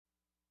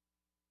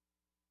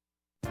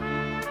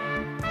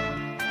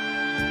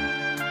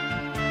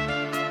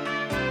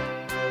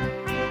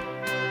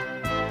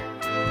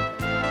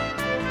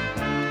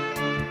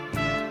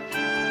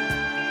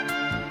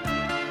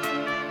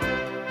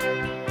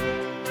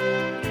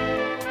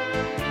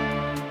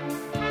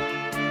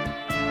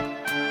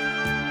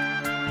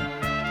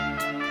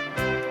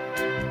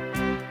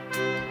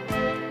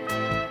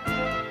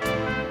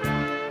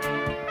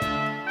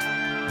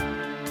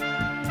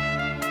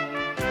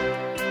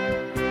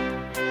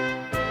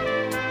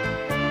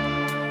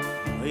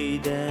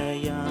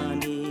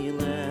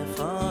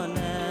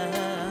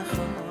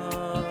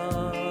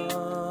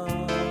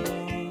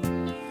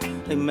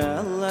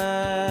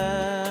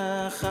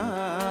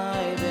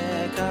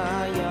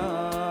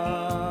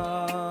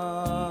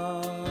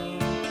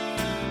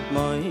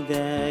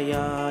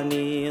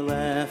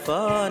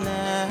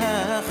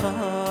lefanecha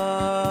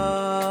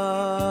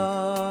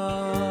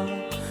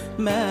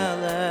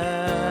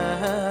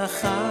melech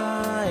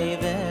chai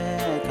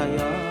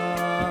v'kayam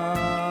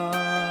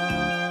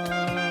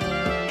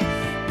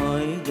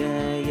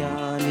moidei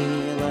ani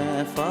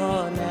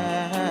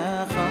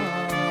lefanecha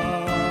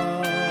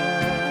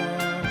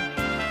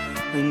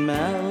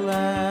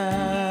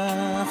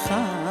melech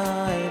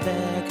chai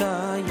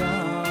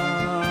v'kayam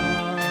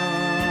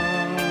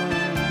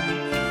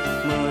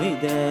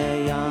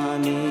moidei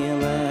ani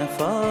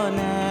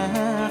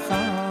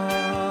lefanecha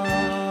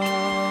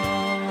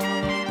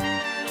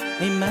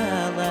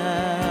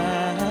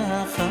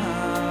melech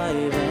chai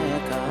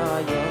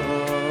v'kayam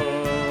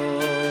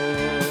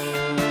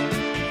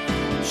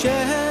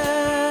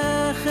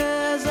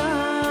shechazart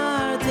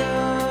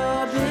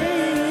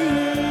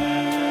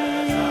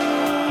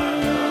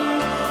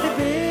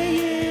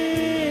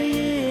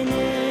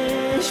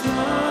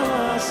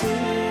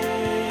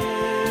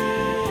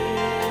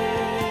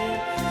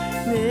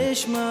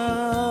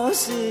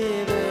nishmasi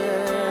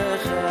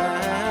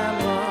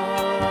v'chema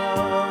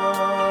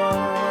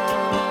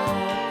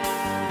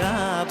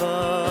Rabbo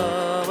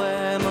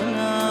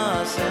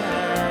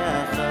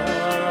emunasecha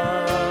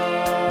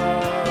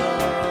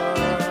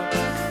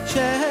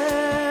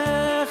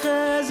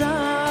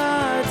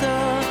shechazarta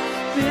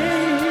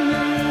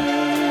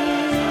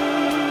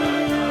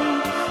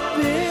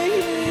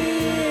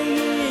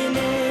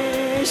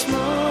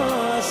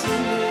nishmasi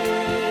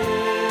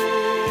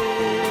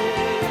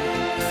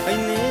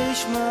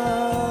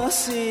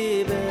nishmasi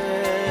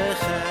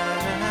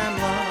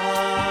b'chema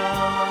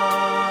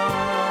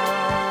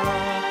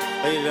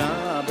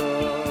Rabbo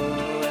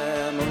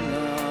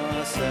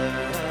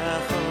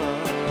emunasecha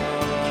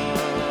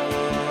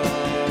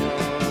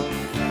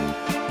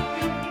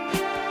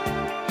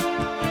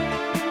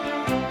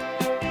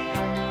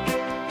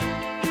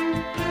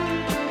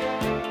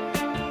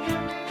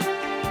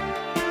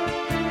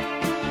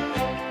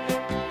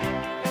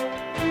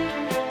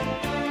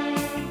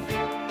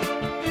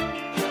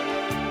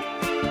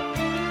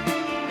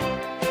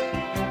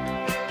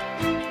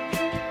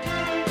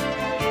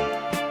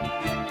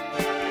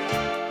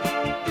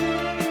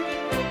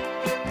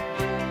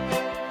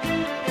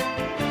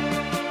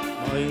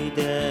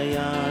moidei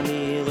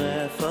ani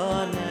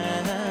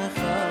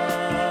lefanecha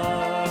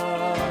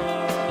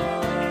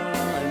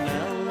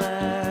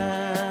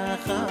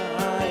melech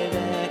chai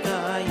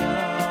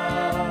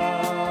v'kayam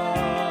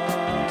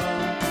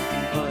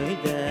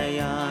moidei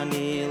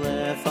ani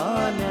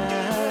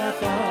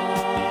lefanecha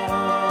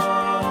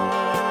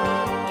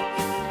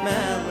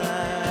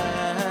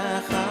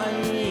melech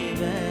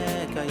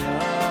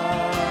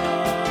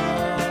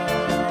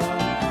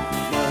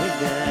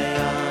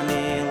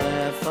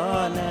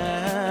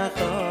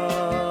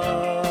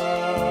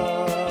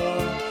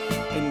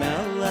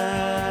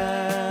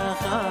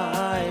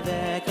chai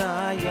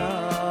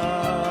v'kayam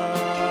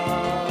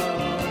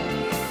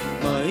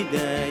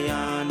moidei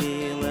ani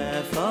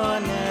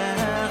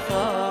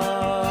lefanecha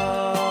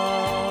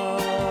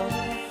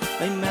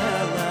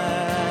melech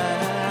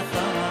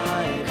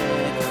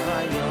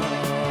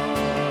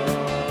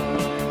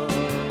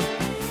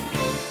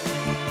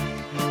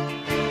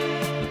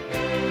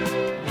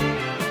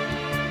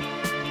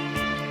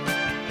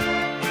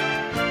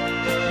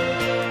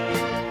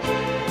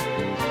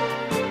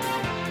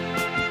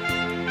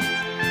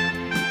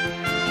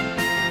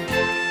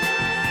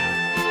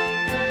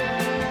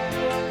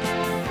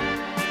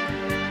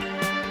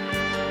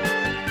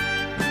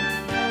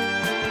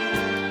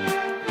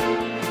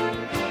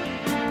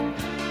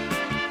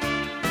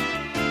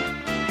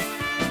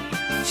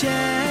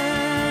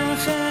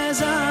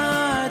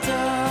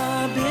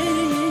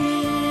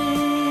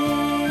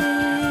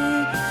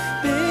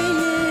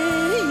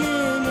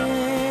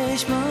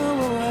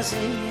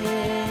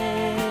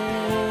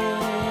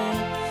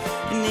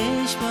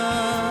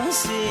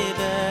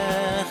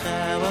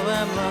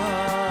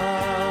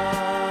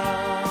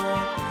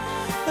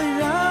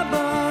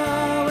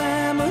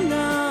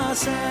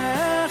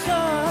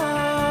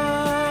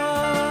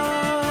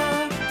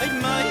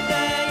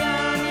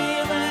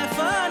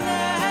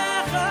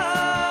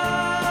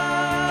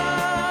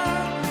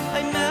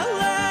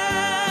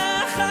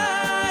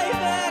chai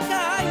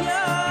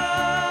v'kayam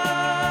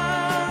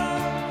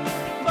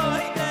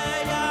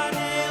moidei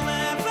ani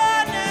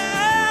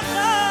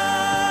lefanecha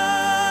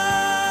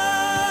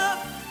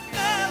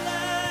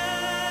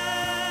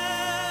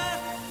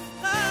melech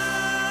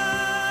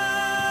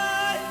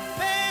chai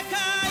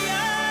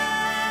v'kayam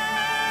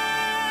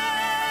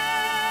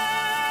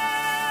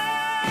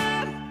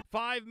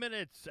 5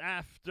 minutes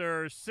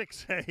after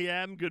 6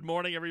 a.m. Good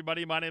morning,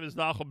 everybody. My name is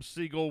Nachum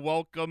Siegel.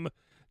 Welcome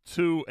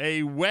to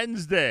a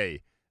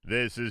Wednesday.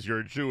 This is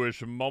your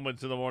Jewish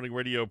Moments in the Morning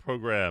radio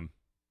program.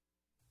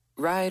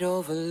 Right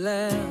over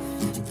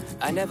left,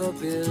 I never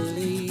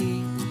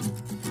believed,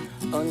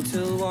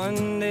 until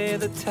one day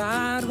the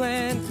tide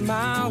went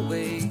my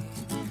way,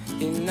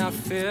 and I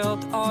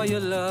felt all your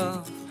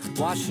love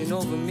washing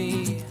over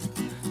me,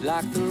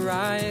 like the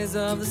rise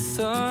of the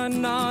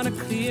sun on a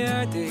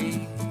clear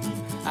day.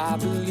 I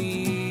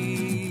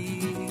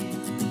believe.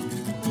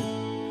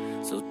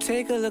 So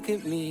take a look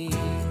at me,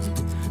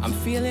 I'm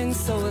feeling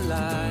so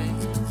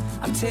alive.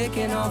 I'm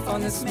taking off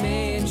on this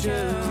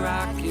major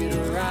rocket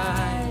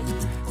ride,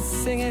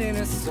 singing in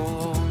a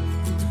song.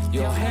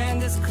 Your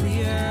hand is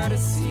clear to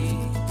see.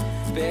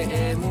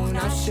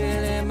 Be'emunah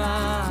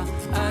shelema,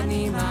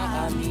 ani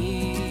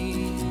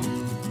ma'amin.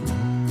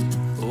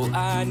 Oh,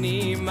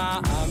 ani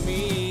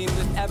ma'amin.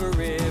 With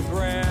every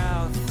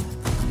breath,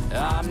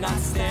 I'm not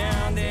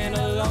standing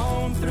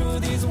alone through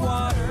these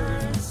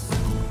waters.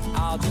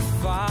 I'll just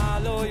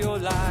follow your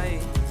light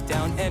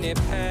down any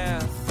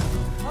path.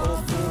 Oh,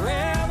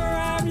 forever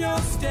I'm your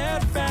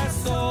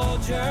steadfast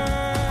soldier.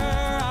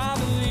 I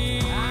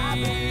believe,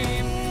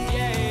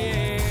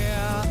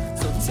 yeah.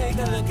 So take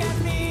a look at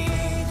me,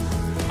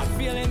 I'm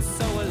feeling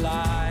so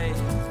alive.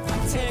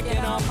 I'm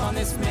taking off on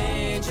this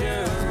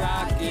major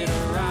rocket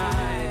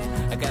ride.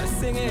 I gotta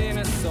sing it in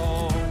a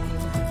song.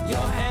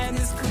 Your hand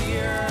is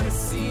clear to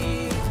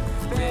see.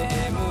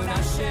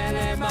 Be'emunah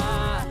shelema,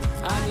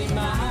 ani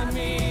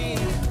ma'amin,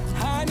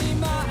 ani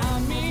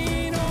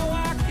ma'amin. Oh,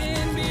 I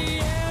can be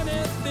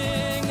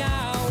anything I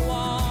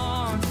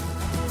want,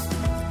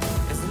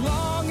 as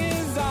long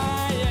as I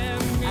am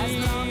me. As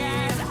long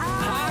as I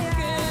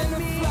can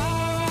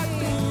fly right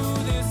through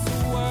this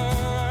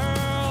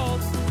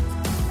world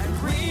and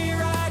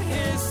rewrite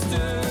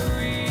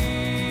history,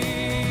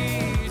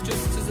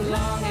 just as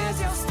long as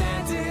you're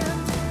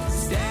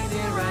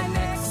standing right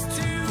next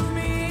to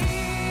me.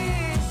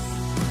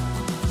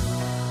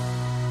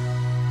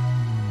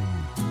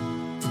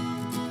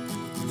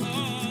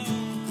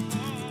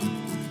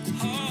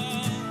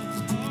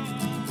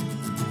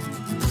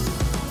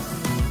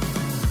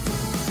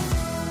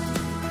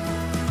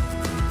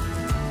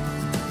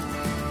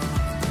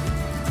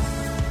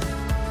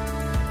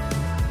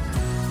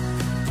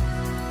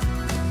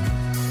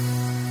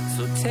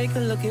 So take a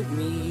look at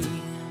me,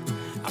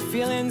 I'm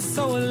feeling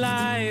so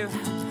alive.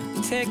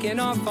 Taking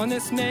off on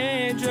this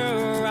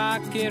major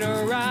rocket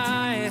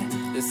ride,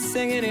 just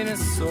sing it in a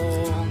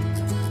song.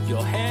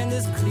 Your hand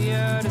is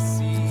clear to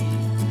see.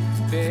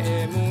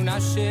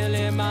 Be'emunah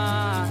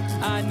shelema,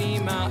 ani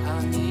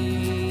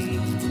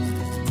ma'amin.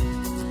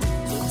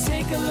 So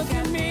take a look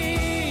at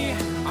me,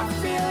 I'm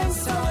feeling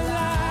so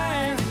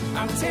alive.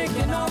 I'm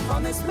taking off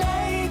on this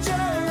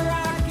major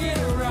rocket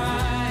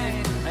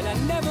ride, and I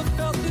never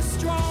felt this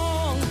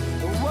strong.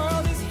 The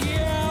world is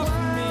here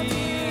for me.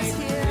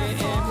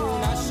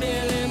 Be'emunah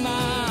shelema,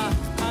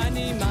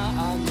 ani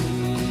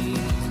ma'amin,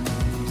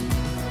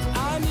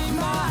 ani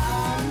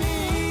ma'amin,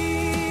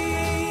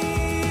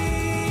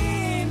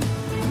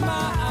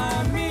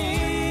 ma'amin,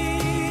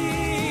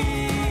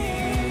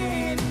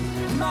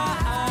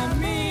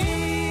 ma'amin,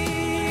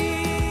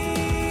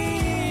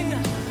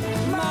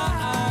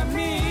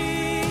 ma'amin,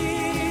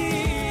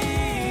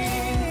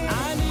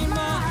 ani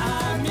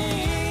ma'amin.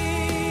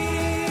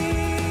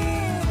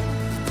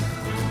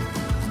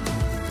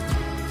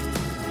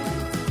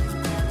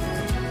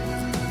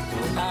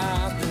 I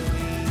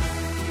believe.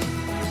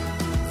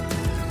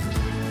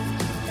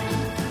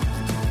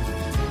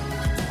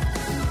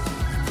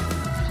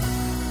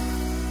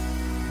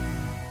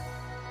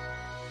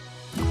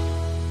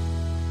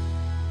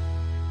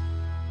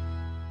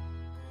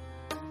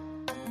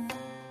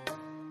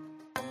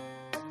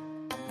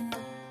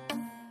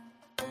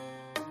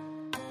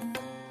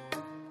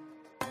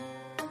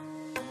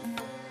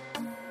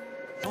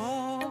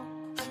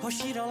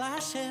 Shiro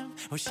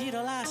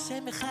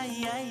Lashem,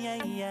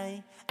 b'chayayayay.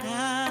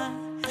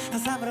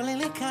 Azamro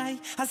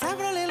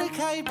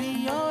lelikai,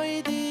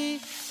 biyoidi.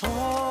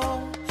 Oh,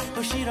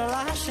 Shiro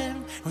Lashem,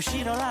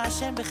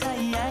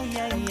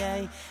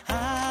 b'chayayayay.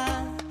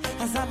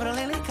 Azamro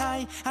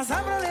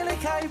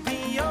lelikai,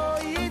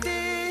 biyoidi.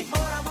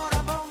 Mora, mora,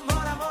 bom,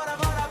 mora, mora,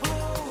 mora,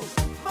 boo.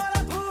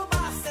 Mora, boo,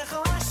 masecho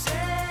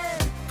Hashem.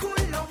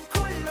 Kulom,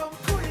 kulom,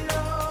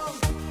 kulom.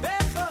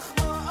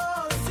 Bechachmo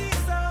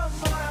ozizom.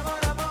 Mora,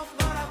 mora, bom,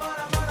 mora,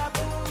 mora, mora,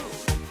 boo.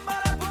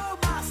 Mora, boo,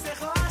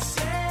 masecho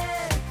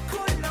Hashem.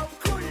 Kulom,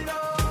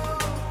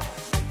 kulom.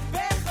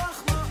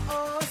 Bechachmo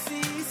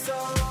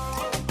ozizom.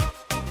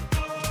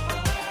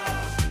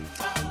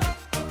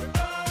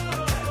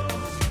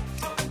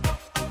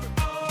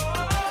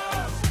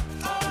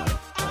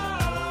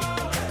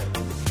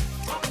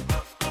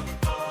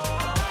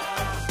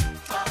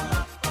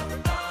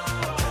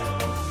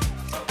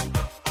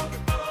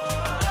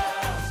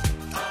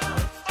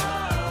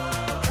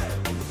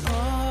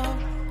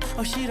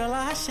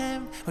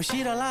 Oh,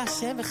 Shiro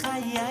Lashem,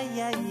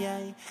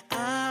 b'chayayayay.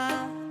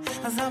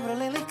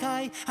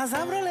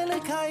 Azamro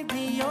lelikai,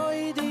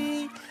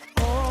 biyoidi.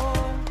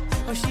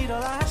 Oh, Shiro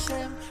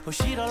Lashem,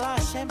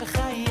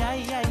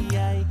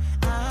 b'chayayayay.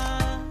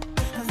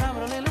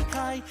 Azamro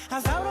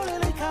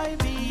lelikai,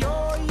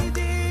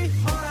 biyoidi.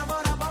 Mora,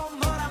 mora, bom,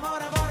 mora,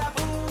 mora, mora,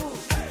 boo.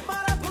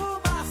 Mora, boo,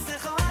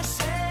 masecho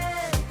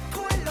Hashem.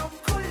 Kulom,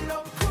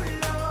 kulom,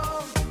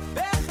 kulom.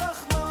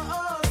 Bechachmo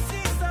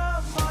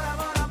ozizom. Mora,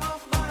 mora, bom,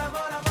 mora,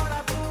 mora, mora,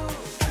 boo.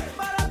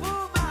 Mora,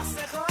 boo,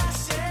 masecho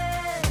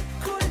Hashem.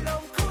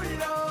 Kulom,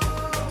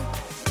 kulom.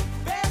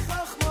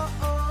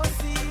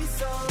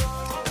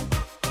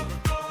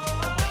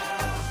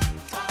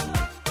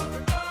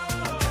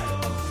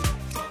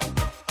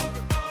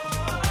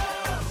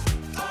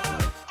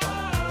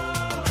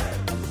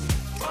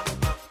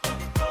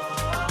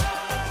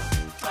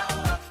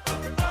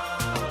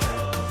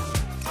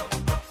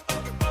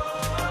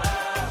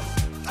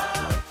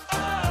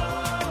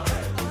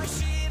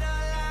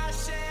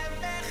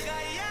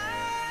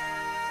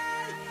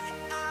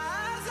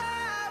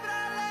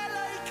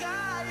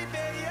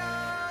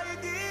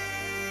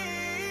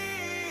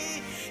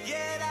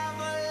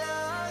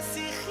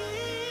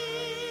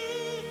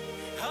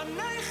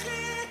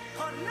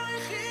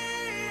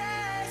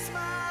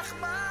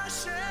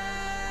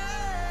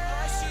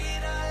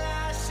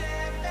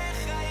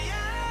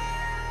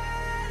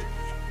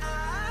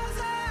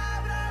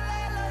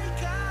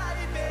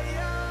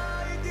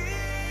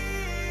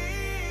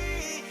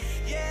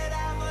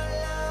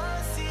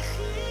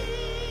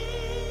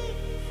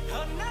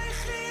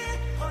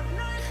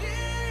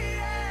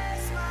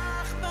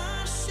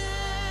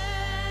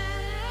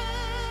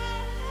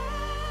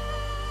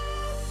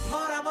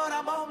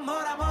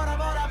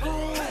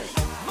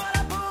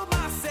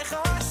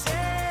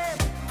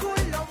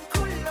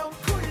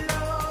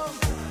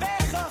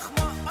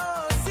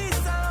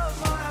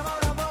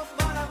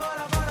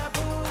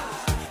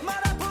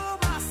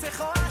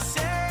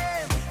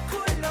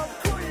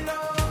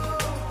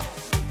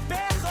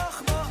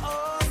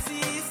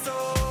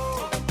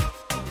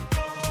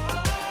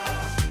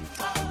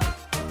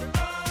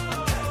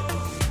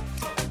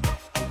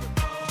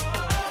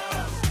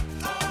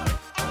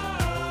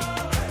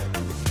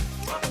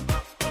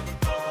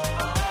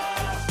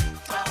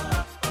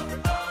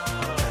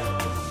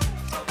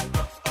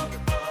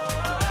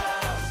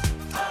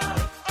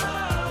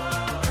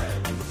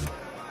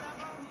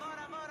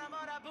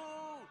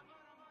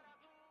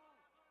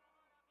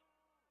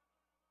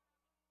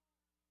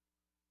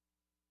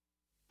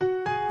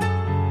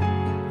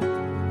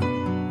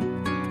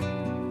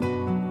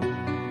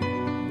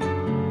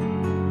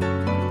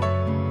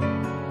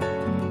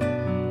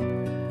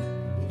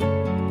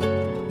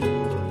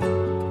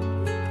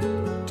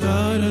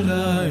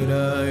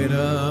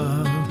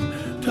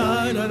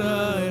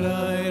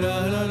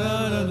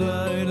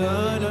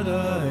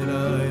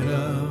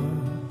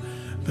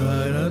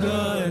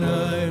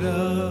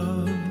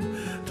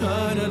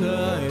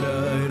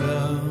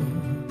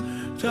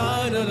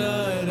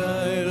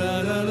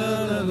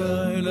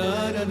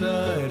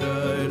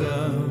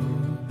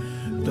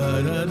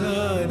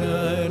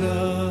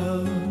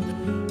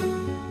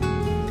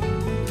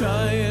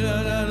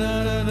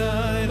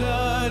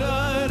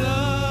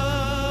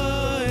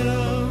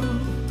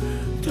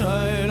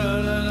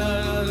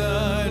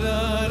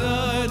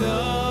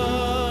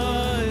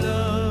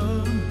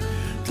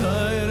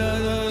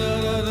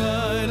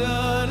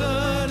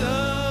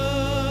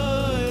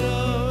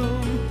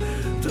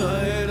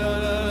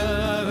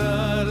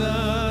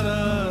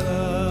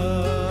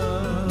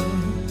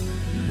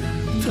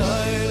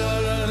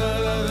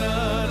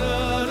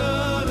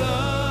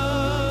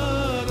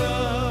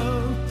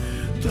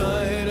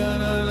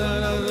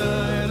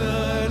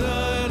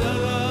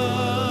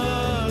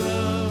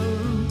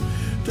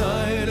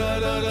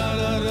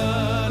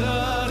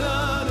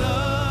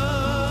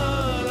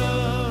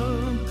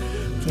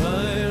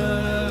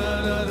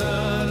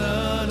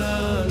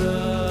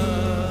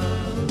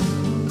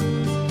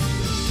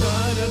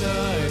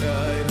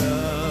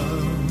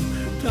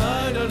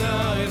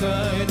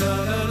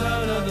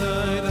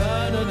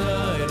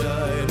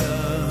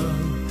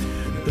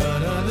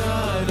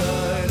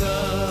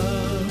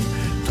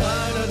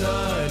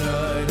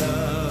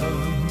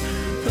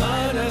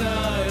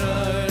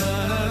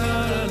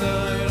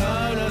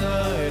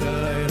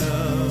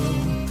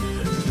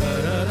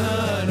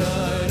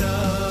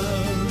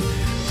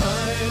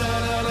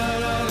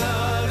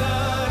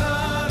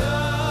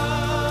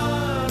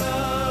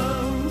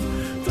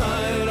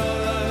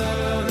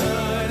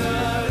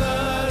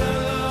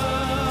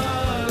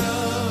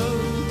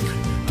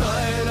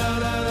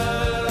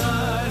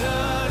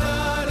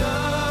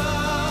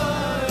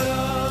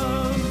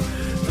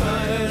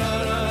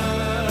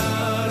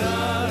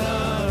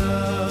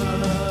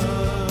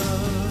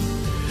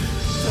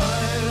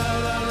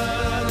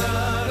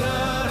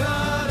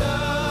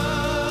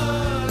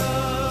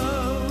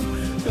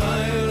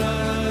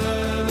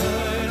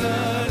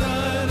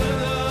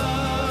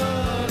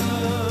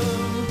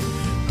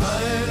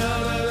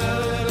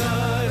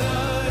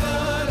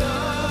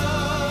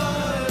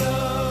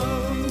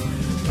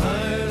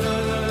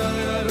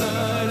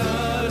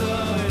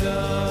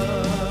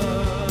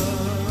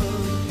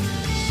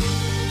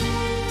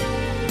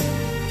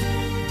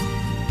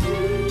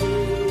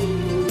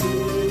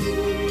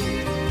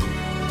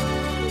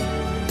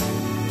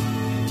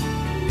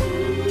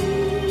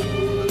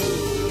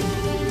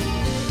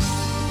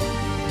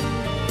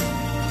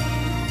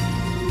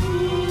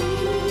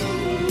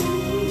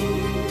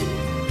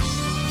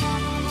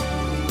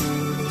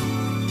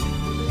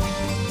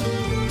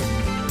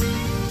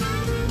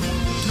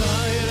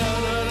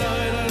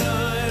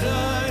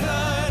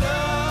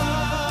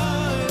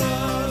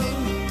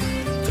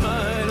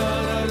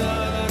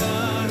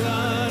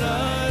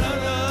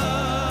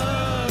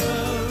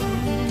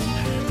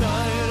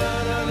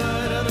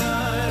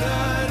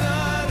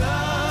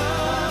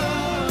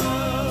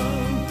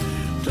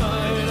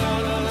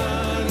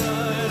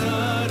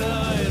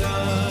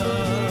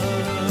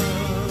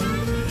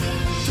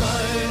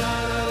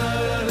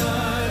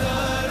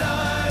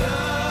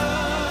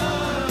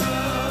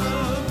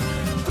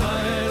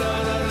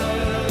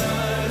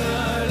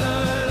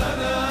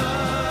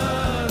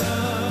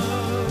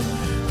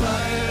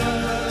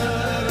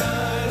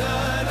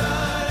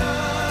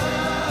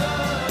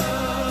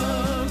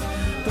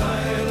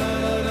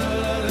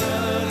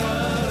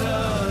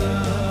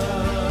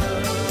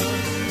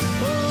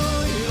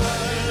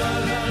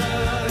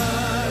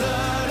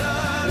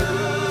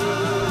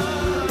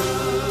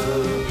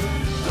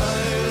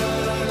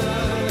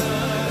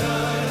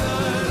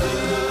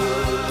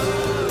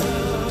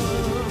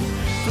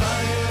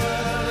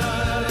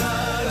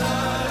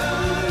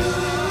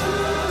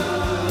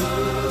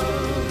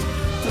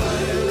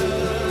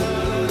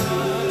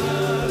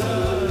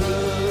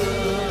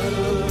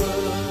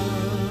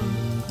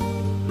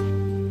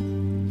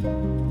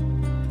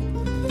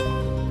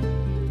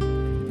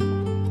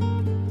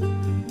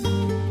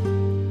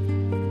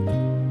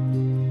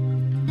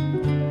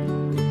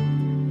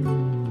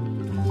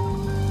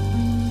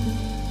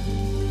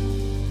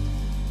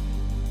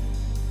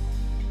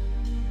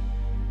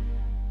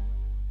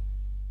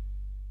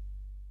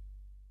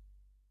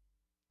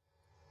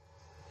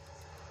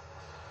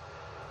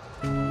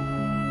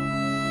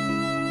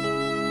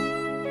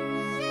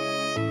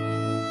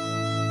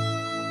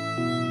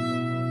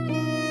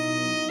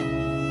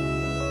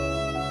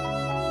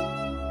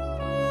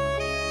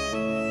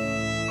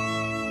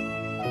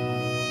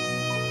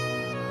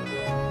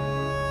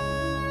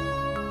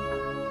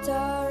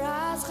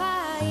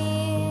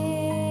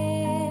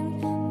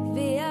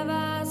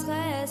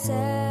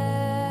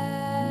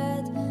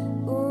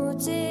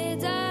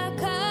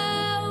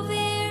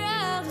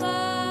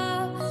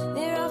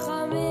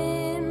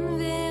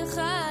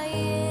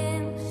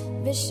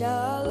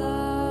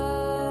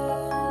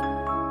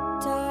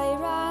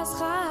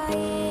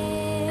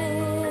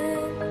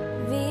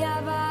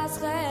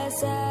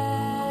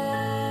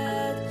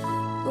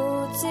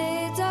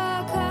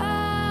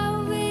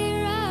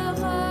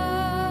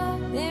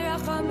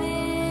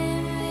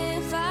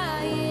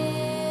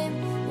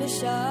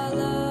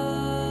 Shalom,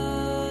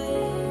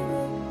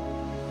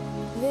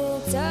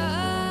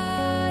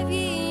 v'tayim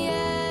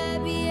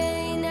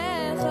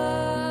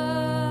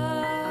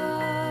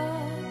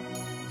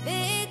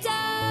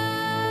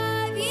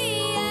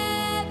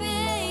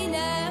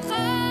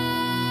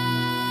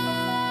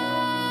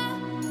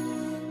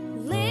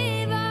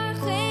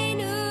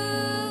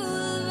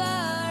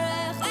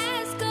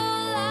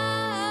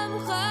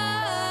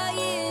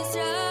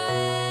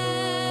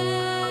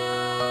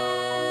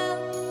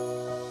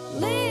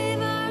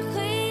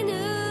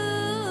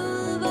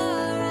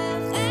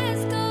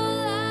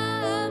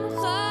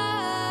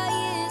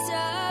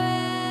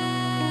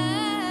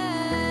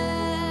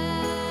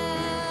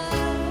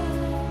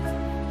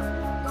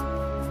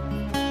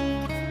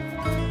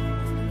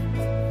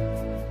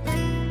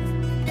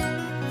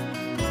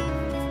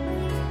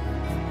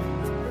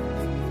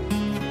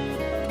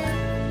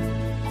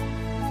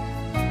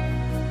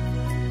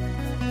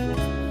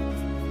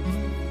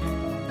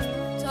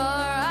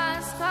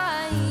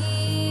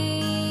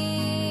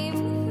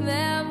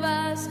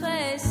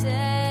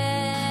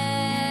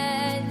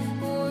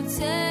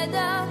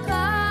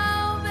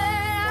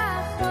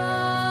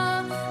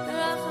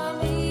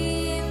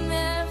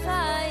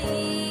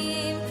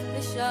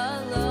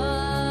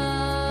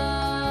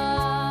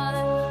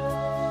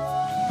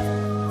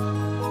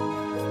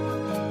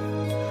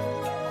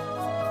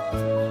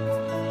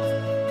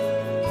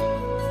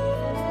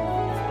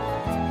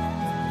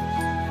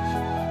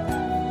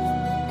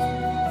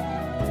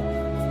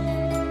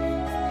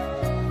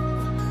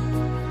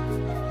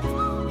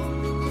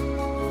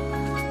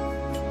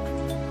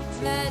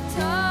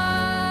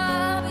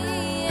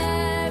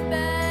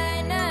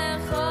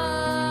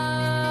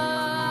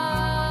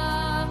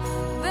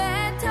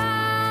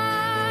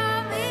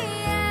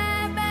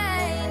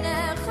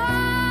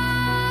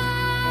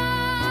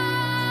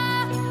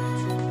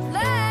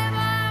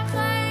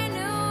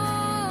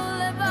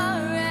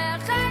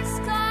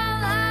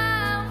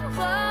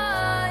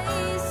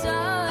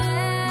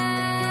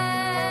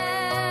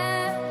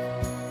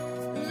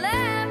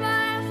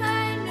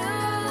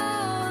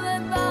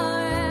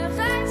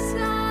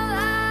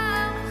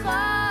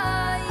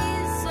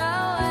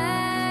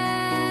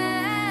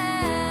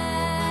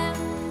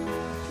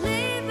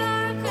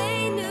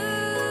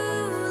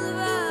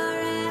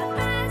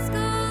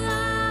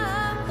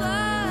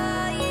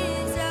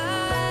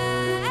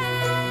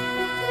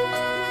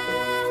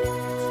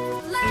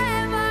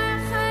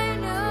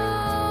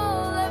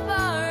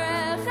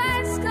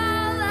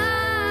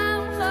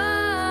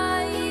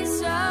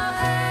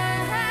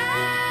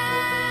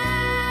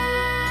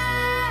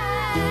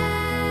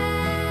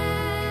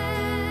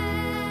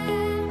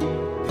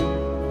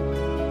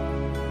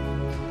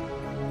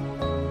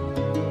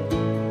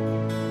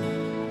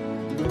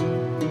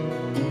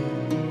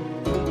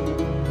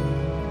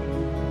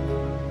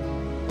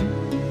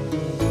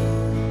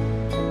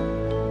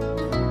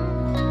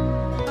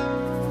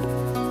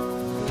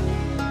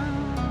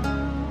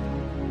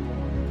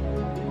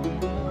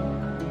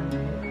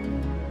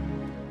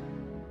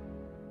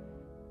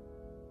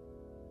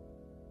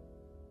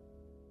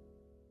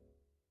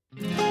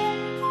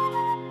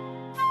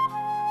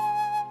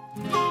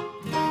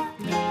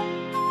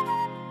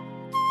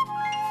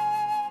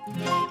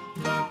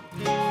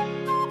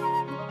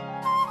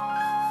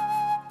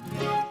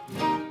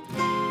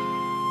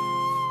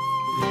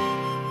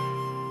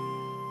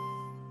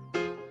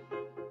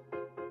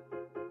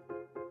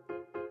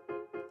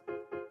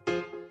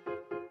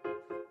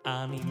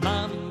אני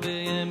מאמין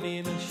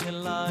בימין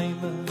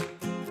שליימה,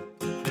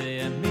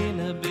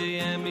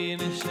 בימין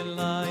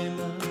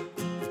שליימה.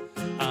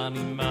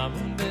 אני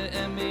מאמין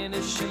בימין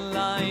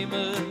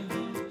שליימה,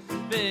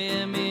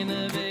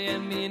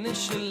 בימין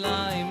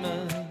שליימה.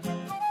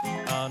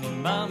 אני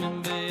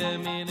מאמין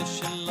בימין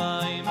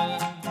שליימה,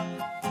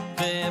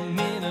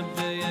 בימין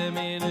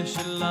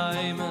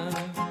שליימה.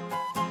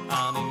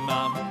 אני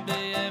מאמין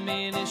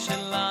בימין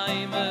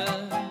שליימה,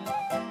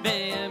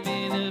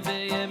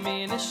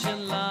 בימין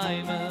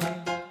שליימה.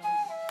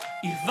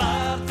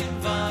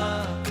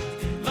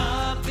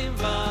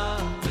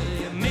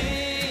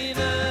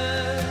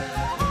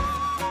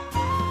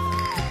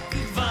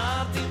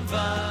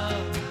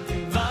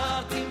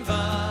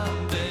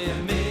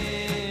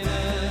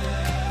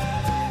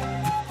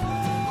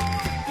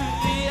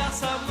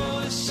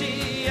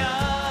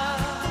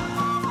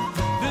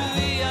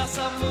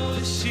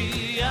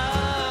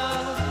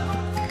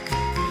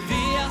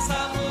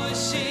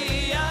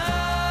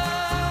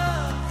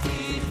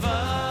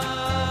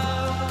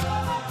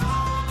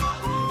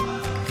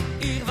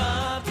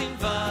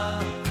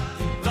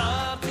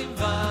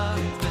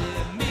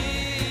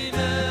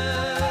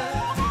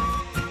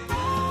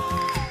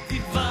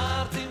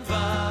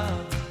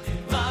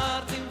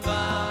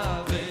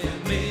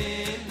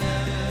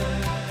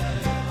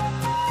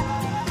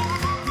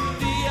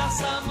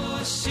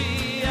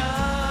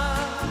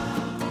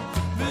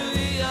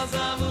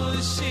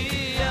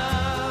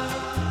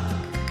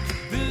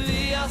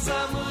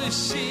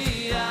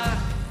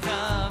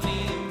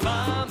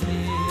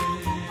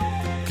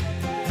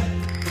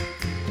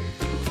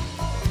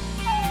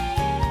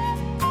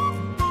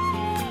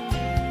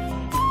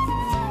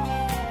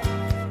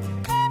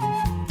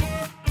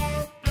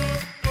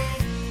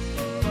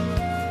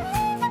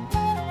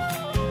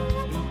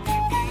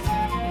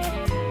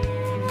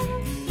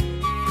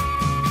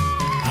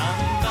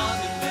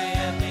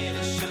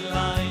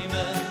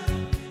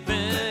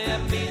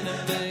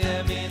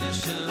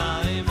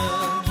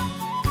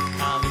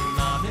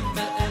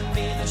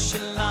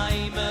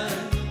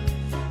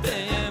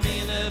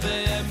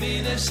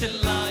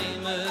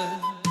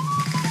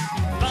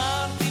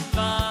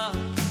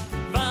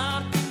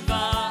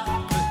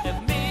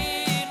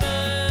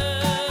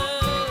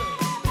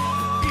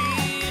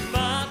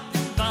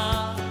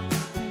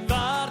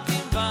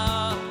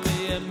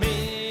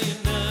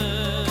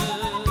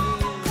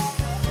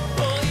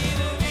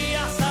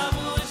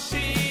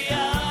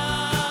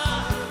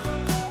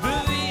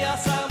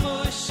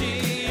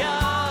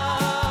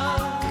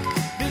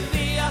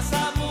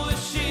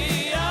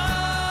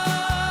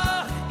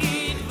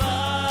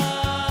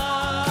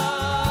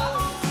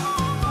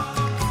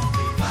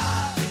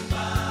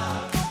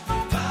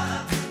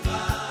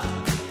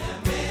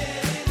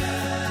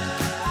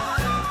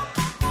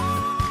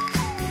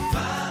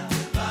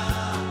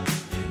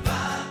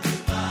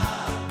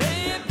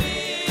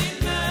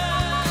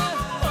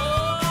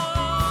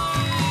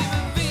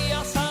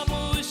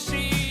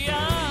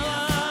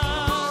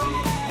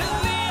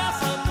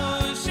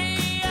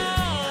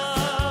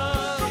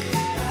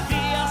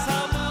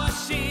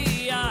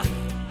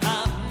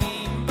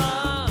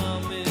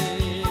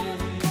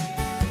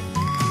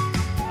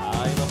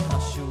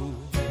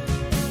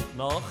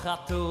 noch a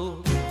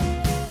Tug,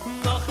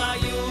 noch a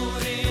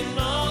Juri,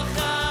 noch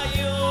a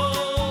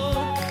Jur,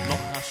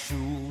 noch a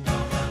Schuh,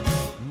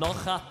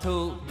 noch a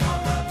Tug,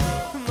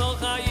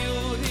 noch a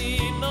Juri,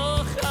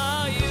 noch a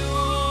Jur.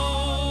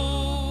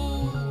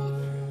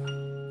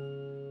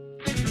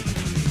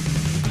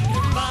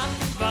 Wart,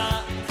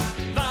 wart,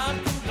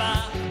 wart,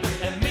 wart,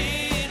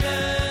 Emine.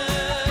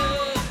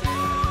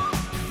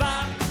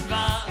 Wart,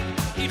 wart,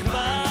 ich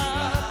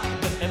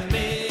wart,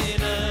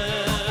 Emine.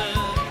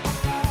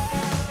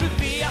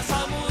 Wie as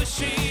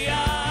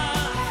Hamushia,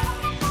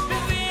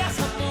 wie as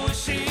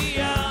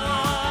Hamushia,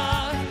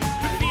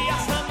 wie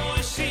as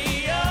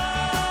Hamushia,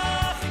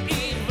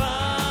 ich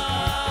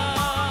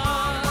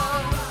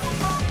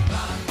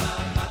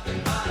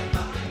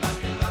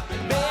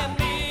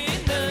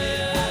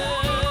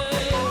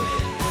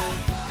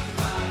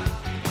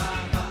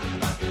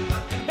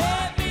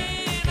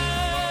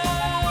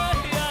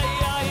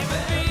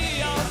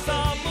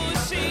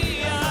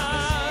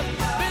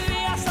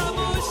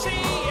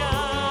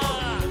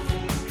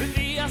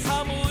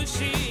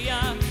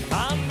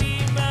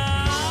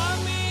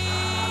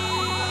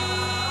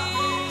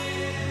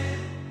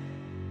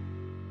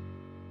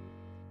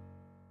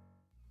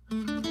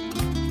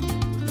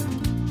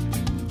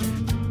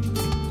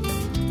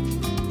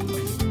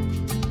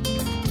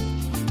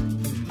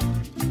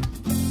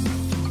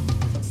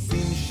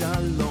שים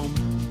שלום,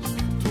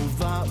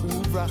 טובה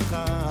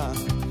וברכה,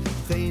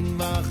 חן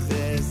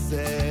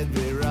וחסד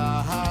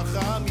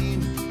ורחמים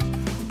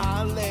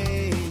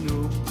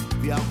עלינו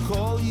ועל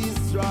כל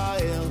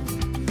ישראל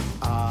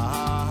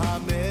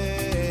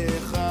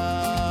עמך.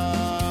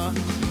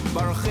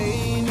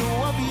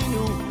 ברכנו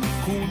אבינו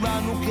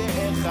כולנו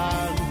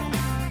כאחד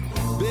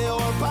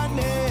באור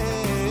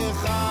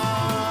פניך,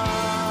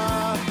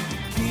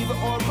 כי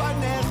באור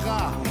פניך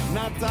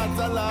נתת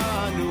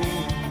לנו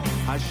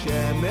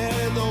השם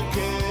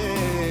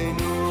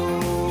אלוקינו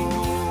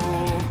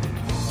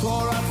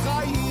תורת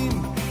חיים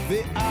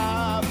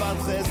ואהבת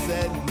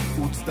חסד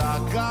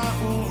וצדקה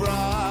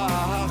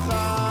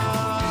וברכה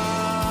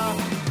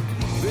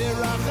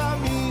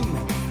ורחמים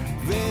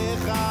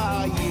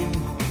וחיים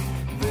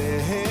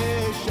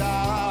ושלום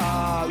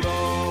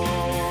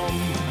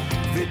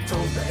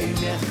וטוב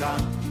בעיניך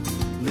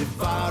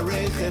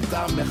לברך את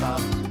עמך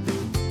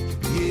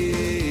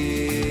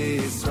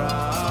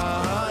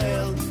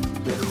ישראל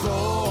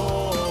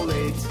בכל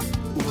עת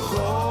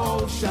ובכל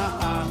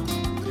שעה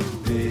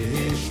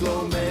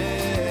בשלומך.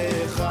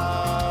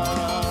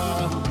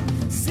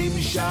 שים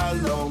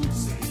שלום,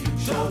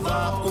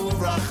 טובה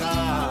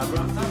וברכה,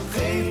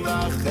 חן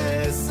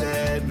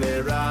וחסד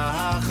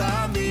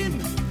ורחמים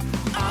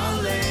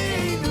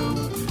עלינו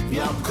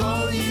ועל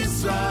כל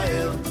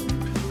ישראל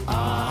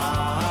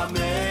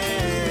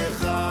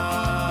עמך.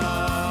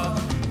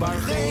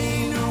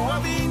 ברכנו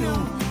אבינו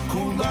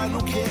כולנו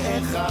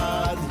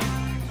כאחד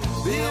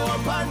באור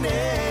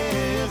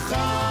פניך,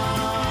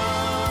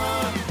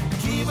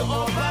 כי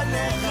באור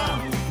פניך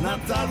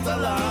נתת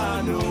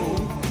לנו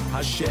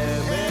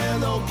השם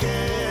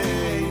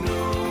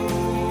אלוקינו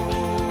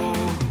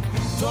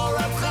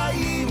תורת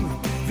חיים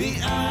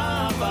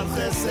ואהבת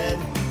חסד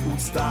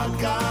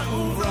וצדקה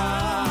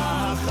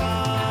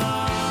וברכה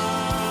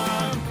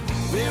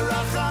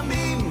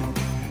ורחמים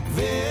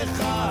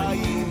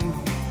וחיים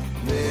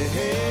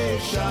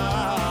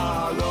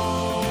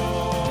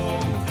ושלום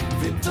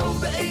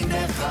וטוב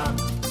בעיניך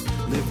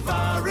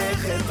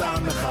לברך את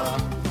עמך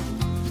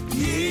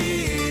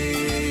ישראל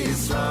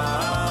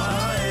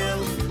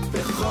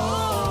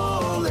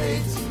בכל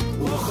עת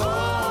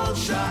ובכל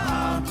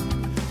שעה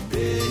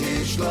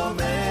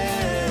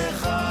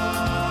בשלומך.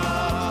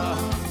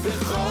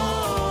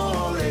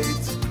 בכל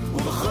עת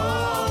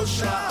ובכל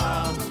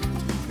שעה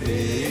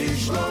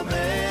בשלומך.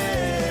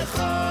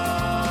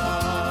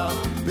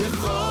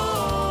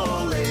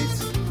 בכל עת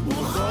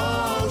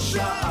ובכל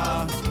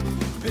שעה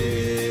בשלומך.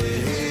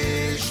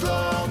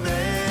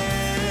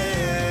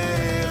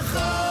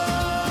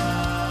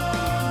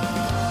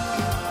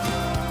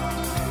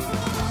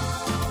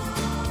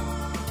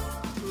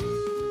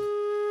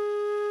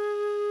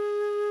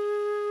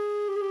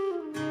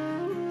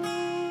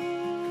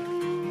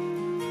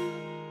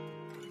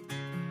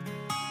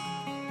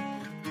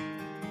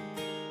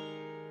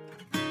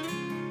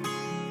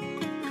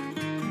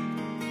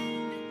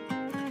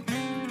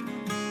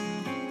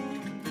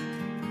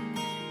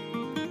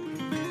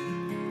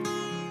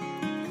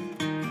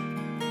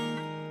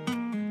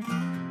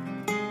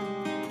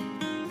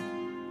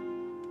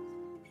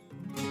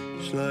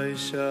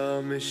 שלושה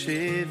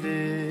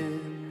משיבים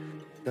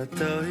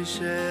לתוי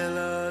של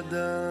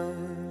אדם,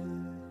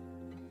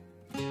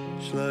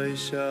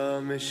 שלושה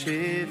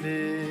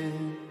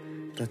משיבים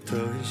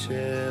לתוי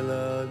של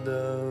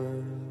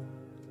אדם,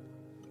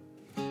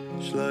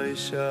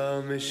 שלושה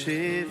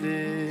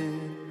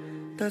משיבים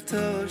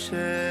לתוי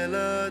של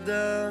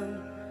אדם,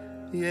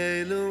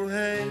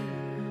 ילוהי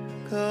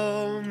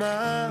כל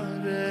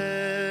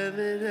מערב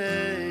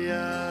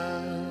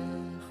וריח.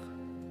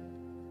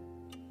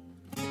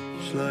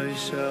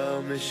 שלושה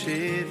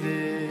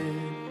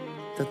משיבים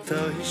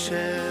לתוי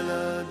של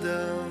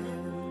אדם,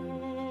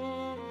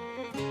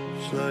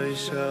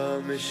 Shloisha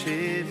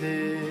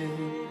Meshivim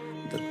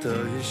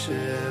Datoy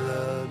Shel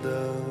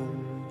Adam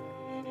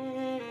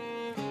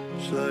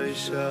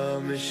Shloisha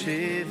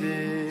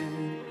Meshivim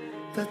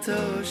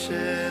Datoy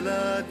Shel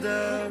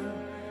Adam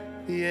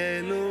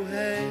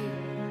Yeluhei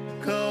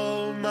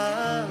Kol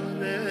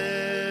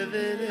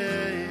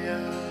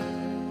Ma'alevineya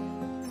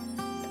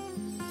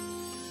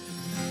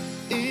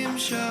Im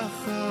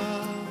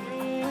Shachar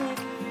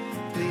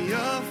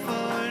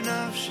Liyafar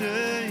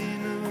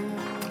Nafsheinu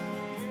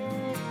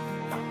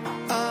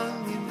Al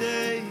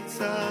Yidei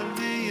Tzal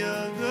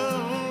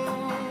V'Yagor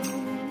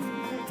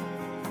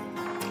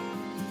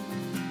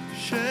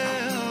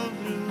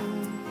She'avru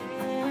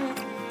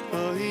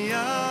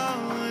Ohiyah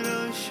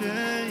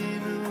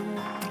Rosheinu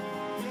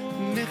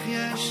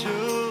Nichya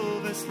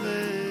Shuv Es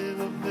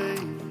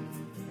Levaveinu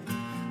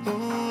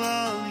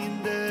Al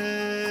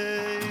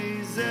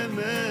Yidei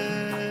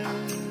Zemer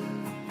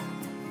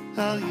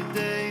Al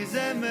Yidei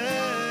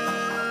Zemer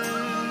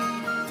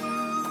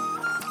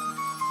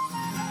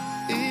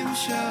Im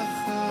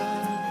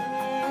Shachar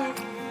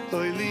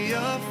Oy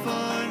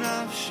Liyafar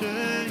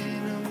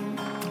Nafsheinu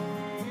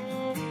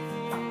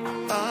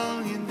Al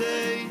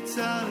Yidei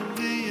Tzal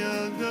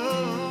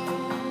V'Yagor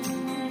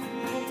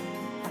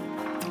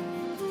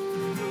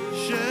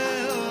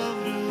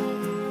She'avru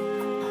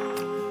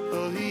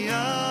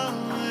Ohiyah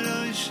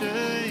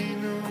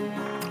Rosheinu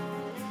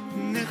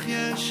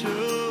Nichya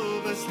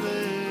Shuv Es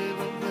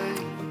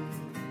Levaveinu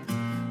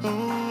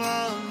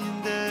Al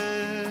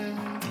Yidei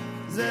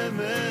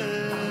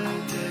Zemer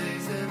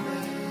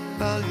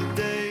Al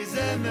Yidei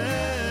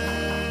Zemer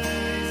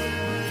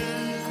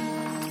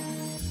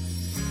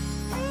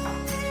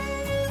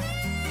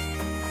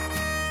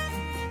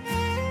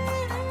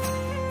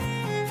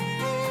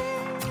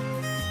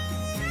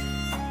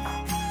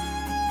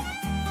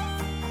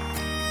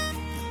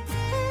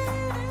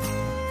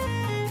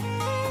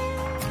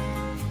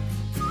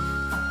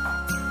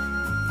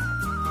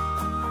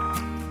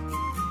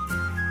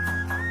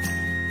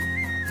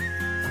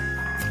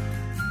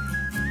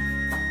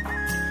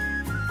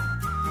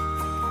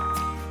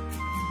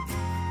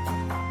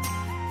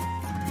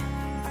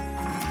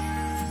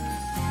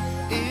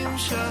Im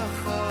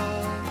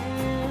Shachar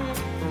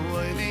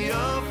Oy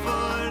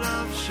Liyafar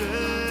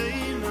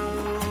Nafsheinu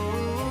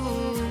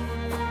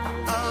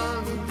Al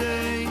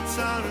Yidei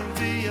Tzal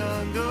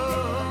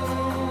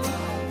V'Yagor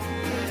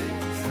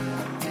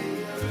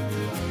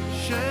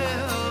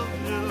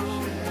She'avru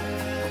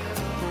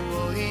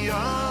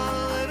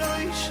Ohiyah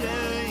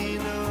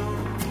Rosheinu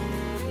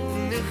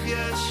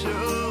Nichya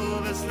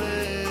Shuv Es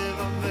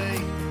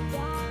Levaveinu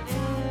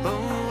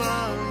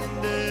Al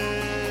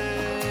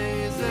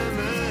Yidei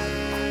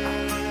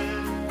Zemer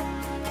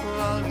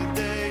Al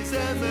Yidei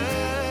Zemer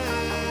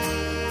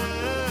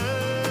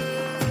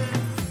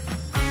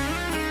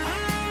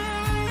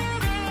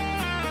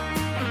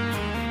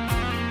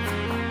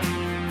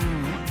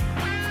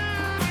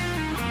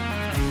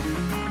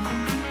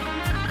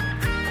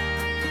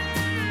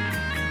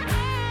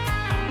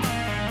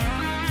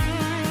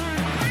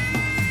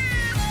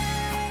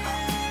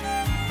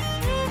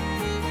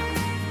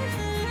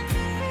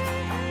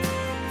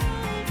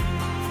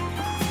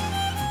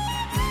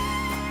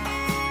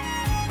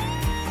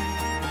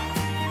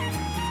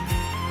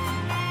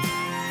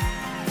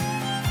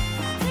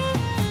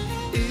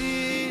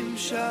Im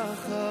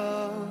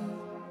Shachar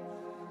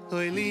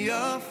Oy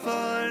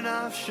Liyafar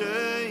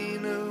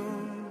Nafsheinu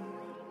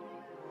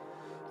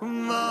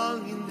Al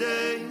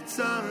Yidei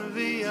Tzal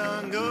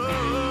V'Yagor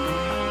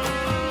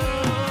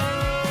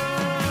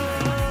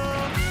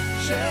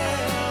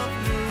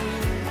She'avru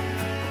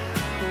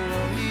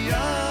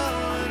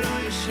Ohiyah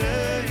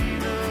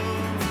Rosheinu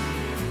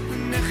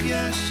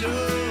Nichya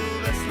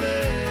Shuv Es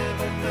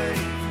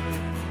Levaveinu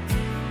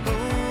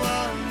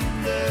Al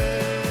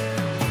Yidei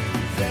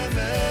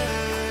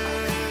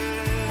Zemer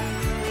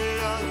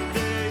Al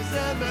Yidei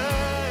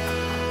Zemer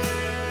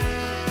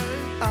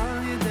Al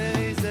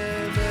Yidei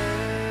Zemer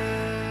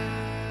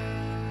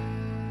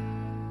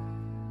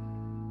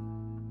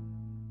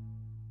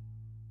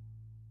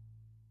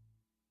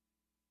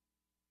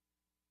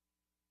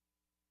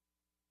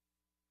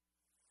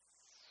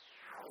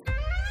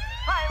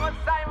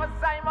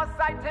I must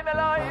say to me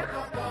life.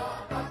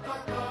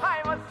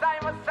 I must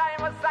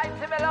say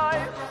to me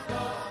life.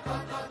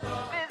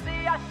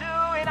 Busy a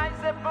shoe in I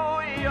say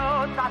boy yo,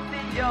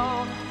 tati yo.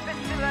 This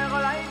is the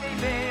whole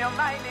idea,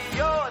 my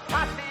yo,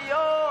 tati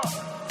yo.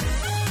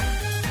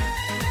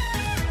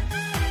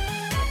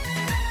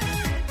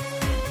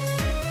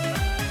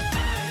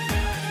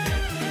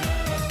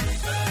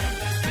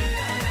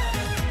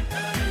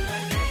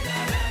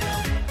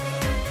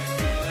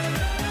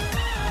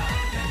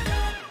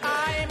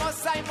 I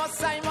must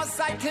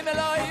say to me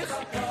life.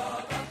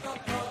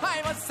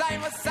 I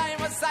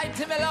must say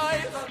to me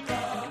life.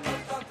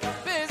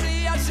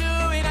 Busy a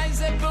shoe in I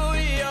say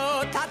boy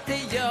yo, tati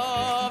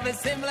yo.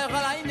 This is the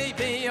whole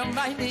idea,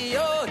 my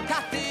yo,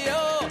 tati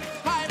yo.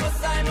 I must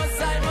say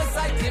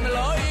to me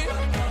life.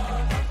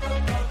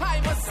 I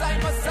must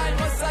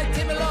say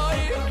to me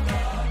life.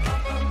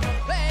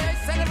 They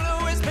say the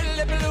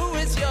blue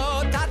is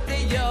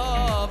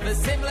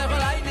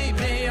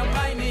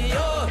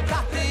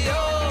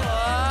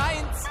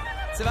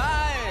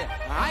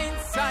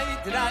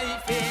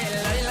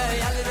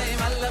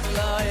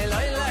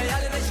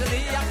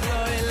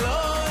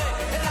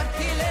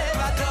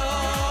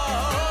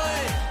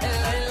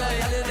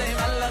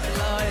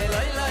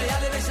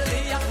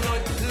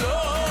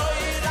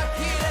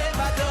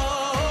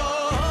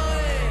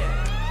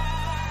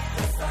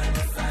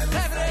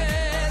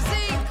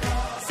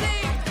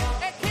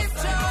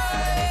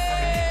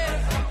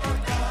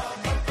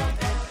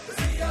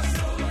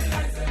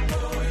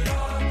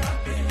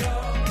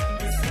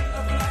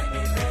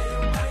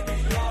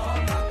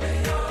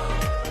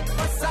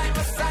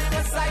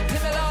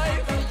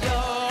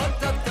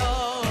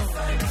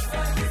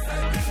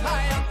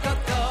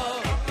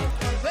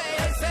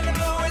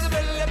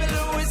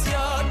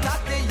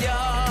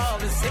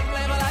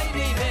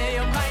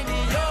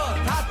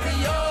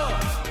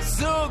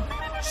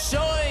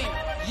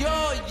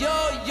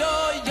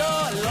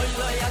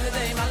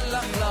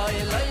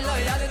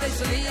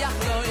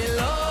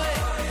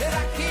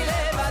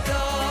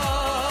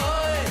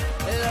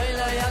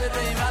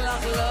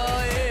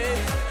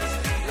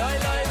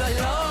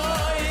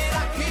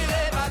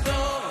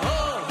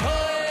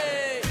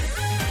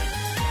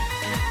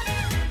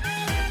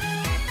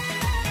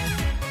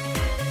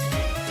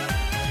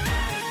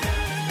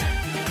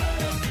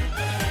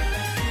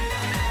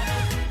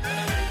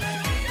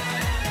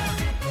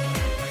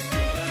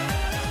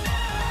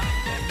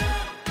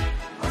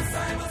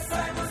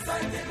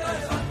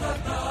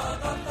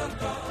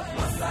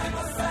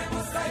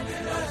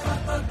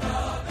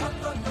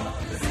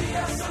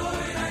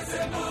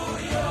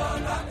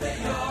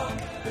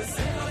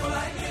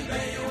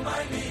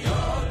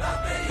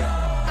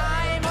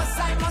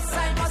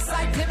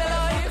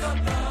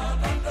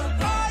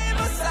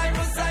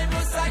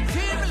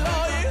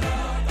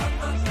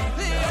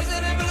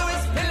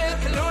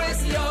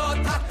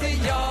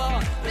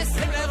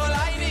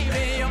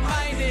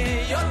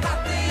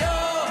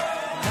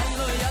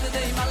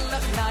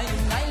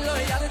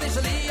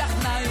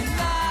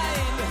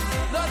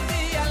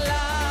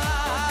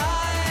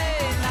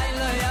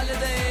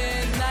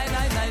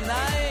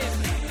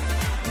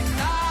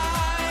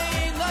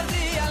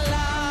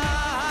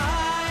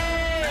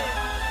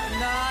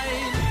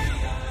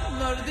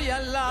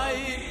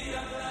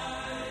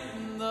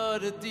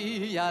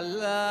di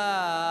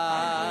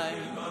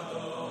allein.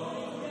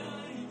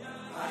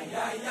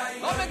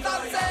 Oh, mit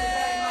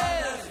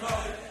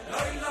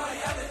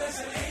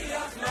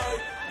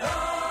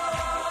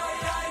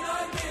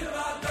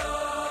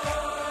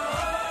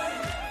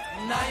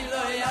Nein,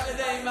 lo yale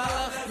de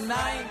malach,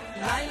 nein,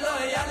 nein, lo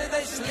yale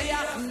de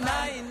shliach,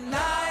 nein,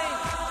 nein,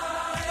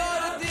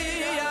 nur di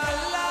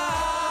allein.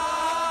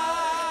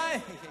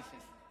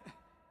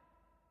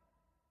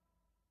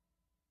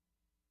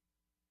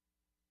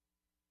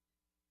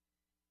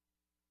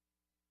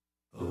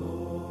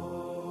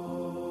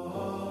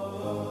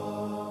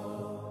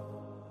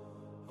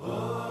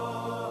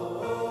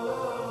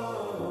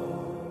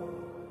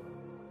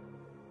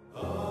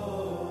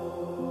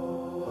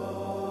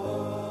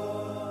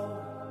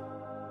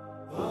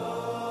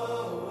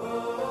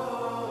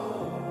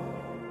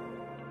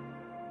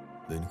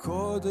 בין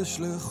קודש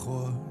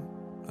לחול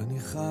אני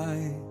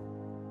חי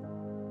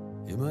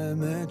עם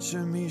האמת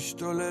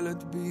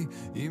שמשתוללת בי,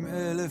 עם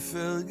אלף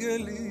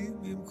הרגלים,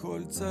 עם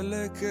כל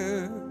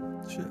צלקת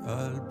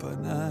שעל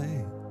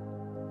פניי.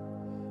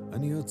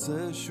 אני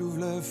יוצא שוב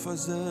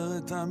לפזר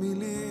את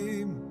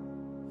המילים,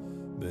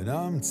 בין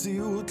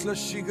המציאות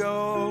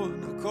לשיגעון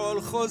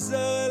הכל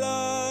חוזר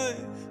אליי,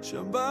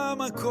 שם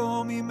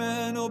במקום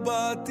ממנו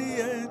באתי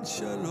אין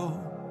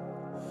שלום,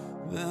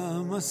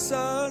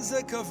 והמסע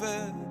הזה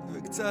כבד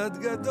וקצת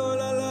גדול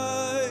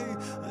עליי,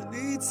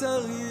 אני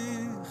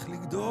צריך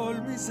לגדול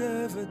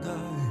מזה ודי,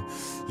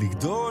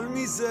 לגדול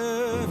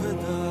מזה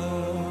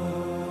ודי.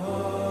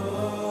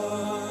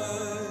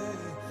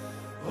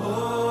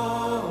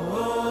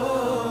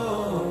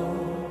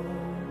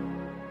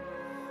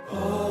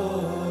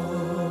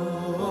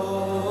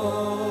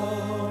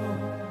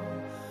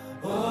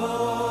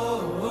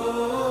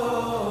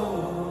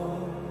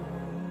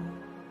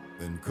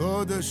 בין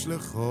קודש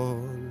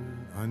לחול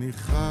אני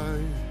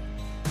חי,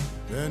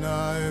 בין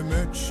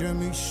האמת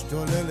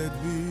שמשתוללת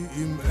בי,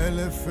 עם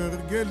אלף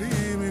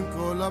הרגלים, עם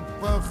כל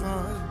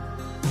הפחד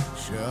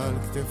שעל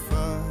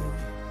כתפיי.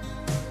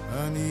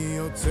 אני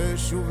יוצא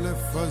שוב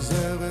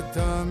לפזר את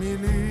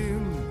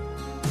המילים,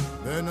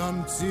 בין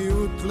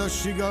המציאות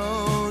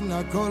לשיגעון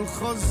הכל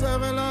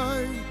חוזר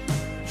אליי,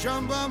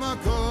 שם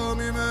במקום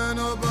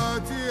ממנו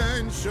באתי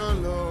אין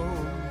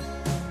שלום,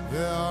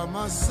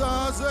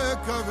 והמסע הזה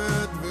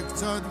כבד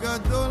וקצת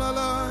גדול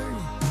עליי,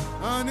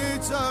 אני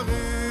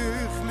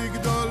צריך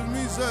לגדול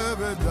מזה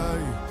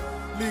ודי,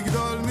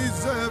 לגדול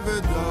מזה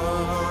ודי.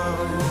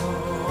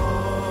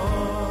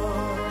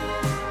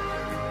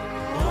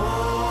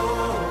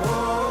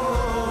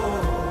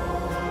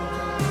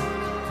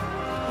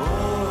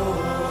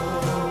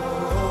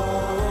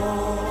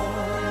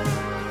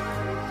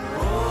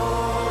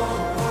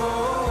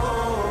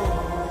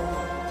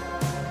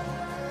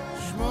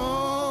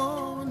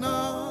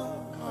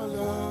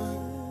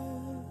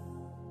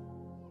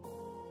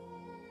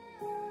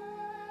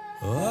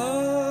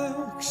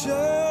 רק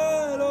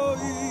שלא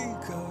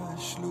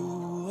ייכשלו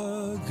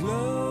רגליי,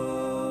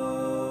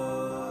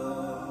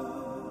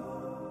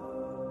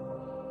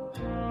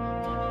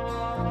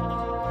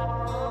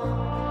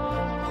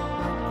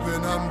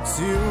 בין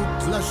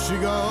המציאות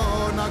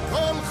לשיגעון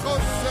הכל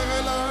חוזר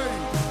אליי,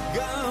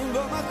 גם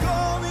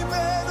במקום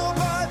ממנו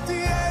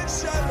באתי אין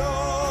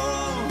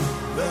שלום,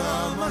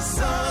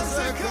 והמסע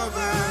הזה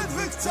כבד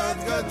וקצת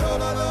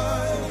גדול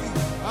עליי,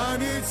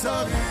 אני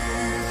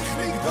צריך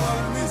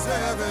לגדול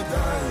מזה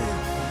ודי,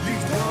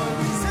 לגדול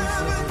מזה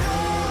ודי.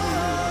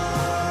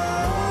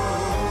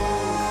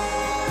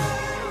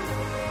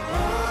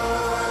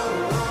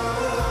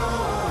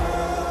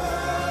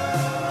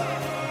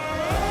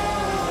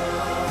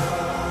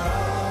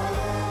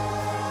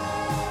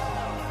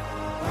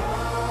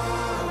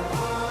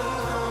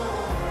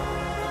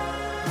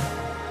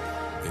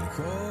 בין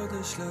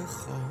קודש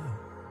לחול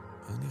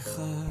אני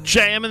חי.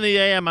 JM in the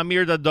AM,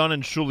 Amir Dadon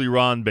and Shuli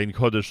Ron, Ben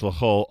Kodesh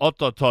L'chol,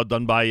 Ototo,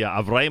 done by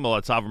Avramel,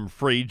 that's Avram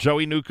Free,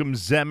 Joey Newcomb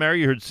Zemer,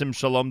 you heard Sim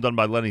Shalom, done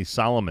by Lenny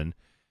Solomon,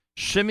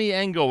 Shimmy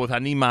Engel with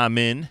Ani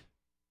Ma'amin,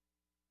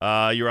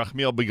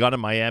 Yerachmiel Begun in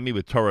Miami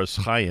with Torah's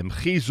Chaim,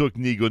 Chizuk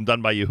Nigun,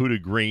 done by Yehuda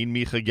Green,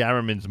 Micha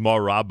Gamerman's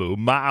Morabu,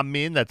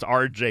 Ma'amin, that's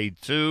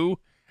RJ2,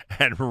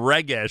 and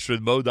Regesh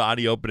with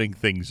Modani opening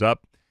things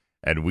up,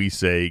 and we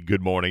say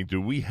good morning.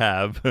 Do we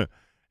have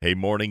a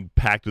morning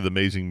packed with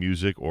amazing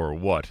music, or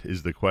what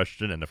is the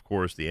question? And, of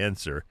course, the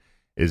answer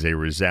is a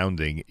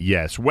resounding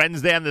yes.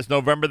 Wednesday on this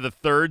November the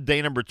 3rd, day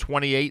number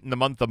 28 in the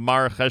month of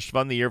Mar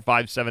Cheshvan, the year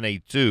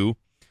 5782,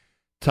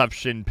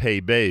 Tufshin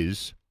Pei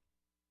Beis.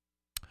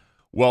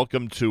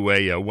 Welcome to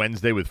a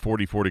Wednesday with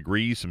 44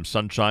 degrees, some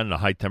sunshine, and a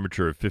high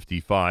temperature of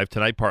 55.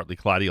 Tonight, partly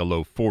cloudy, a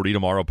low 40.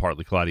 Tomorrow,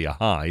 partly cloudy, a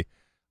high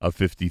of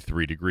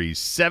 53 degrees.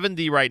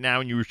 70 right now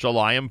in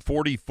Yerushalayim,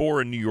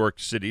 44 in New York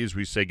City, as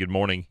we say good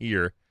morning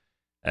here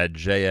at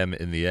JM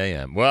in the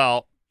AM.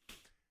 Well,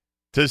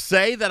 to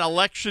say that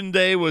Election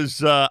Day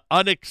was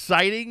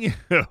unexciting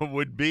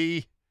would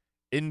be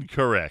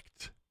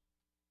incorrect.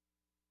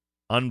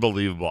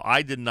 Unbelievable.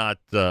 I did not,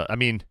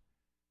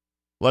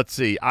 let's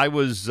see. I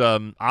was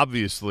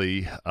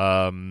obviously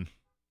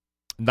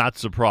not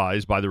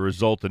surprised by the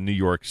result in New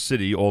York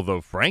City,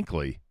 although,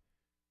 frankly,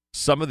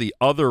 some of the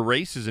other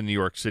races in New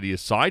York City,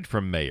 aside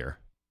from mayor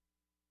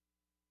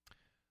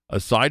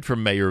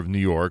of New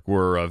York,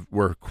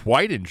 were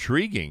quite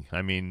intriguing.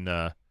 I mean,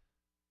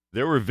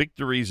 there were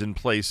victories in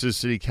places,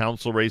 city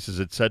council races,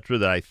 etc.,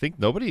 that I think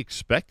nobody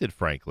expected,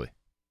 frankly.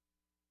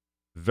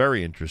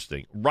 Very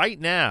interesting. Right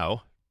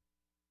now,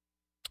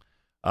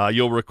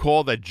 you'll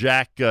recall that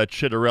Jack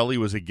Chittarelli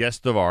was a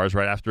guest of ours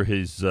right after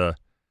his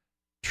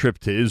trip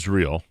to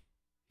Israel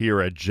here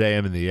at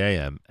JM in the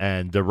AM.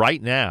 And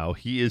right now,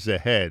 he is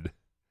ahead,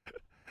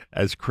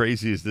 as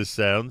crazy as this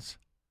sounds,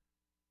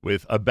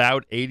 with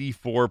about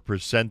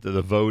 84% of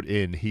the vote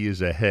in. He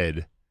is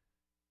ahead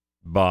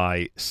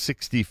by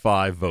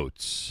 65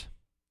 votes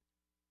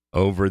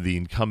over the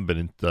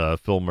incumbent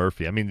Phil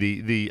Murphy. I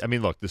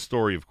mean, look, the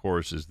story, of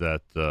course, is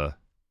that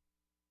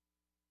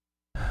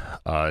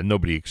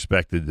nobody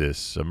expected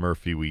this.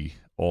 Murphy, we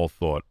all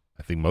thought,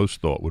 I think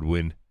most thought, would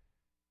win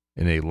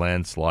in a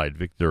landslide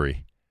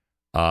victory.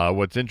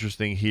 What's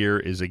interesting here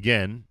is,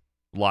 again,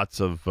 lots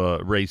of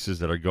races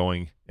that are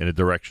going in a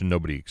direction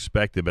nobody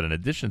expected. But in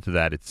addition to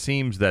that, it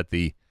seems that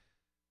the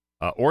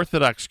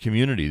Orthodox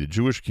community, the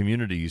Jewish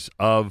communities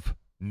of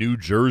New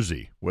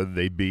Jersey, whether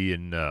they be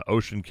in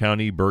Ocean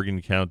County,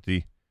 Bergen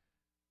County,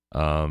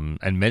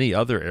 and many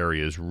other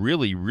areas,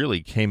 really,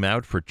 really came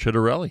out for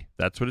Chittarelli.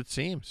 That's what it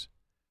seems.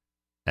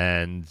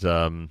 And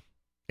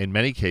in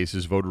many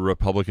cases, voted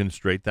Republican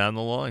straight down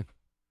the line.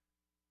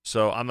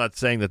 So I'm not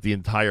saying that the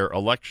entire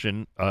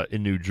election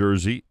in New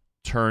Jersey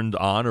turned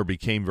on or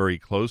became very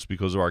close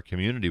because of our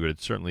community, but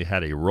it certainly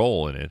had a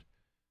role in it,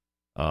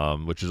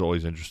 which is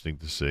always interesting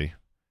to see.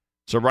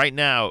 So right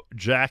now,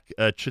 Jack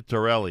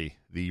Chittarelli,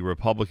 the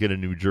Republican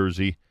in New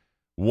Jersey,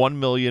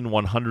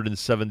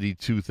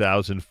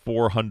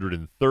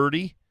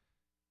 1,172,430.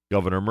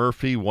 Governor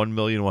Murphy,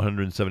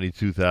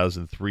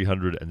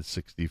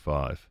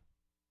 1,172,365.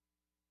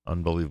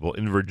 Unbelievable.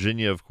 In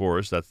Virginia, of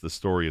course, that's the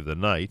story of the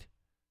night.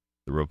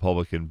 The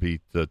Republican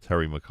beat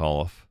Terry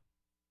McAuliffe.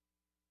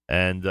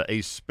 And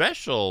a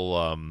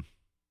special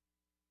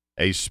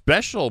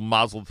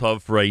mazel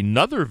tov for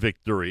another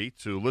victory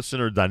to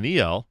listener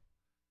Daniel,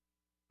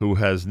 who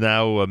has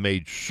now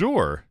made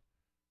sure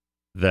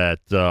that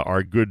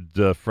our good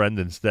friend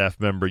and staff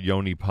member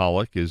Yoni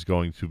Pollock is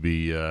going to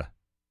be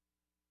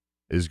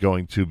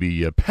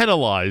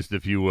penalized,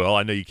 if you will.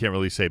 I know you can't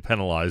really say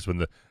penalized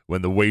when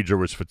the wager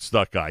was for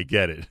stuck. I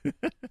get it.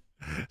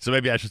 So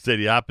maybe I should say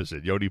the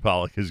opposite. Yoni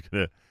Pollock is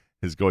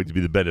going to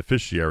be the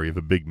beneficiary of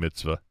a big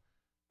mitzvah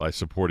by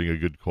supporting a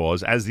good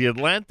cause, as the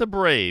Atlanta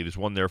Braves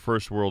won their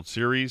first World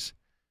Series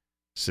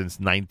since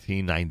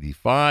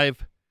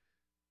 1995.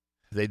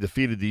 They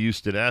defeated the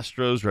Houston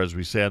Astros, or as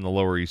we say on the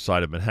Lower East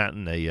Side of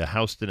Manhattan, a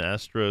Houston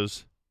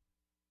Astros,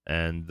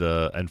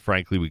 and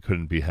frankly, we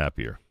couldn't be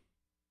happier.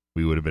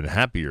 We would have been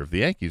happier if the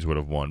Yankees would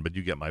have won, but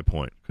you get my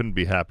point. Couldn't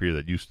be happier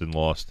that Houston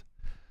lost,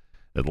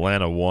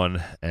 Atlanta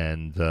won,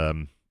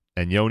 and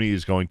Yoni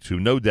is going to,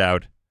 no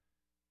doubt,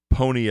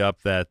 pony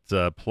up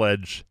that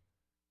pledge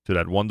to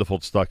that wonderful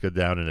tzedakah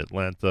down in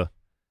Atlanta.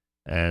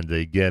 And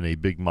again, a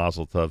big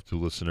mazel tov to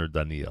listener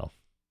Daniel.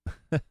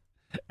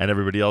 And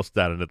everybody else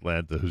down in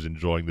Atlanta who's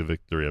enjoying the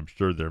victory. I'm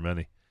sure there are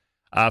many.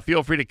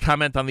 Feel free to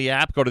comment on the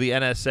app. Go to the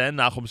NSN,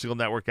 Nachum Segal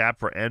Network app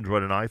for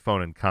Android and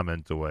iPhone, and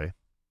comment away.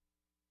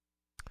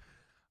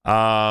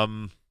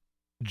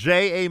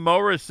 J.A.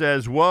 Morris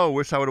says, whoa,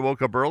 wish I would have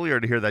woke up earlier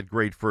to hear that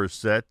great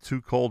first set. Too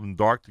cold and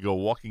dark to go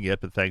walking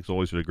yet, but thanks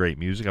always for the great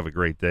music. Have a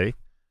great day.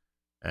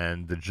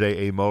 And the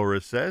J.A.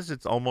 Morris says,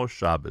 it's almost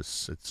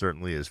Shabbos. It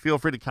certainly is. Feel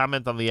free to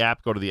comment on the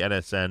app. Go to the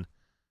NSN,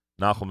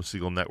 Nachum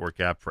Segal Network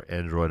app for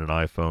Android and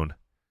iPhone.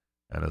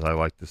 And as I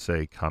like to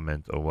say,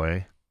 comment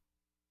away.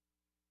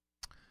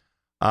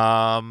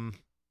 Yeah,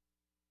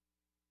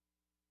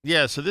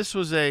 so this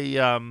was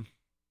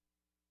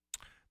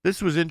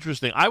this was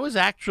interesting. I was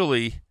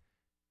actually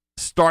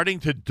starting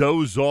to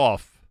doze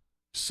off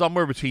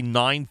somewhere between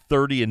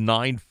 9:30 and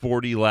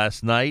 9:40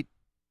 last night.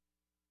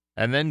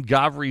 And then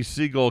Gavri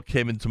Segal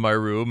came into my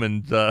room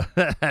and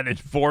and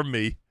informed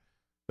me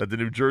that the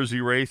New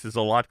Jersey race is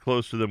a lot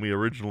closer than we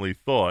originally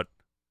thought.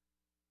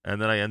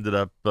 And then I ended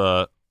up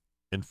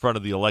in front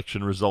of the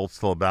election results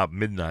till about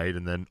midnight,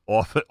 and then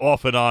off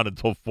and on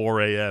until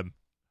 4 a.m.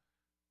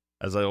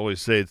 As I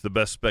always say, it's the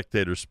best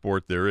spectator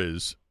sport there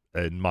is,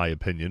 in my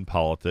opinion,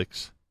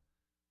 politics.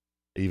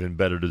 Even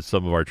better than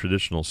some of our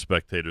traditional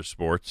spectator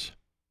sports.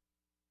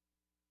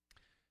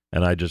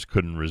 And I just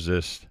couldn't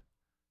resist.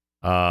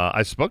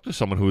 I spoke to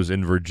someone who was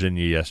in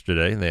Virginia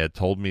yesterday, and they had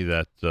told me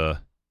that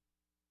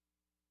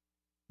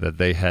that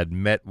they had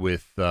met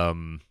with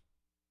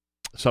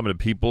some of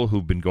the people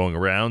who've been going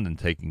around and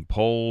taking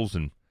polls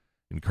and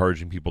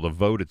encouraging people to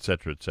vote, et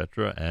cetera,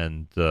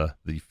 and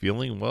the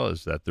feeling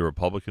was that the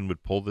Republican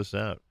would pull this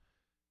out.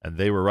 And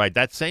they were right.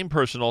 That same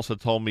person also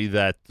told me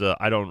that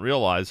I don't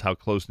realize how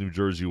close New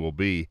Jersey will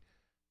be.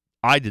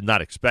 I did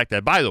not expect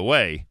that. By the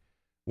way,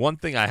 one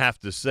thing I have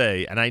to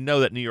say, and I know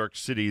that New York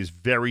City is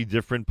very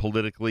different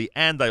politically,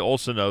 and I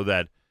also know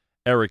that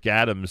Eric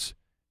Adams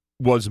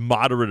was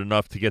moderate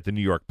enough to get the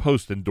New York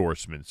Post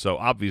endorsement. So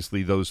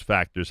obviously those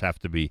factors have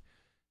to be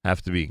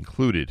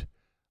included.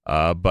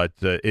 But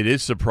it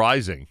is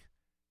surprising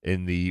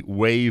in the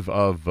wave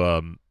of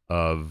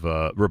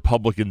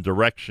Republican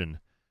direction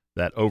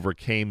that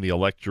overcame the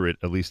electorate,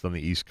 at least on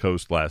the East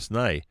Coast last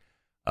night.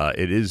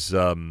 It is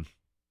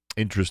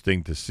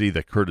interesting to see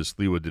that Curtis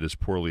Lewa did as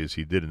poorly as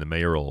he did in the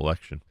mayoral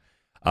election.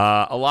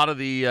 A lot of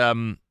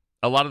the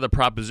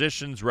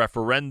propositions,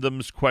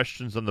 referendums,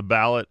 questions on the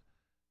ballot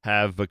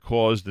have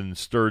caused and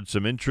stirred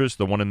some interest.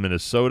 The one in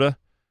Minnesota,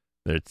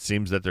 it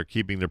seems that they're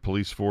keeping their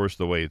police force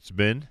the way it's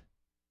been,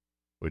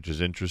 which is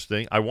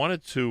interesting. I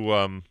wanted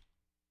to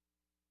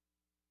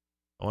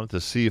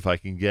see if I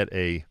can get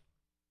a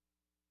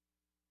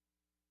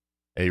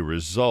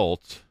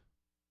result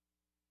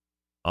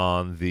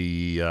on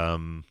the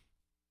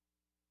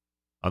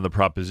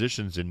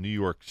propositions in New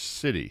York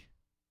City.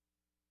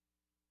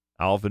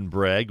 Alvin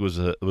Bragg was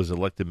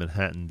elected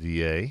Manhattan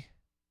DA.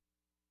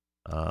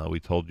 We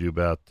told you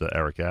about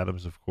Eric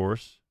Adams, of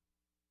course.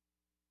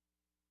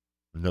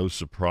 No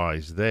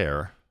surprise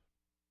there.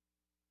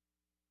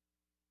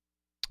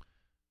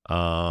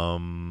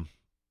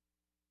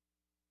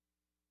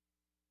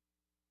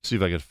 See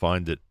if I can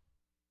find it.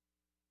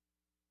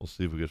 We'll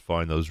see if we can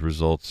find those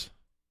results.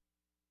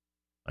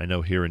 I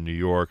know here in New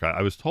York,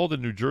 I was told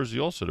in New Jersey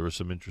also there were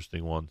some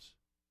interesting ones.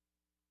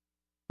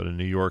 But in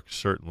New York,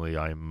 certainly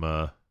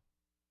I'm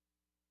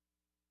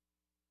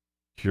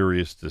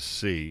curious to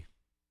see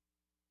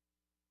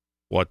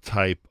what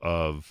type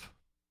of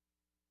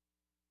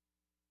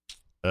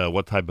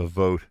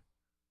vote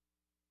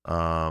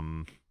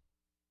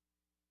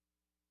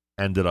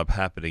ended up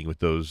happening with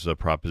those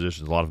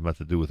propositions. A lot of them had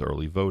to do with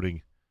early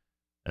voting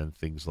and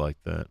things like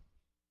that.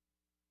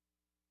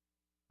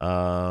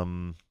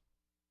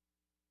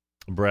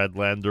 Brad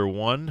Lander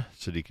won,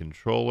 city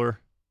controller.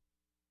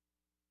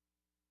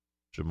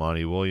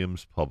 Jamani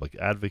Williams, public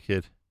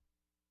advocate.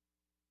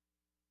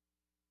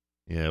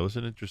 Yeah, it was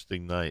an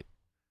interesting night.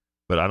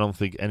 But I don't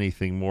think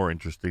anything more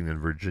interesting than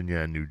Virginia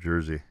and New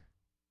Jersey.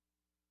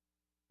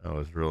 That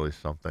was really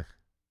something.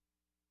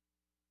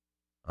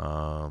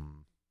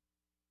 And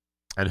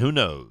who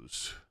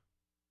knows?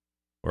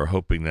 We're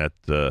hoping that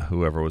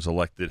whoever was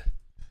elected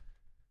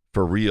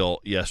for real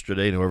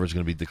yesterday and whoever's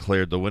going to be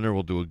declared the winner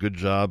will do a good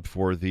job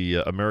for the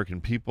American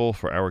people,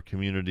 for our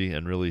community,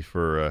 and really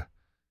for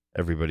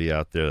everybody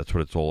out there. That's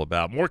what it's all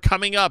about. More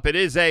coming up. It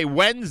is a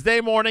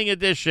Wednesday morning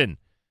edition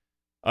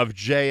of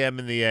JM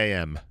in the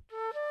AM.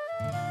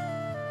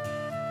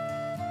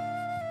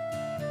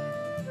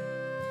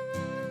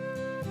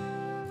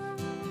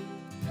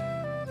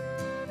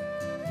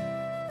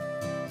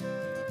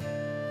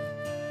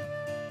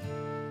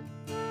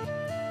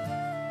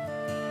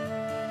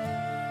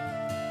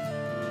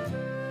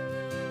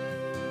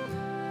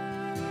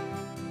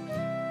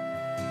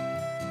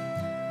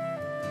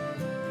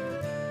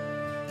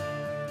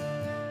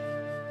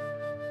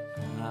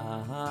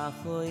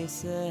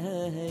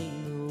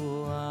 Choiseinu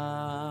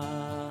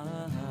at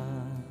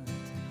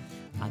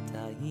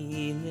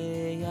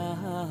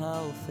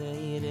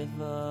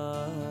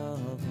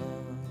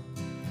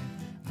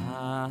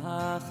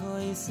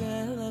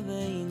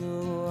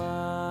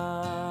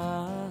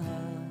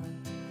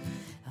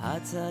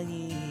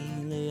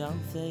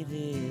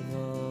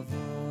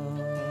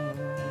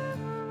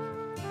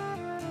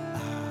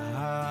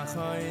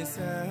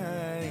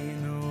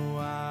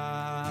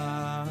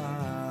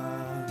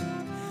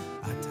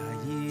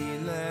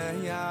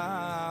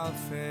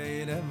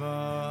Alfei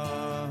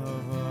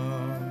Revava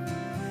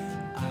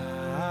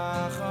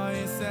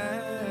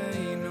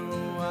Choiseinu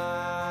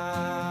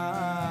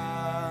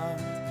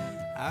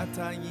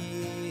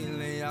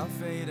Atayile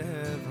Alfei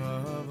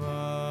Revava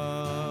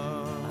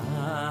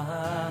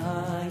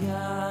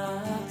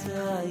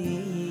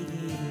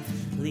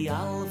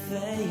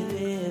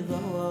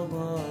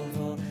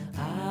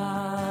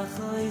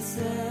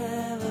Choiseinu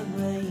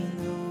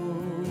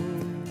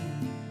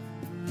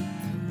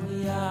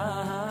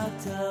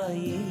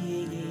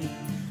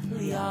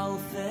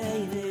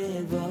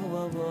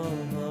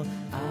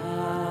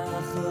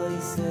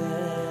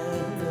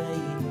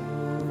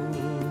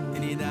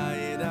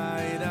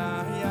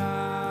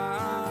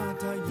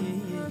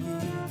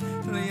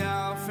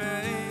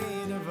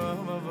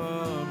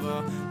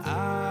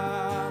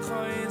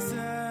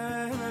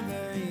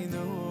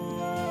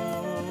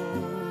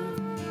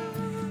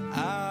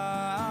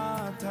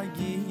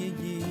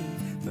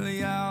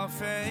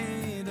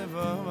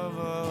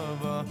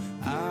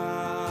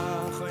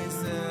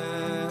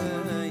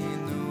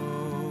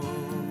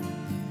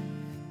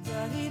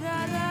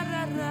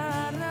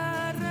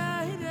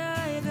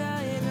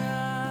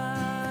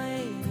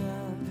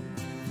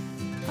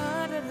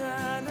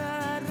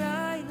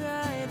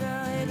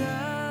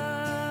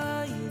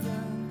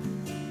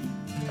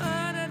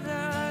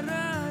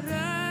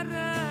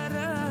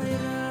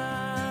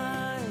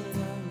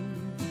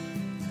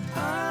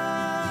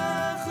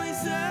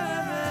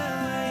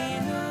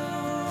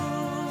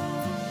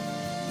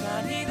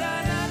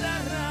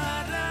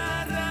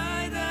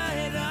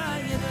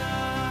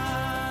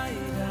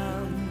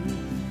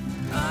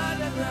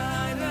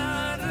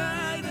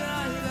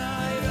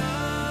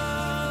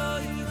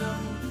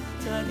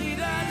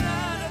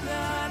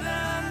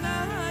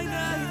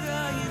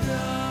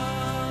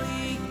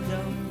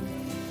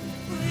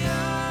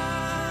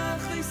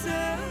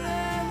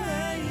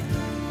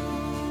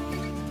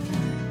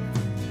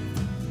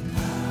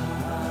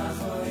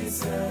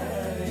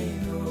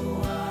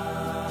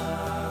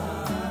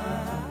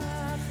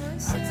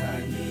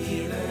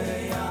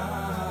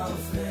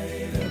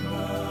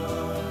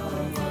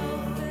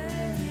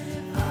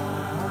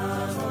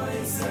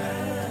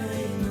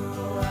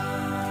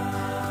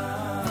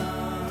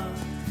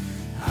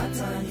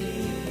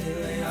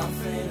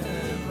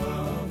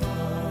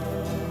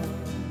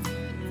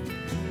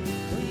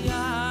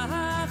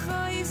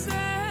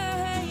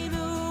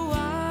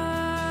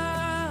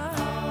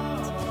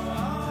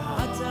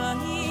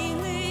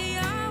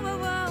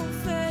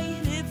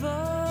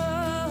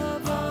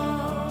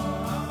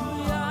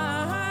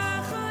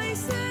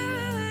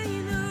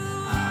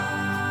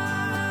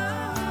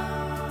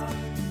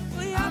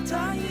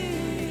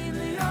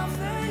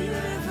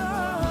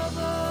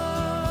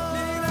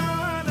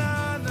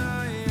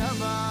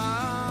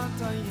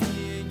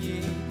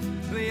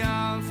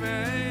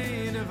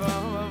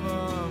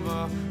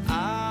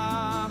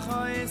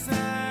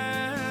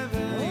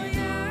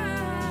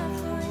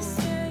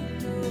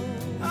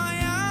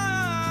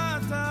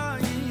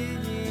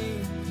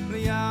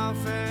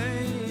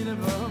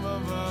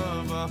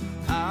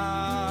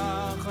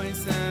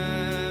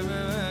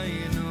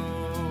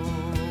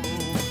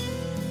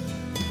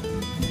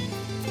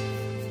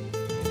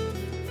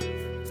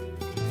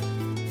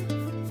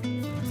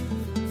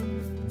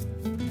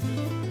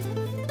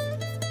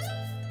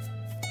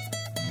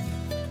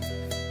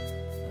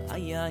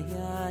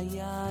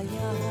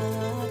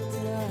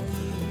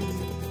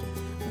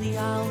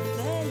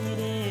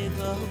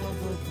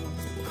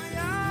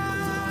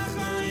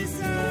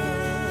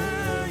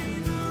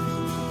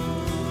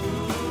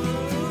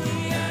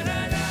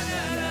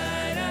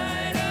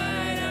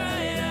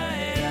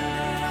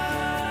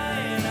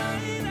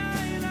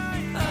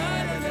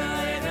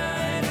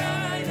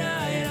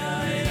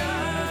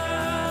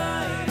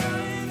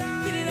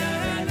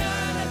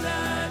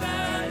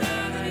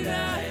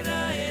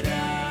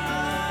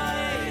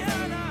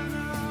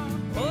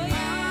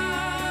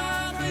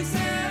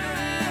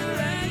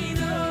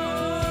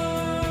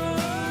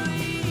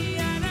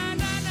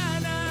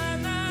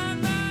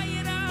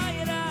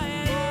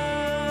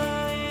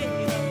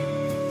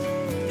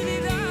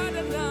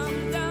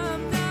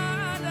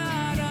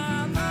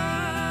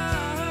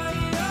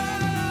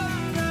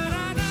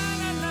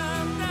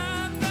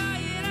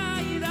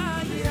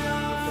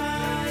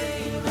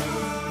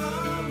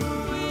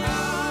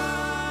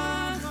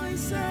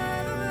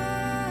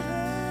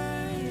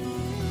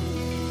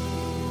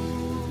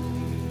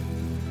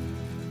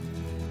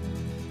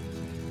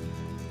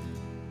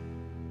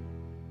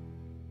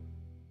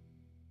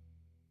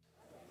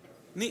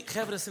Nee,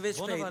 Gevre, ze weet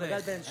spelen.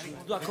 Gal bench.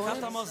 Du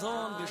Kat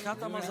Amazon,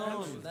 Kat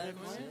Amazon.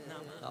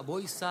 A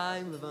boy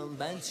sign van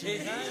bench.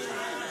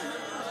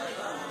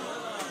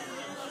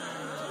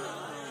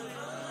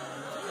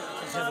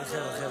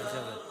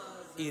 Gevre.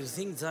 Ihr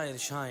singt sehr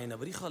schein,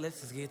 aber ich habe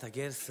letztes geht a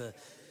Gerse.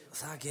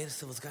 Sag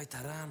Gerse, was geht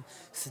daran?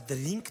 Se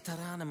drinkt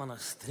daran, man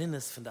nach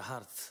drinnes von der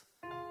Herz.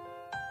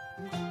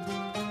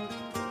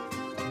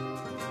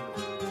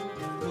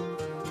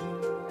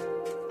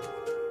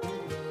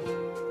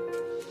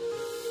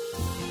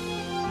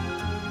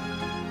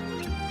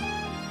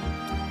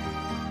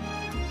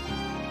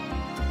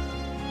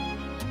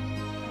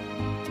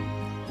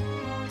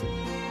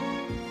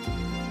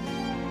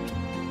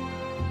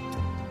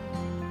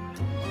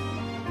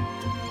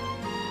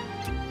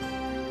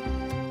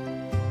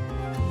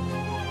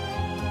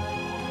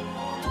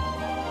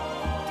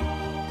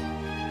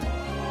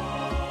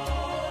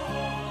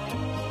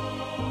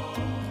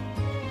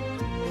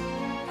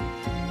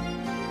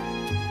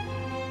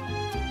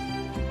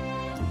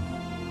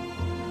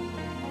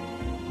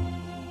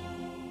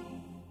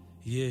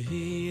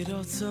 יהי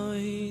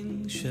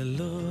רצון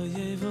שלא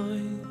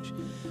יבוש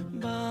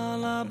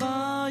בעל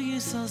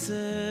הבית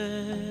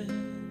הזה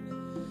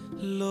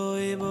לא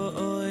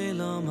יבואי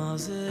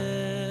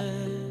למזה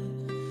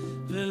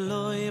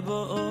ולא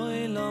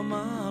יבואי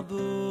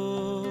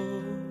למבוא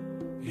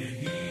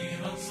יהי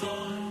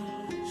רצון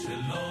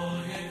שלא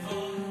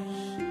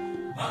יבוש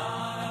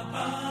בעל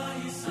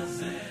הבית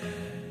הזה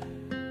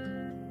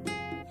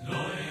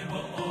לא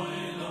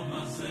יבואי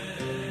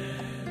למזה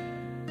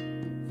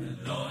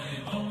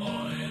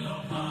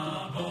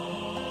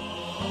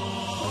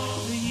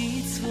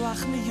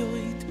lach me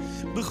joit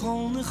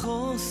begon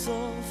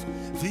khosov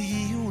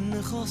viun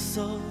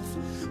khosov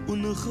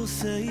un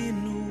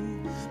khoseinu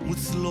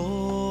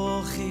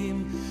mutzlochim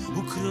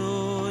u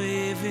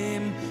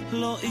kroevim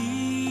lo'i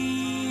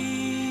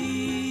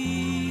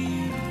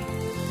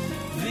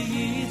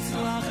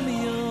vitzlach me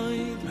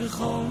joit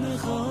begon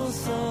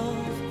khosov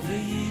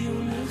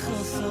viun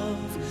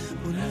khosov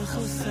un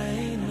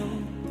khoseinu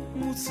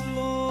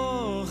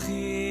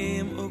mutzlochim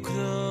u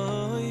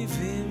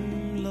kroevim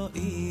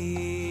lo'i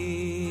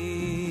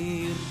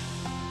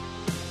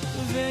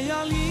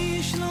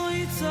ויליש לו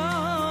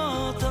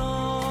יצאתם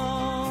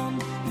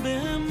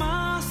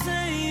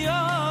במעשה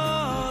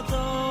ידו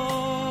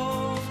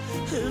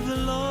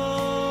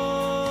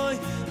ולוי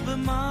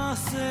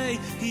במעשה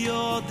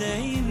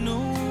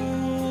ידינו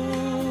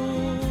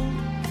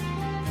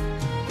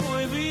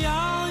אוי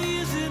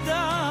ויליש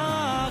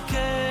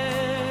דקק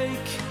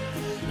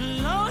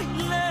לא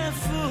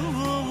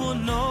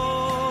לפונו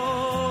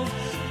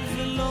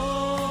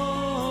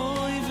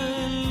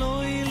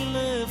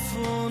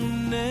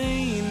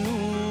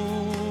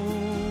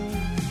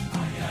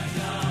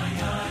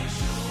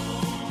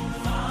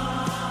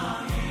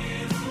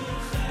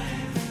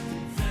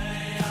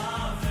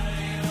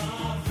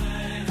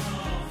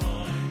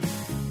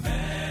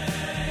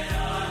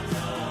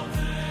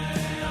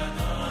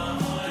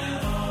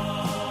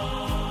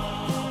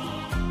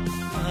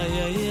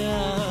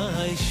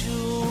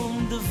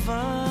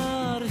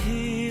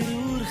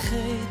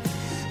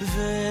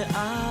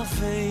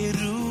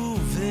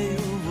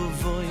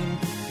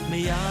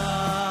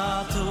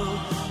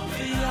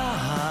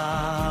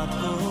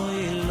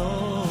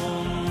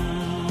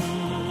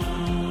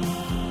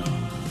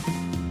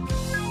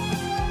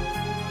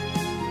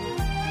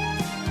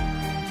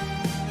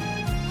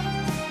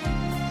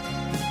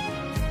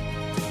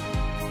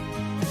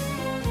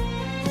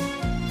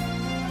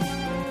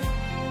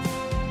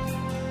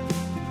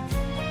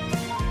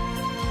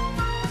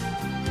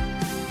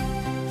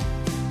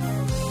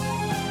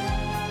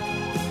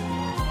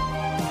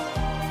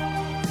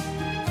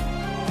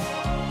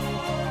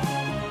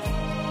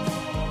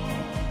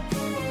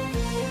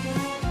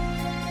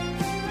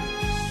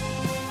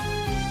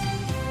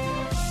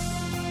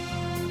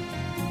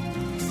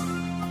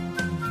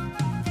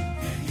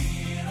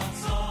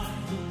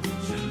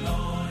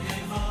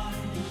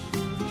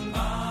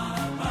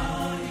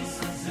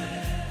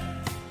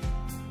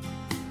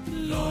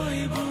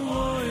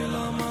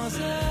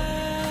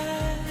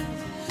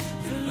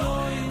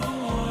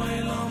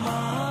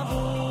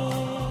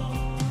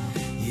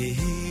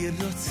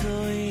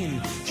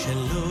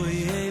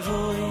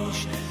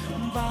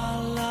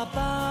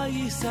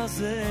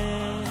הזה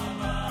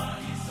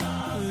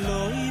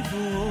לא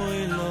יבוא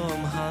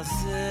אילום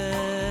הזה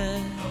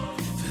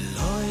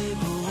ולא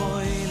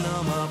יבוא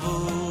אילום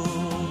הבוא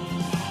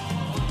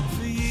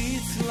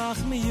ויצלח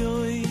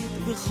מיועד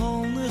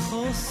בכל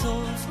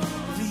נכוסוף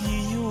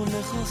ויהיו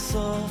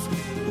נכוסוף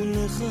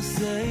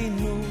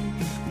ונכוסינו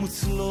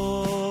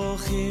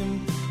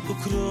מוצלוחים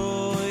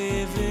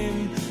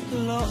וקרובים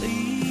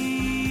לעיר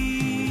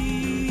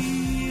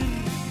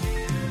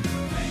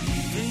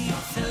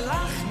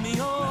ויצלח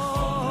מיועד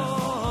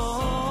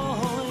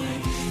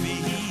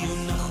ויהיו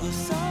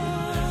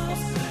נכוסוף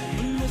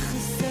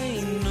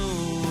ונכוסינו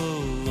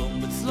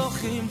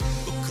מוצלוחים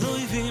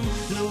וקרובים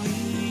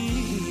לעיר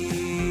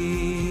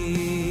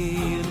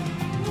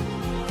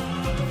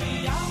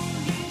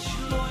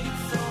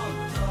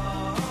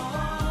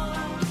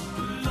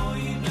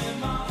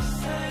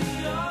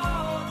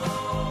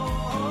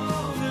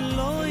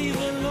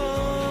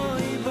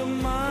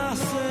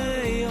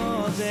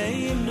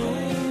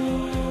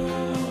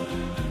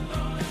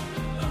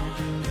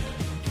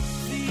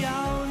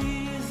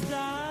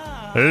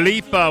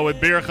Lipa with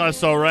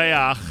Birchas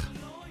Oreach.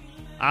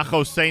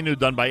 Achosenu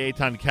done by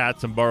Eitan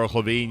Katz and Baruch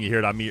Levine. You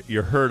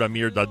heard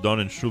Amir Dadon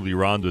and Shuli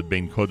Rond with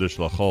Bein Kodesh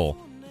L'Chol.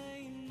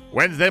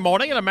 Wednesday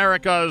morning in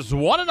America's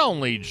one and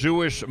only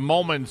Jewish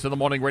Moments in the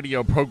Morning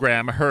radio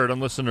program, heard on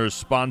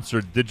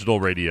listeners-sponsored digital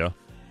radio.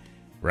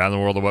 Around the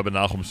world, the web at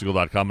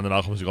NachumSegal.com and the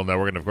Nachum Segal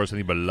Network, and of course,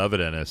 any beloved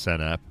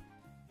NSN app.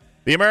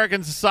 The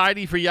American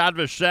Society for Yad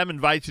Vashem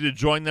invites you to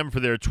join them for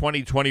their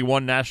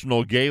 2021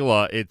 National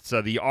Gala. It's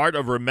The Art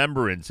of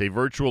Remembrance, a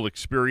virtual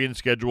experience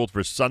scheduled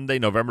for Sunday,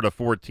 November the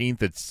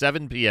 14th at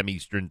 7 p.m.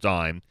 Eastern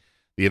Time.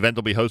 The event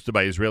will be hosted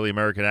by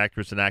Israeli-American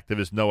actress and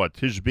activist Noah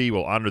Tishby.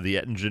 Will honor the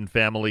Ettingen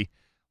family,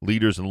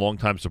 leaders and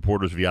longtime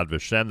supporters of Yad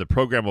Vashem. The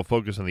program will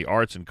focus on the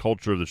arts and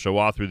culture of the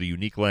Shoah through the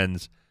unique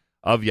lens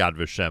of Yad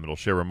Vashem. It'll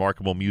share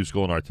remarkable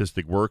musical and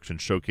artistic works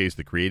and showcase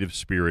the creative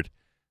spirit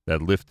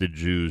that lifted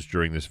Jews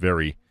during this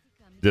very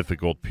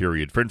difficult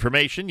period. For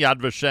information,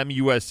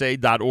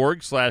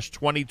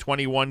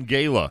 yadvashemusa.org/2021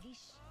 gala.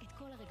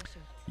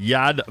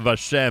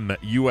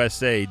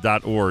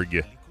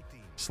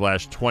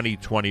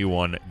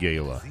 yadvashemusa.org/2021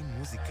 gala.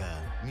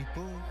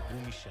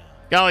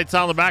 Galei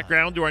Tzal in the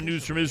background to our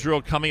news from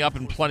Israel coming up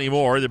and plenty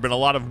more. There have been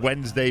a lot of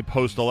Wednesday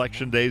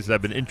post-election days that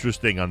have been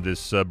interesting on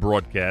this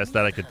broadcast,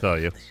 that I can tell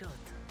you.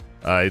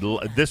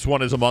 This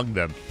one is among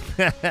them.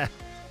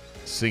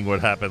 Seeing what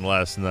happened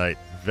last night.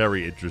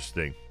 Very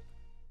interesting.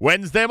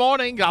 Wednesday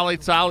morning, Galei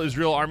Tzal,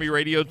 Israel Army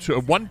Radio, to a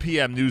 1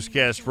 p.m.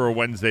 newscast for a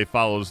Wednesday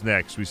follows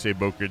next. We say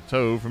Boker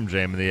Tov from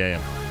JM in the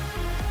AM.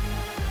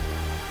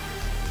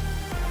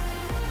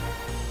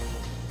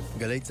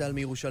 גלי צהל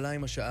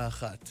מירושלים השעה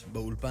 1,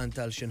 באולפן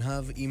טל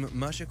שנהב עם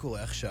מה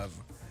שקורה עכשיו.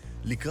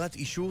 לקראת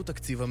אישור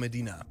תקציב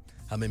המדינה,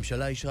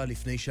 הממשלה אישרה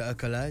לפני שעה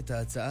קלה את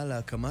ההצעה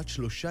להקמת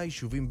 3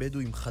 יישובים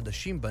בדואים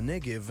חדשים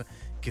בנגב,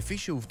 כפי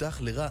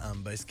שהובטח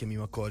לרע"מ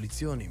בהסכמים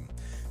הקואליציוניים.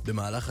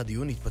 במהלך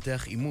הדיון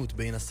התפתח עימות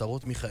בין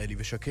השרות מיכאלי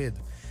ושקד.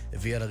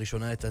 הביאה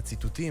לראשונה את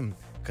הציטוטים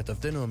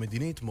כתבתנו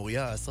המדינית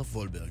מוריה אסרף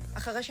וולברג.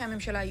 אחרי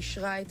שהממשלה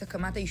אישרה את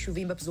הקמת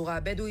היישובים בפזורה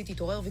הבדואית,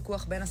 התעורר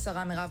ויכוח בין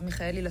השרה מרב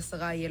מיכאלי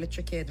לשרה איילת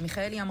שקד.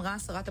 מיכאלי אמרה,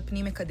 שרת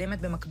הפנים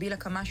מקדמת במקביל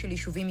הקמה של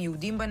יישובים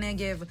יהודים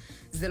בנגב.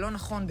 זה לא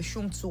נכון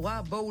בשום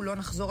צורה, בואו לא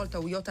נחזור על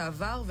טעויות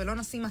העבר ולא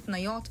נשים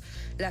התניות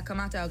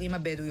להקמת הערים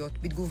הבדואיות.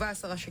 בתגובה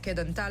השרה שקד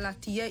ענתה לה,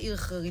 תהיה עיר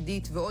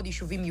חרדית ועוד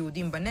יישובים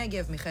יהודים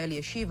בנגב. מיכאלי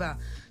השיבה,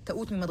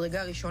 טעות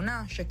ממדרגה ראשונה.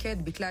 שקד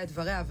ביטלה את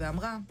דבריה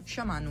ואמרה,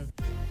 שמענו.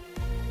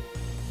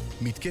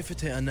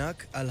 מתקפת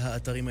הענק על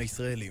האתרים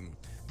הישראלים.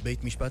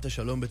 בית משפט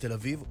השלום בתל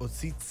אביב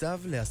הוציא צו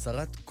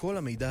להסרת כל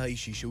המידע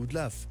האישי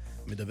שהודלף.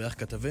 מדווח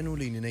כתבנו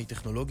לענייני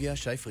טכנולוגיה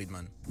שי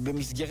פרידמן.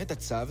 במסגרת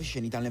הצו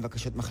שניתן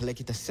לבקשת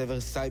מחלקת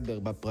הסבר סייבר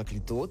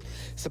בפרקליטות,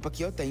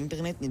 ספקיות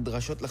האינטרנט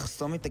נדרשות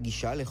לחסום את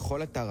הגישה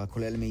לכל אתר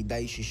הכולל מידע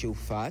אישי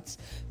שהופץ,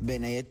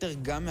 בין היתר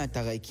גם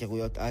מאתר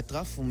ההיכרויות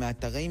אטרף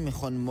ומאתרי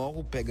מכון מור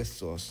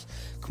ופגסוס.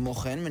 כמו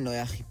כן, מנועי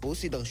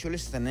החיפוש יידרשו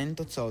לסנן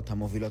תוצאות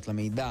המובילות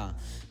למידע.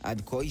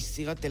 עד כה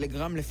הסירה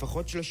טלגרם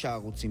לפחות 3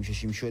 ערוצים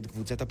ששימשו את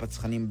קבוצת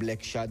הפצחנים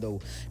בלק שדו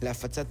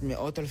להפצת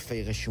מאות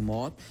אלפי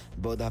רשומות,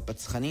 בעוד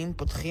הפצחנים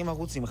פותחים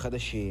ערוצים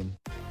חדשים.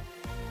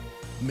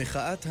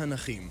 מחאת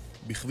הנכים.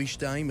 בכביש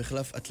 2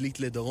 מחלף עתלית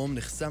לדרום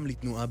נחסם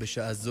לתנועה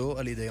בשעה זו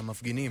על ידי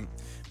המפגינים.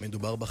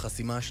 מדובר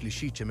בחסימה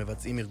השלישית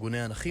שמבצעים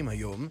ארגוני הנכים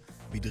היום,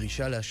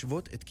 בדרישה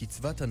להשוות את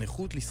קצבת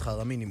הנכות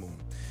לשכר המינימום.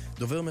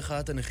 דובר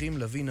מחאת הנכים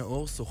לוי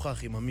נאור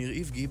שוחח עם אמיר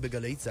איבגי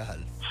בגלי צהל.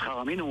 שכר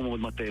המינימום עוד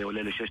מעט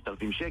עולה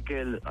ל-6,000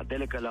 שקל,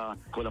 הדלק עלה,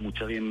 כל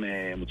המוצרים,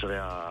 מוצרי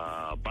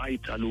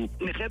הבית עלו.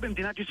 נכה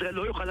במדינת ישראל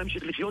לא יוכל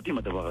להמשיך לחיות עם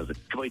הדבר הזה.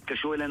 כבר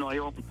התקשרו אלינו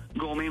היום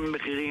גורמים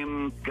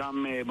בכירים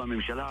גם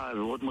בממשלה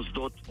ועוד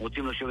מוסדות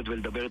רוצים לשבת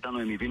ולדבר איתנו,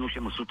 הם הבינו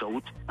שהם עשו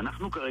טעות.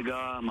 אנחנו כרגע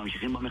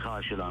ממשיכים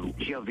במחאה שלנו,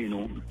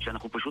 שיבינו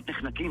שאנחנו פשוט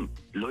נחנקים,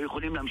 לא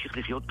יכולים להמשיך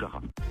לחיות ככה.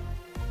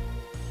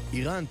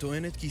 איראן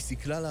טוענת כי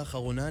סיכלה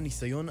לאחרונה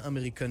ניסיון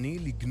אמריקני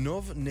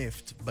לגנוב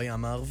נפט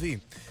בים הערבי.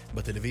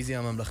 בטלוויזיה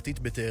הממלכתית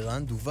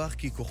בטהרן דווח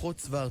כי כוחות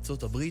צבא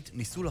ארצות הברית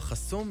ניסו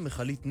לחסום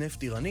מכלית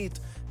נפט איראנית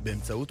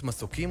באמצעות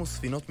מסוקים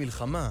וספינות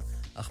מלחמה,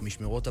 אך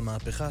משמרות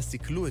המהפכה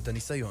סיכלו את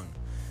הניסיון.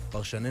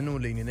 פרשננו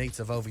לענייני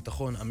צבא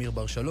וביטחון אמיר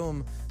בר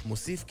שלום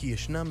מוסיף כי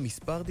ישנם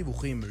מספר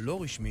דיווחים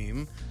לא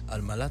רשמיים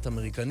על מל"ט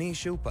אמריקני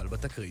שהופל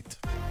בתקרית.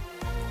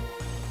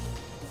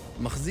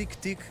 מחזיק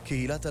תיק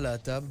קהילת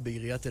הלהט"ב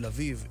בעיריית תל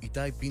אביב, איתי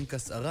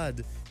פנקס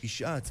ארד,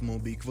 השעה עצמו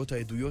בעקבות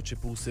העדויות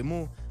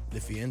שפורסמו,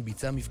 לפיהן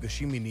ביצע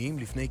מפגשים מיניים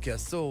לפני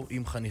כעשור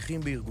עם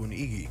חניכים בארגון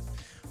איגי.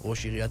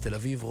 ראש עיריית תל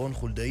אביב רון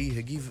חולדאי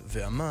הגיב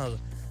ואמר,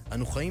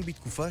 אנו חיים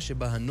בתקופה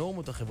שבה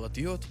הנורמות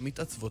החברתיות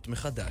מתעצבות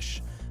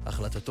מחדש.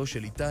 החלטתו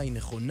של איתי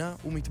נכונה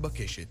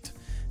ומתבקשת.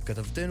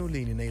 כתבתנו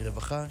לענייני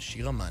רווחה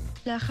שירה מן.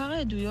 לאחר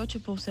העדויות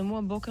שפורסמו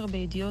הבוקר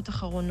בידיעות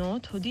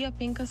אחרונות, הודיע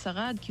פנקס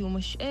ארד כי הוא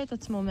משעה את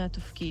עצמו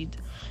מהתפקיד.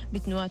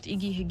 בתנועת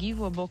איגי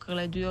הגיבו הבוקר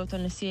לעדויות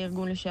על נשיא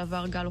הארגון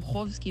לשעבר גל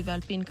אוחובסקי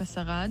ועל פנקס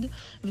ארד,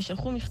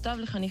 ושלחו מכתב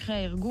לחניכי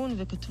הארגון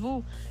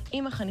וכתבו,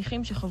 אם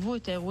החניכים שחוו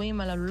את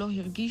האירועים הללו לא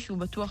הרגישו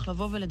בטוח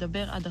לבוא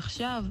ולדבר עד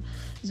עכשיו,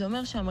 זה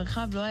אומר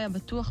שהמרחב לא היה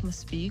בטוח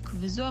מספיק,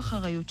 וזו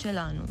אחריות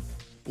שלנו.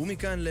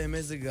 ומכאן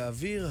למזג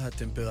האוויר,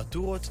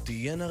 הטמפרטורות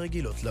תהיינה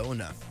רגילות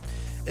לעונה.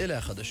 אלה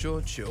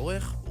החדשות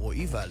שעורך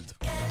רועי ולד.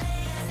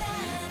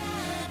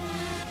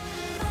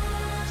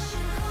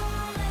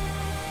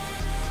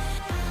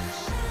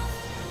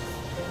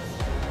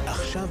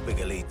 עכשיו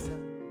בגלית.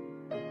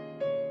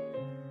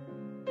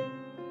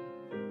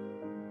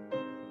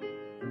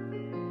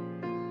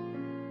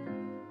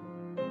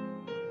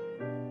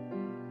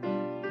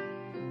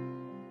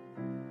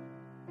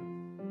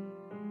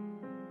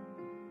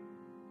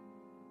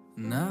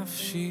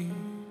 נפשי,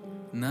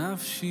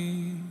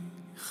 נפשי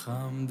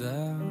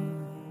חמדה,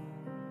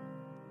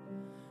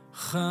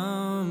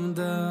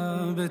 חמדה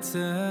בצל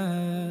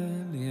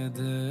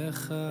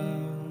ידיך,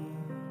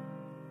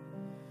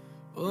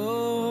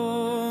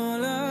 אוי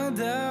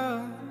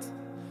לדעת,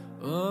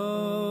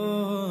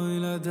 אוי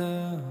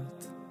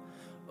לדעת,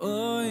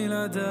 אוי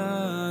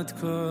לדעת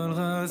כל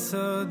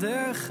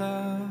רסודיך.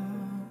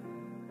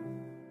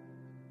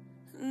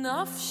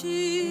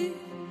 נפשי,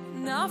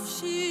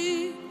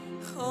 נפשי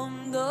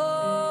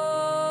חמדה,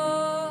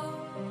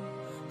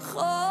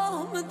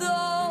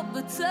 חמדה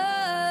בצל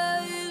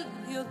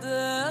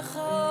ידיך,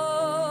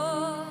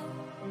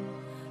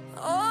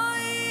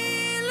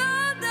 אוי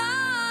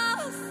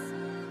לדעת,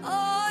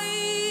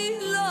 אוי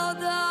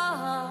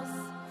לדעת,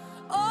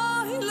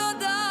 אוי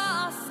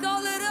לדעת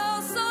כל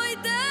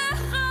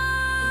רסוידך.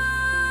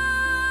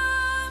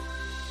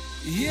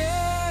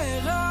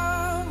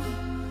 ירב,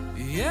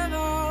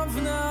 ירב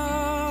נא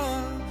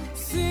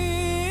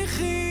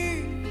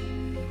שיחי,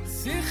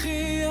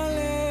 שיחי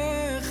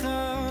עליך,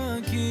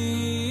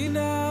 כי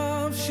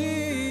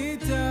נפשי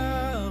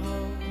תרוג,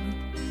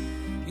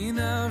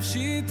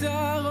 נפשי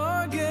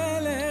תרוג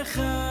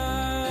אליך.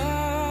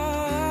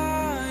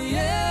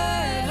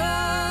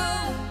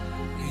 ירב,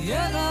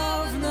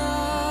 ירב נא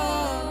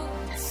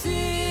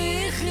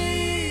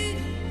שיחי,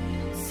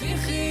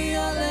 שיחי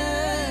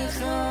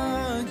עליך,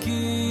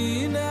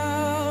 כי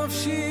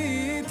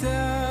נפשי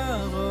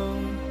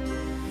תרוג,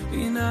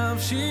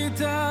 נפשי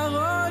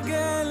תרוג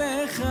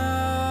אליך.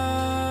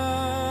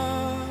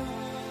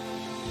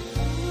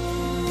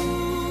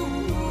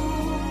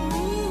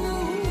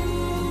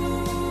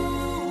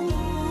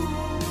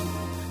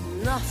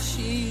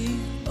 נפשי,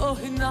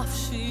 אוי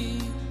נפשי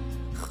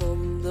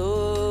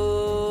חמדו,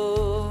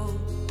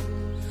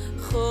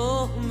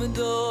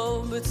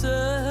 חמדו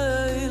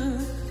בצל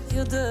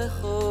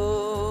ידיך,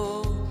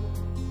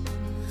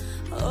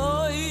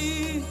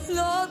 אוי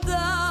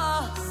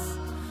לדעת,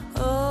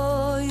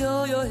 אוי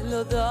אוי אוי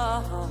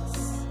לדעת,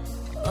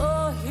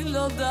 אוי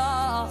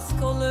לדעת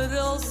כל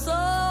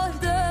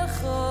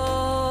רסוידך.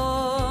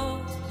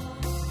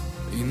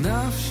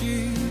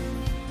 נפשי,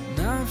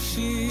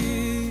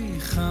 נפשי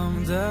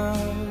חמדה,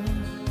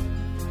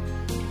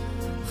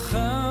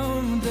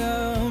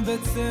 חמדה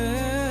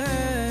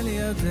בצל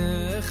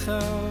ידיך,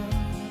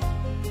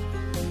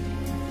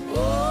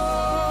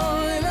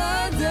 אוי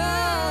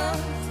לדעת,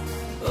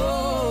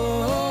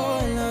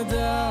 אוי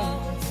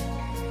לדעת,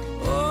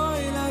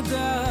 אוי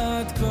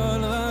לדעת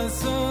כל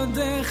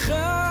רסודיך.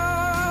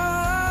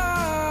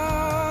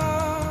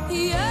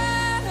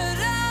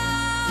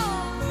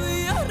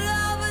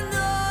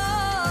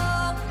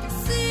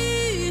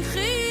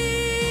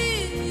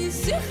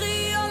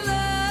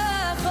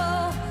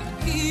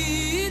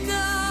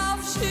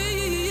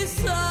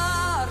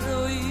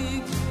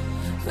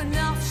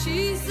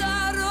 She's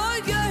a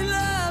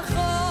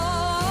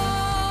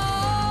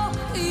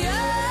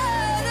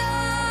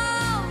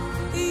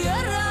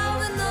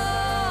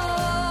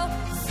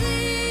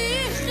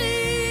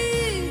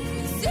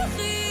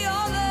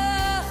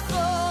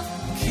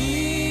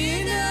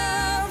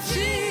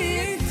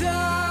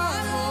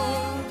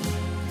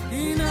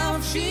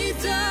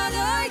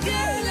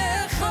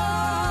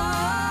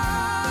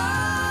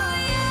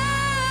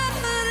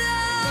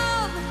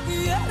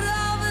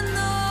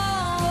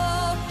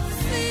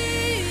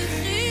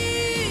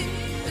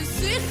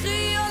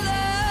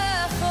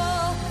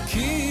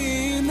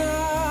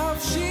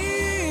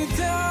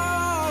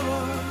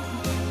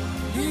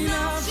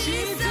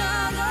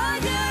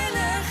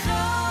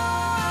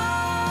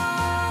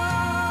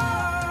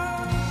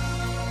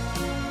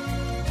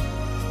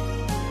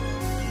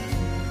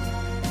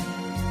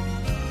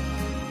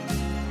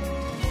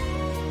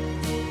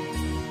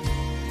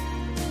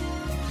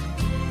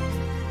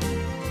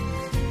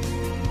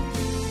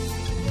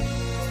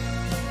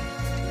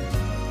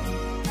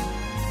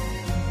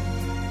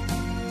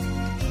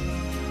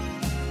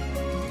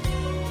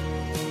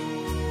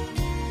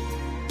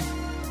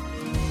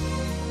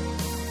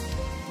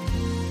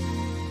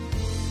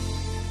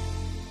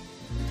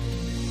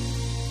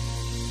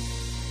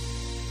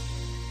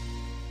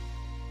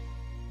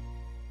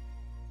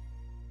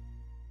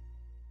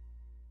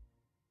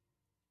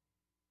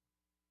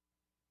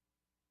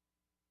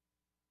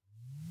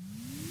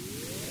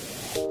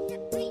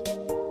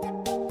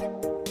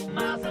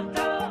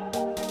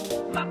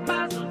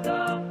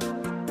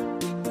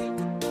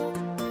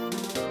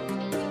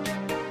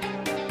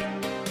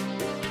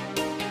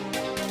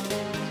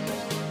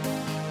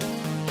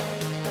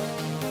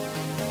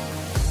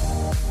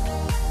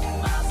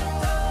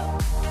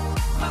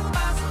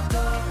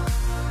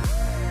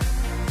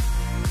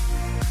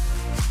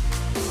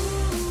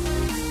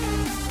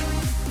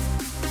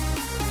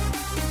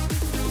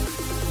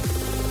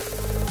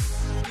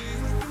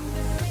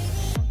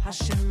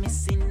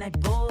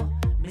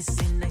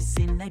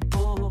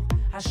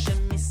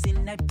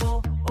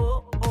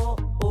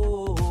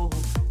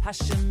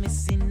Hashem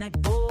Sinai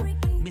bo,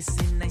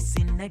 Sinai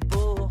Sinai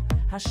bo,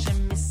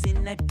 Hashem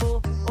Sinai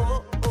bo,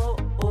 oh oh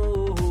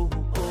oh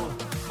oh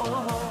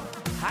oh,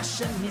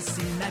 Hashem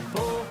Sinai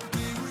bo,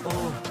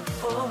 oh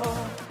oh,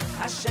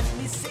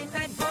 Hashem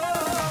Sinai bo.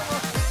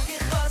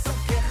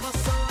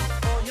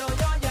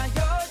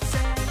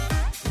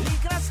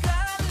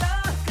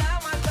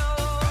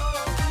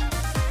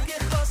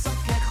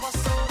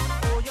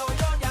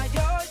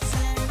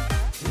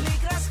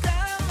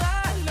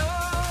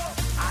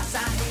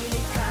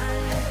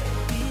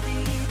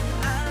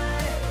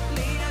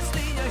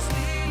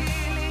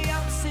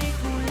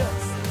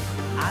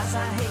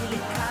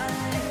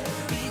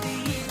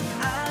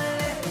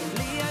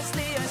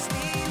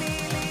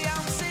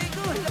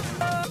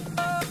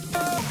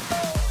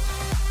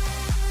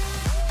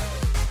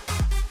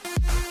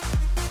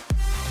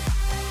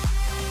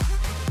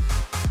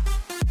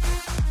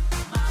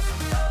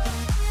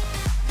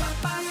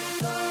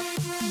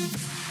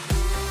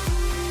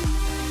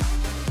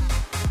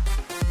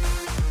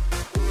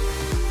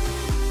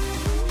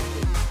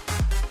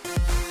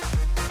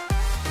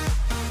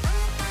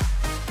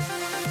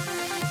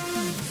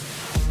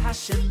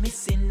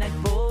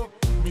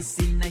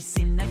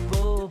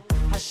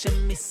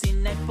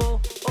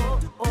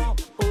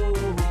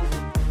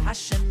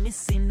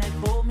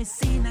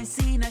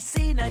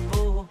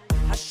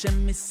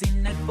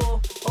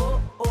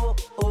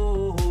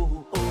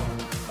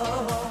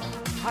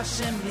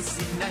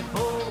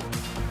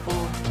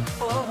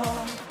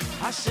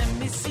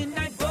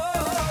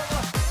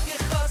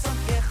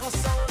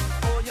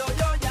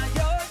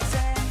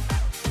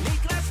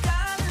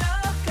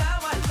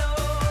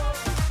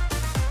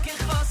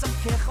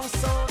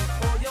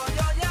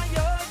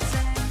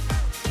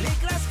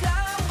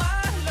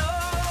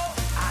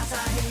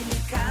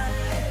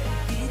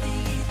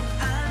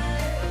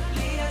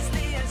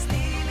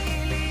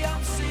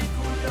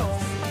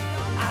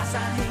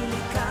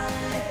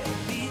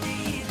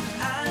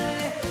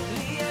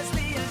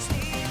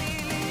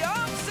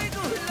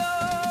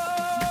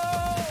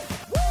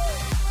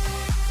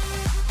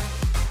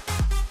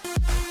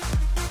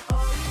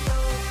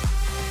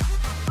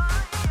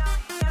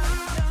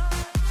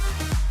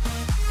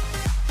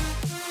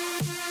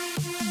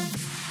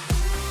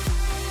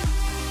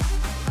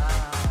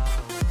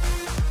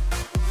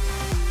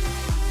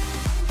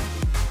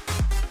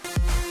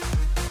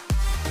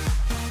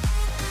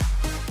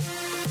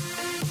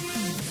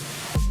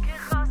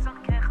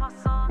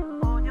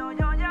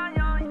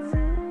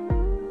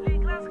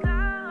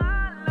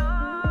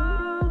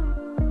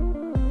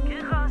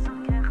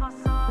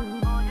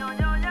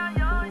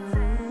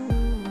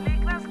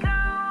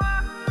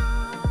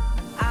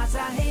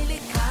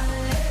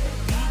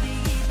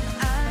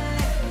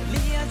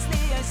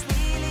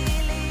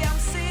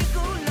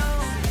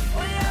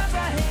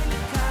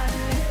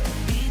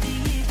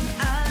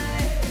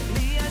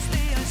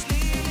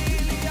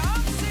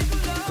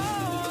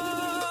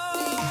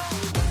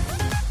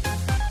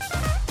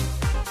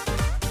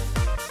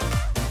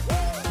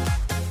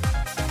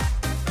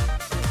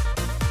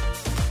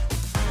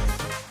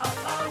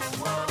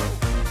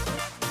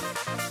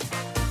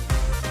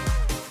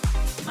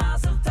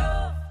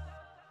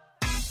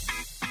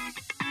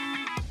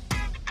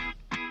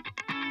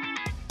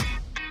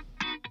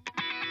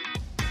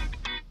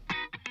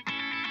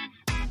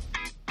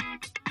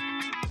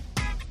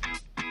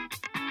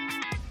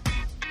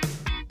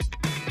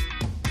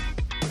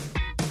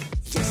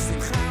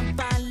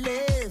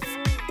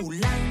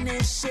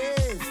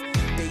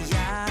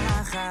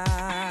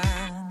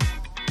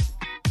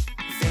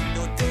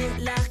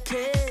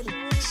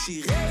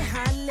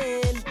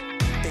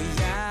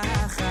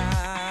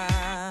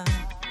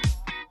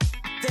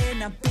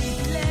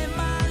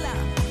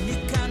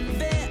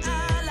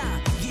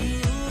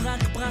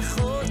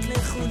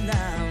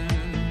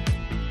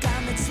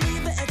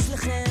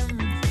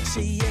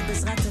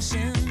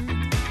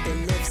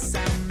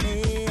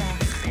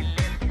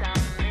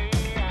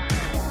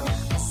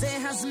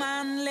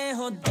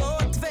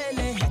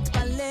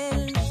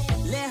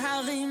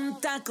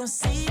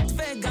 כוסית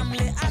וגם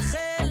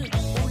לאחל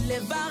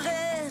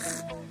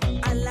ולברך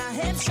על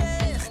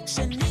ההמשך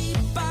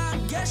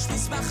שניפגש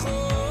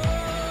לשמחות.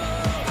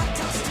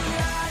 הטוסט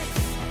לייף,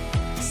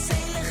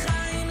 סי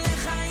לחיים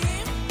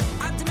לחיים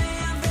עד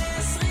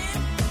 120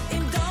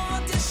 עם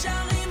דורות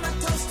ישרים.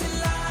 הטוסט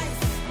לייף,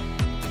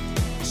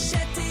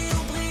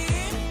 שתהיו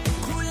בריאים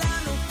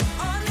כולנו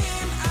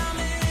עונים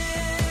אמן.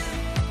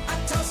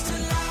 הטוסט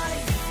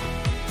לייף,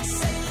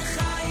 סי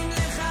לחיים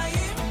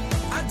לחיים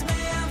עד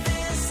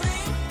 120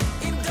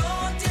 עם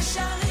דורות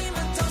ישרים.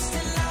 הטוסט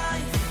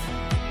לייף,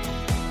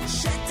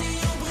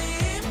 שתהיו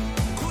בריאים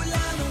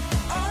כולנו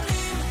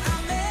עונים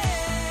אמן.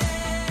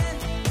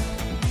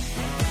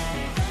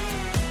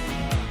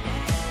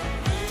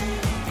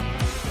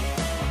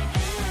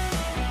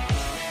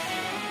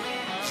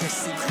 יש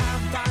שמחה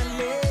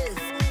בלב,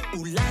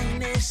 אולי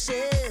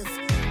נשב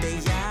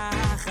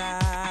ביחד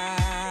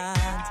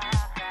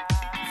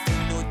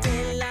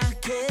ונודה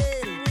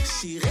לקהל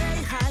שירי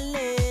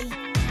הלל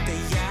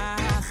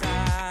ביחד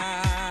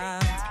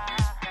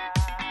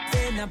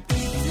ונביט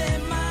נביט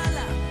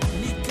למעלה,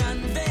 מכאן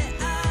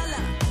והלאה,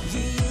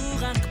 יהיו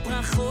רק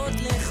ברכות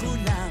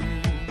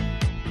לכולם.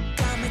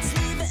 גם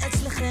אצלי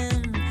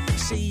ואצלכם,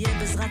 שיהיה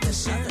בעזרת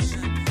השם,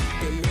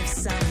 בלב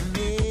שמח.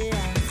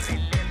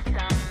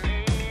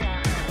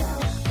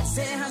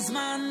 זה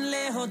הזמן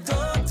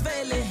להודות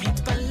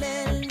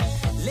ולהתפלל,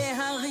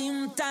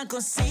 להרים את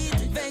הכוסית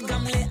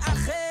וגם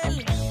לאחל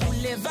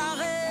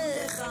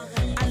ולברך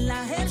על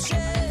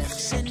ההמשך,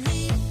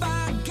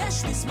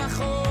 שניפגש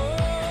בשמחות.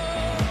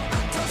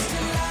 הטוסט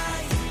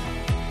אליי,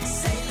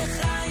 זה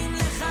לחיים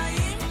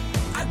לחיים,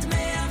 עד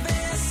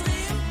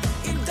 120,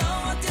 עם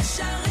דורות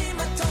ישרים.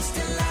 הטוסט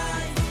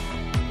אליי,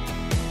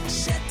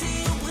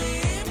 שתהיו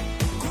בריאים,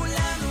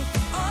 כולנו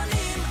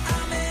עונים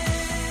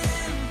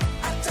אמן.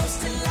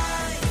 הטוסט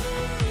אליי,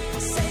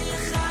 זה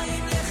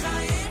לחיים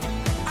לחיים,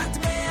 עד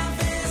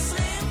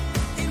 120,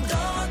 עם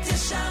דורות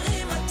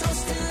ישרים.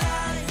 הטוסט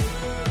אליי,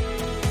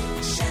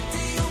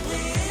 שתהיו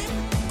בריאים,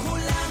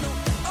 כולנו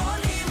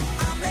עולים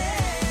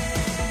אמן.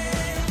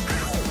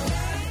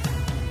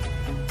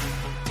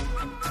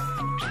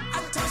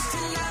 הטוסט אליי, הטוסט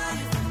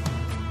אליי,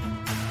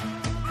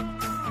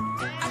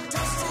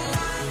 הטוסט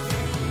אליי,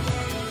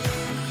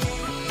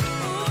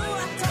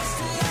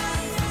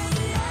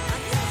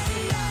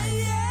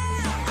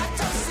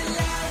 הטוסט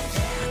אליי,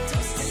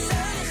 הטוסט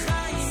אליי,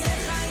 לחיים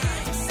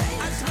לחיים,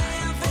 עד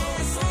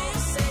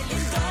 120,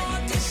 עם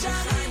דורות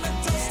ישרים.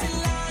 הטוסט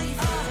אליי,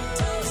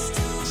 הטוסט,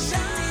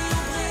 שתהיו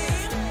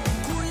בריאים,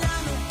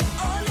 כולנו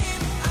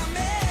עולים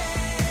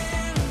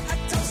אמן.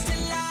 הטוסט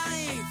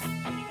אליי.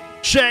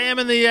 JM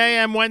in the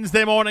AM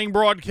Wednesday morning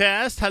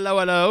broadcast.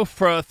 Hello,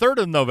 for 3rd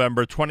of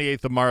November,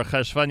 28th of Mar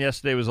Cheshvan.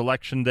 Yesterday was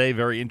election day.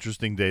 Very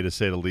interesting day, to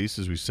say the least,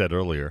 as we said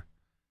earlier.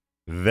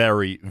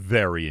 Very,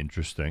 very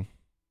interesting.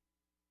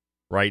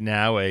 Right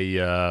now,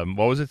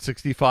 what was it,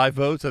 65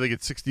 votes? I think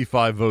it's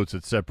 65 votes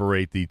that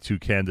separate the two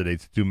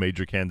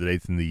major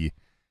candidates in the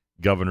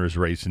governor's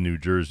race in New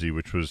Jersey,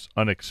 which was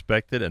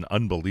unexpected and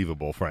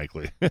unbelievable,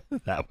 frankly.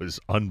 That was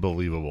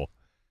unbelievable.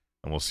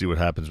 And we'll see what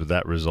happens with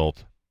that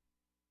result.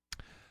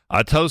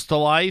 Toast to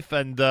Life,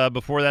 and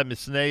before that,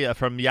 Misneh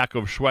from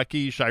Yaakov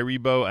Shweki,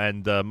 Shairibo,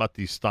 and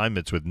Matti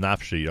Steinmetz with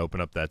Nafshi open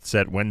up that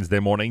set. Wednesday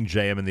morning,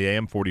 JM in the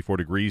AM, 44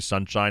 degrees,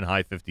 sunshine,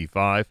 high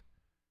 55.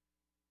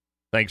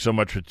 Thanks so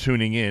much for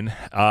tuning in.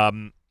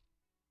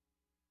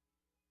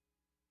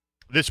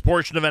 This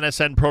portion of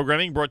NSN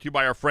programming brought to you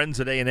by our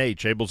friends at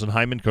A&H. Abels and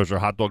Hyman Kosher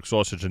Hot Dog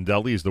Sausage and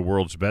Deli is the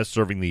world's best,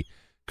 serving the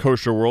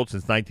kosher world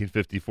since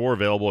 1954.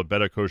 Available at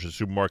better kosher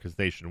supermarkets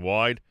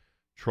nationwide.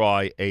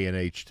 Try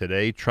A&H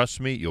today. Trust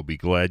me, you'll be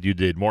glad you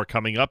did. More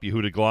coming up.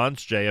 Yehuda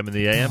Glantz, JM in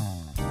the AM.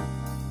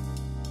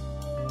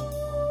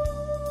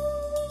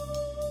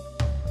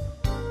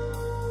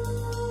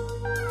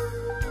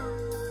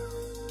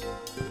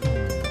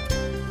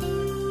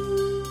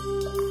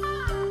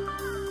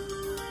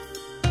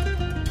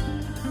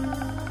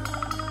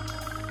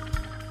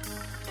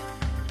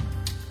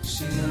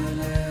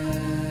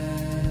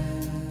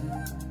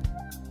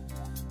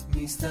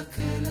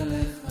 מסתכל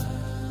עליך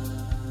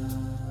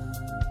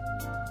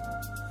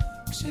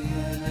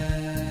כשילד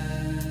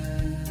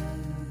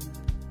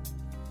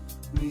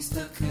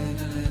מסתכל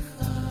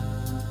עליך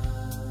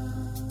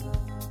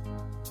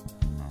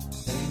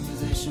אין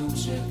בזה שום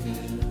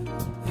שקר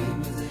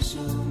אין בזה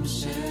שום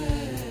שקר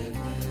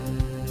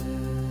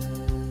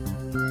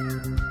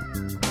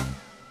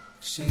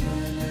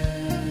כשילד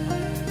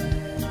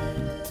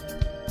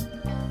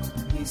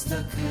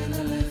מסתכל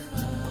עליך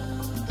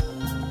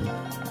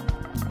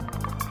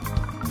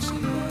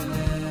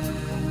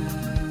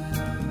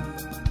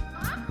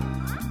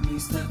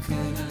מסתכל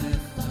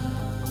עליך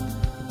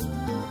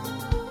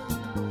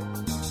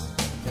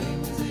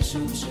אין בזה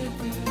שום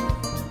שקר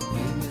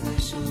אין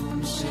בזה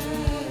שום שקר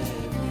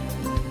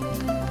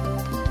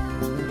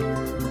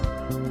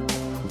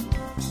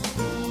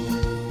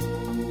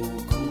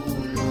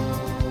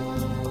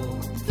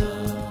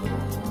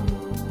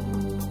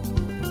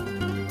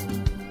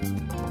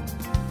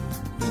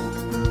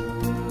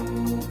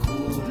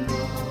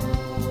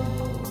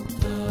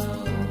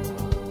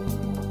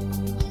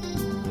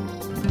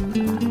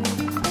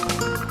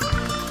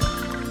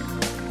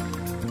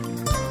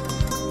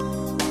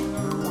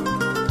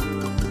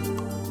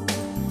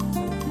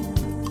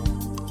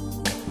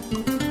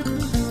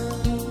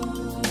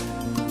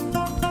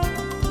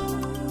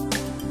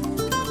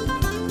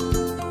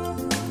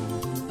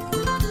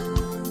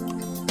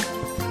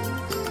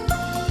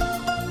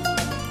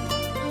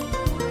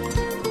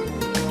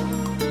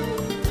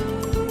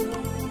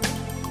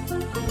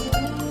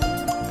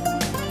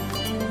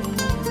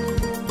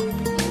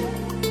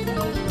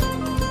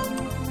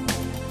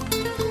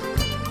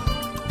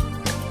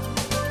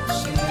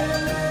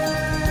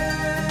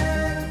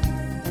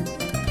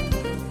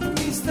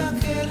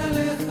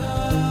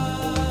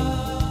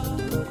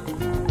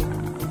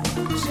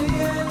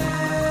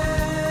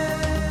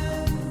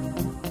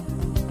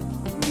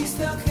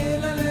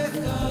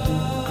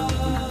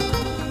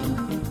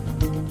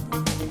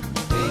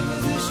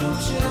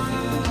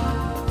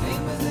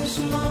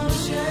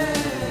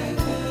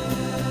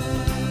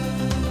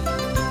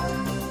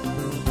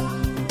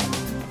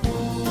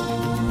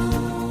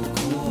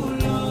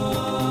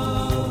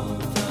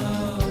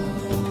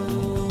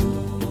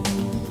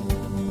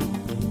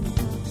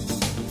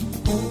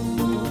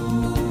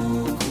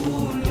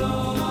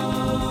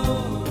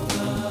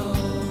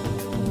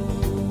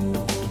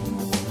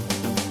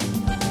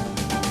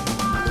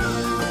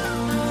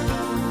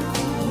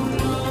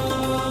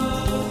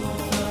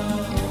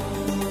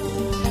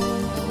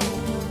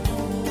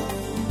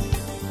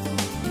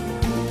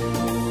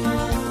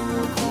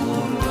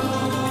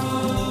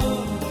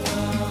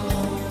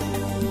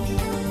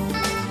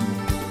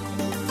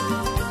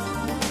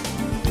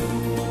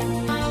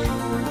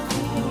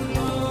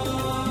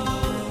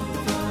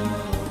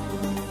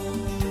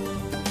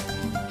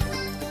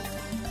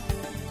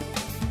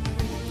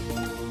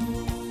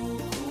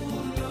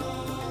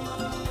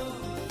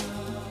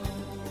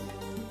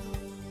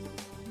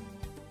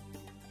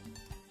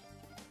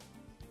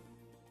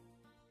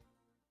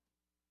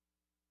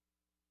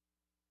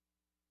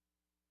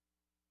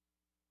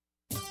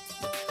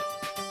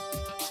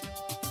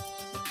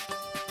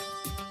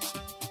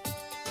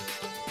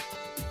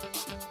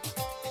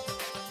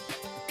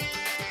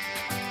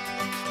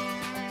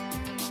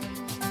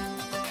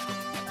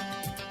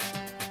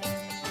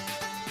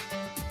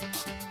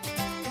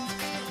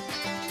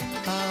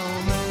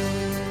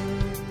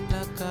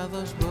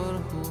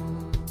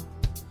הוא,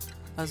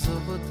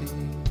 עזוב אותי,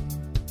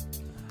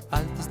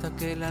 אל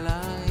תסתכל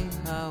עליי,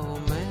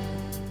 האומר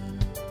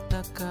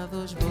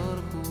לקדוש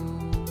ברוך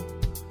הוא,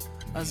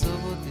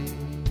 עזוב אותי,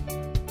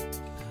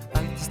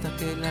 אל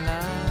תסתכל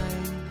עליי,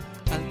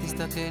 אל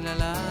תסתכל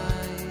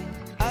עליי,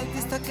 אל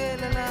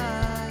תסתכל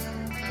עליי.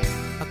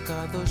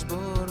 הקדוש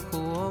ברוך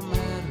הוא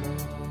אומר לו,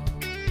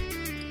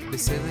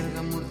 בסדר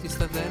גמור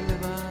תסתדר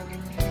לבד.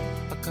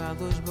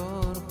 הקדוש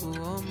ברוך הוא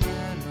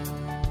אומר לו,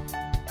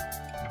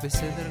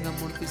 בסדר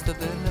גמור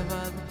תסתדר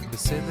לבד,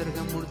 בסדר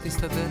גמור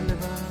תסתדר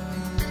לבד.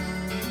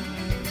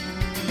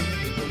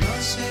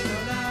 ריבונו של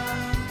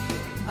עולם,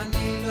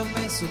 אני לא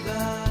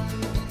מסוגל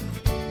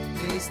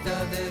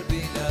להסתדר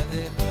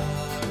בלעדיך.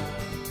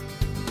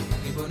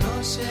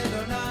 ריבונו של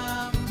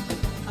עולם,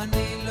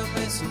 אני לא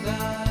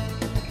מסוגל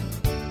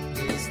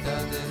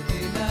להסתדר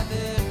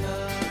בלעדיך.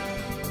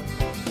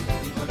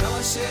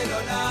 ריבונו של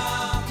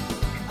עולם,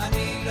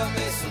 אני לא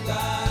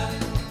מסוגל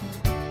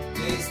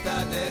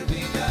להסתדר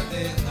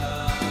בלעדיך.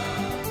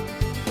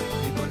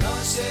 ריבונו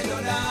של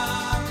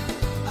עולם,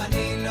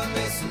 אני לא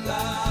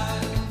מסוגל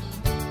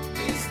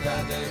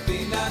להסתדר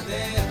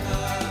בלעדיך.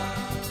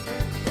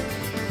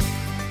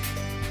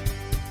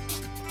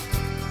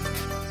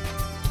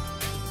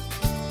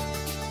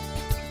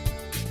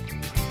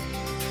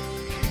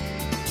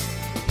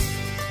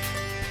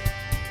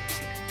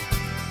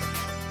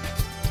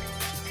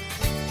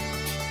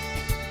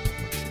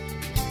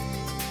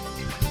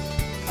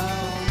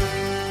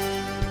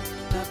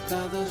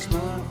 הקדוש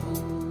ברוך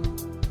הוא,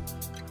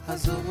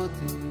 עזוב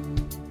אותי,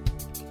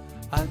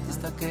 אל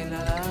תסתכל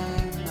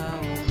עליי,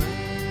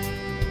 האומר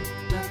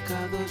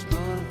לקדוש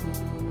ברוך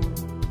הוא,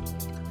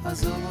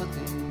 עזוב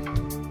אותי,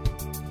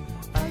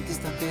 אל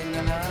תסתכל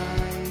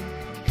עליי,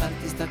 אל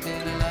תסתכל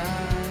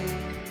עליי,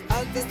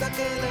 אל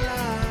תסתכל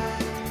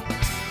עליי.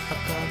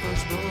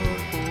 הקדוש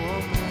ברוך הוא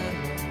אומר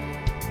לו,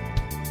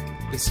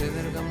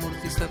 בסדר גמור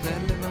תסתדר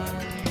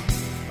לבד.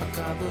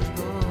 הקדוש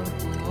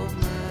ברוך הוא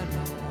אומר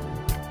לו,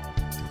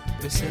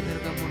 בסדר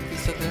גמור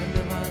תסתדר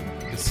לבד,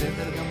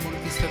 בסדר גמור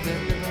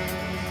תסתדר לבד.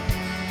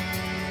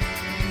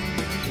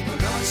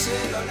 ריבונו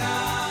של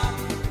עולם,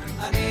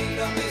 אני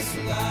לא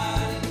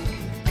מסוגל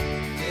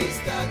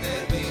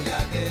להסתדר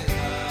בלעדיך.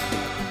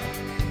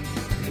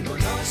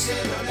 ריבונו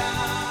של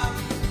עולם,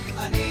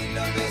 אני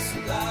לא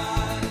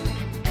מסוגל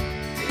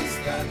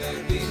להסתדר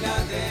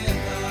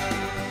בלעדיך.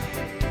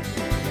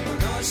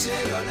 ריבונו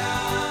של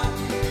עולם,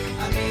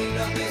 אני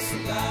לא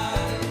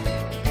מסוגל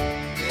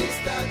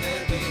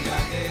להסתדר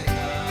בלעדיך.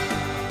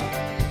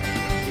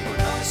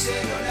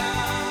 של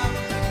עולם,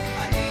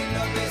 אני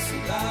לא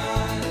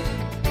מסוגל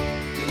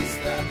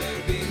להסתדר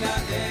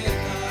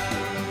בלעדיך.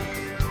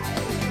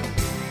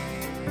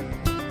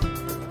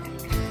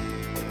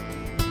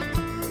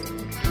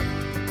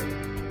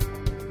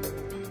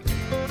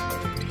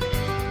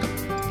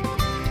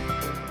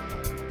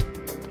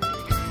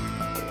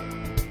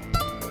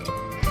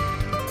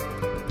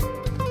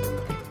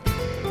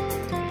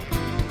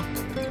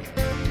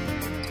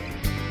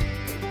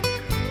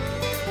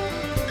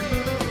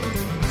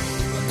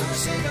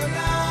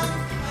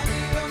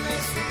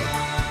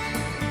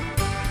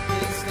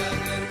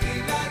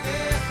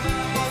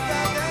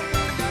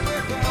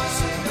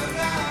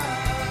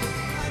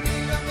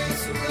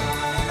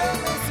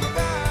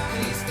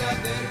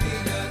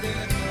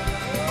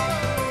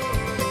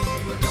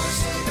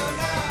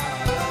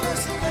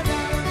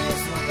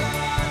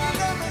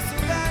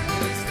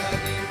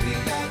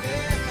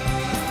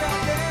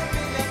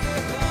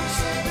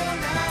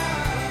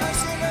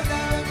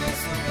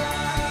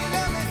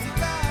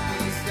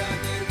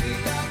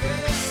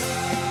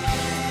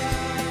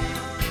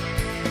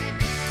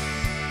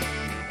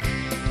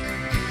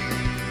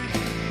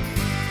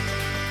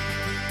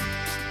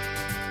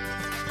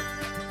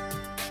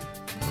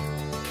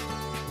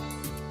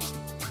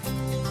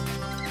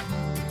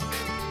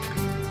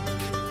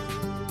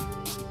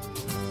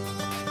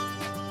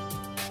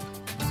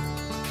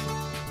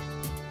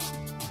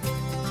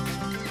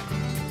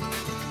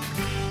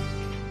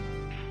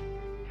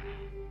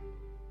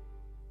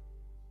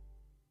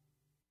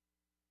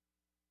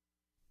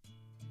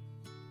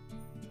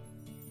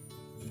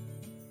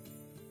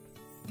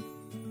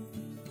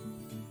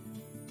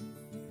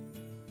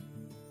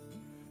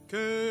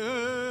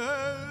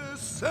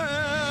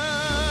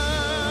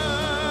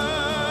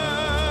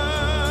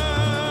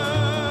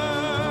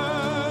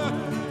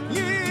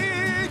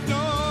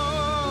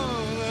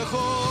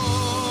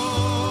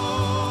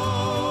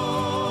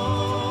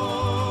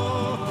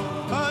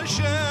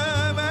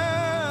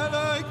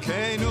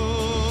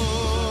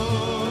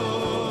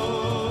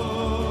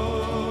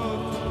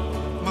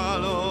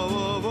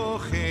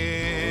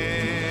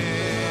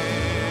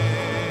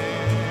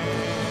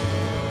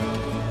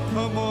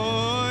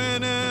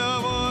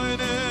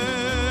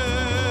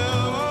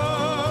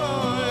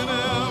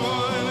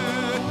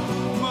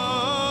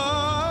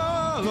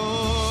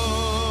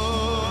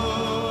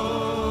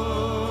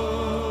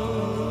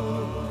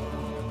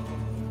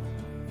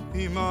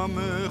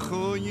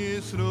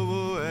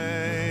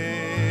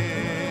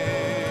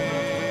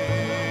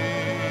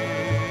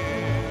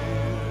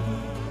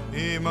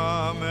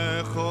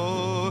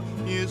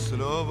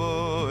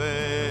 Yisrovoe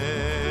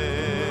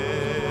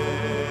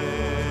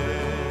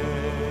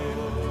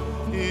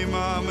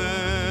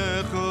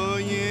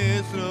Imamecho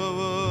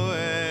Yisrovoe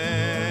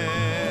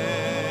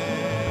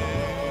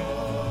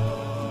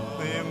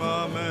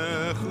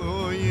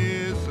Imamecho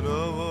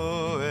Yisrovoe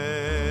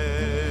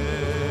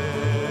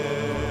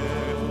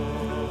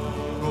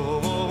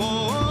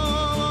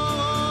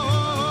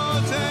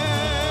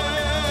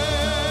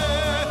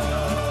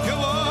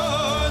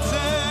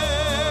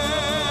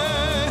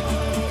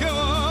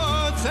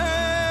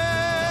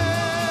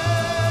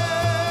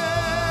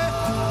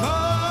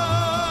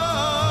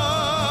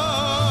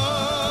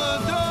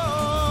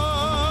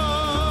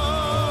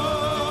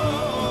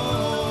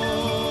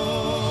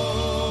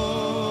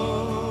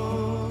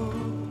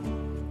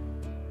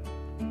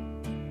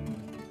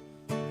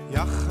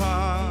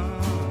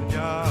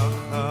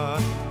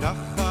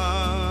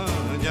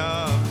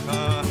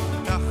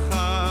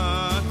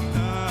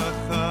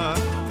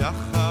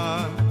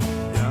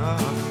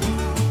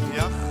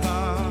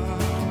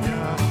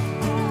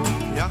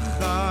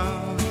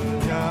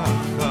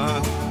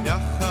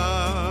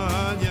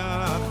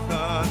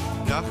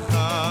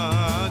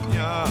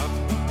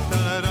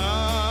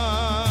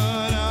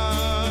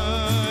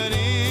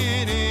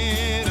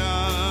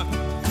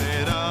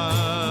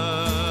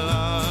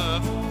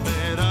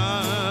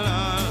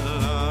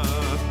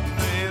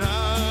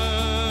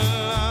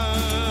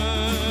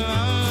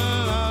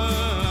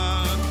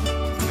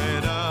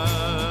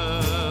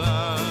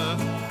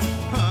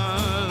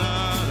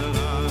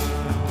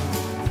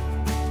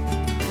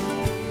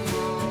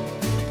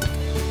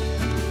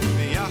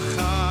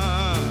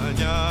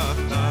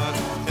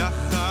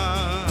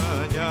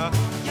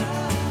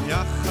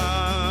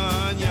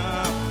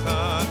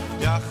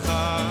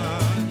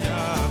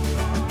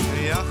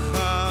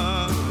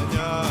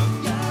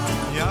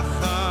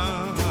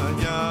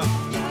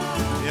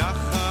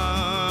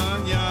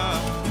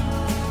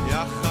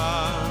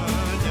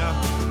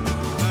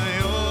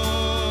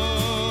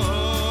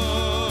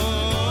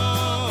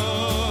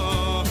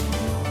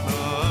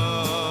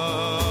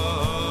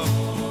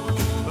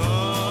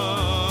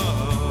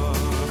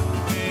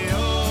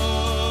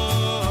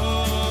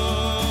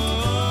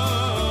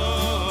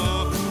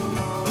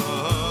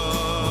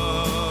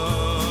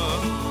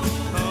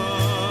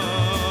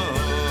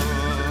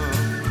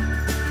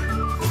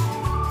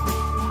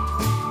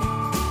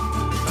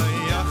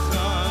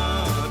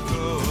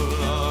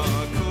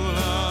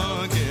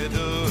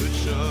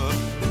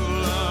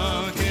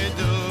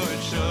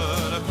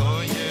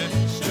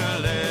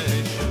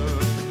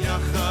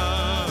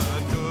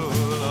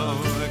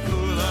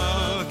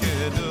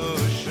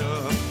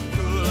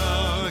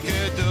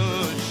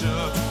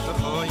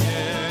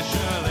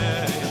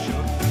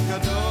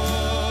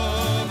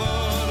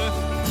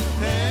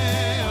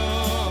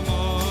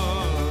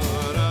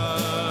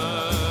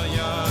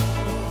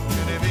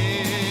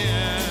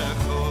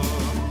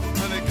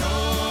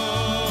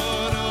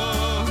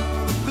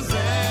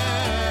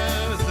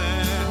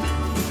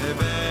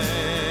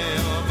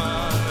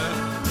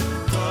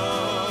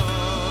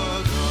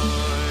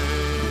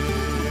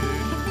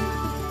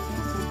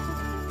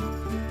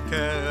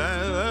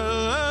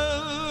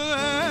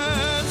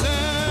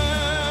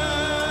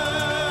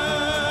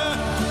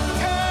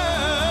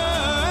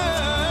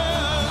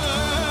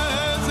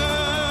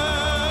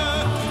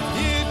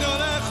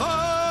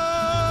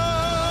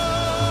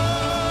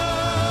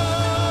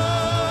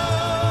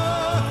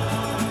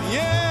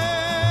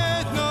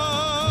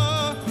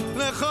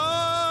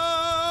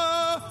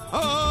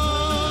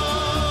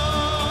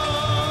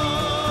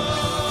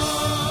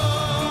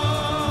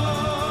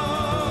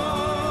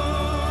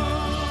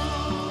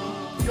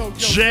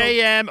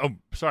JM. Oh,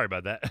 sorry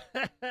about that.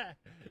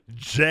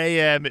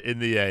 JM in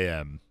the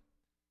AM.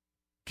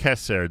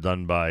 Kesser,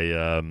 done by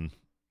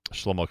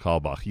Shlomo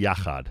Kalbach.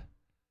 Yachad,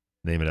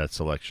 name of that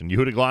selection.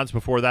 Yehuda Glantz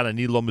before that,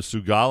 Ani Lo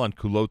Mesugal on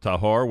Kulot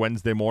Tahor.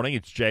 Wednesday morning,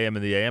 it's JM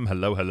in the AM.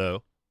 Hello,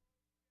 hello.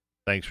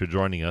 Thanks for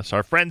joining us.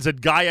 Our friends at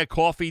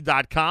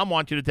GaiaCoffee.com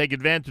want you to take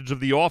advantage of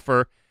the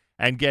offer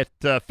and get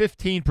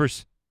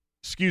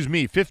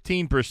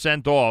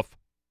 15% off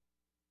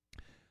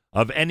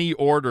of any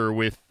order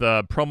with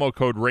promo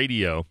code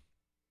radio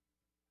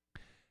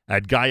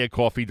at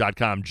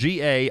GaiaCoffee.com.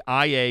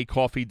 GAIA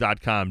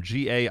Coffee.com.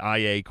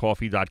 GAIA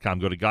Coffee.com.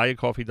 Go to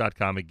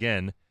GaiaCoffee.com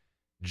again.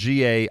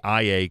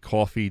 GAIA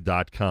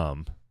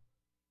Coffee.com.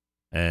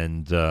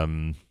 And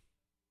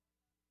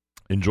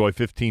enjoy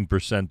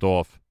 15%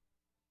 off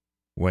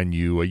when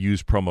you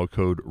use promo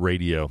code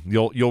radio.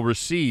 You'll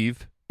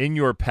receive in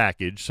your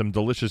package some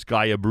delicious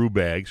Gaia brew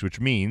bags, which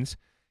means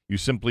you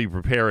simply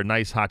prepare a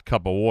nice hot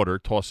cup of water,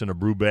 toss in a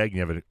brew bag, and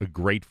you have a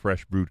great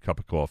fresh brewed cup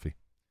of coffee.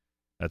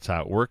 That's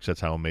how it works.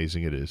 That's how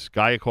amazing it is.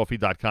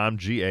 GaiaCoffee.com,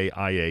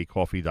 GAIA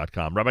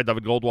Coffee.com. Rabbi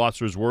David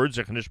Goldwasser's words,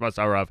 Zech Nishmas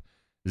Arav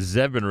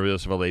Zev ben Rabbi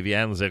Yosef Alevi,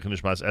 and Zech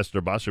Nishmas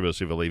Esther Bas Rabbi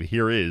Yosef Alevi.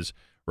 Here is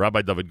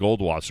Rabbi David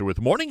Goldwasser with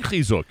Morning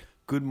Chizuk.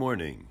 Good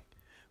morning.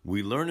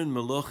 We learn in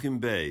Melochim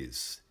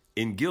Beis,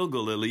 in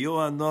Gilgal,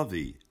 Eliyahu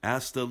Hanavi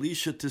asked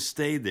Elisha to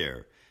stay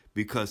there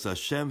because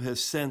Hashem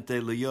has sent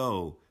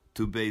Eliyahu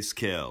to Beis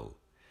Kel.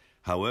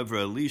 However,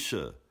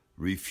 Elisha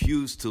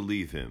refused to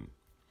leave him.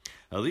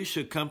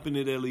 Elisha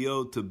accompanied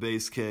Eliyahu to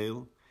Beis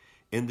Kel,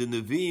 and the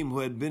Nevi'im who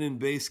had been in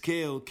Beis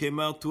Kel came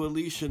out to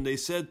Elisha, and they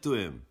said to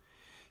him,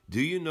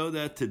 "Do you know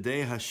that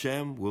today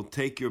Hashem will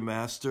take your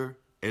master,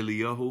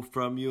 Eliyahu,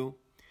 from you?"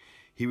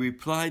 He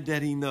replied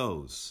that he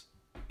knows,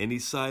 and he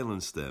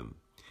silenced them.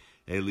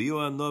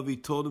 Eliyahu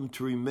Hanavi told him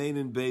to remain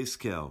in Beis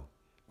Kel,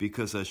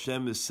 because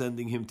Hashem is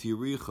sending him to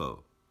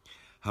Yericho.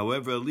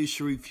 However,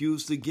 Elisha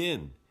refused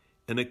again,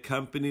 and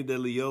accompanied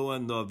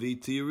Eliyahu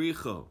Hanavi to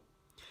Yericho.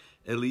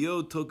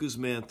 Eliyahu took his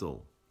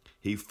mantle.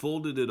 He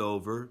folded it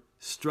over,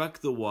 struck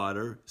the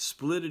water,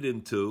 split it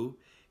in two,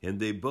 and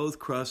they both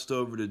crossed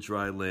over to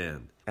dry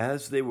land.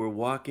 As they were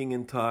walking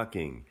and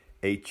talking,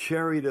 a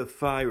chariot of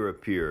fire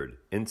appeared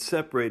and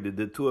separated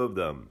the two of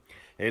them.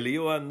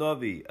 Eliyahu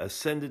Hanavi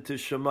ascended to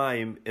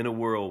Shemayim in a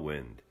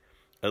whirlwind.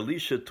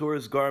 Elisha tore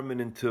his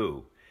garment in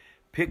two,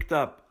 picked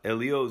up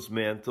Eliyahu's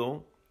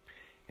mantle,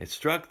 and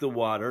struck the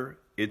water.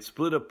 It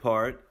split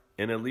apart,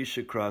 and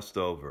Elisha crossed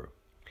over.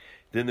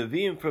 The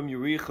Nevi'im from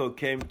Yericho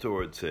came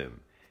towards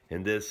him,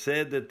 and they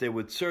said that they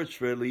would search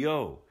for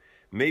Eliyahu.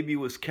 Maybe he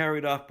was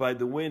carried off by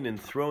the wind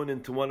and thrown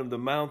into one of the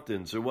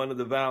mountains or one of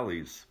the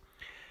valleys.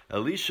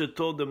 Elisha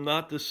told them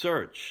not to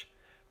search,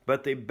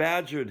 but they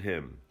badgered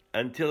him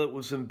until it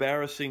was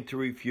embarrassing to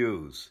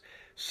refuse.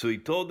 So he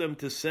told them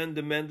to send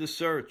the men to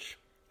search.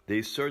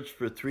 They searched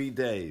for 3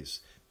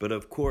 days, but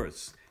of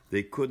course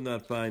they could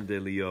not find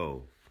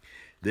Eliyahu.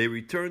 They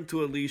returned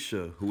to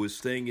Elisha, who was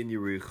staying in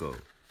Yericho,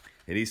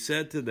 and he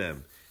said to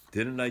them,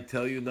 "Didn't I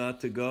tell you not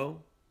to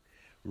go?"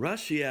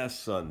 Rashi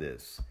asks on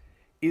this,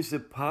 is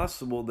it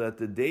possible that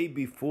the day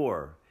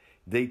before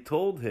they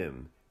told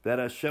him that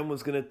Hashem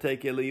was going to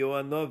take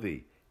Eliyahu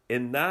Hanavi,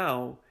 and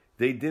now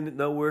they didn't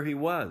know where he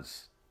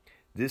was?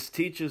 This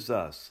teaches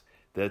us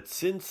that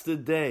since the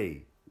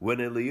day when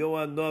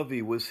Eliyahu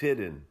Hanavi was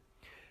hidden,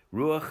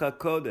 Ruach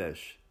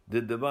HaKodesh,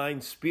 the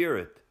divine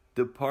spirit,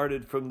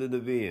 departed from the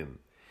Nevi'im.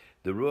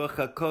 The Ruach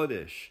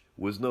HaKodesh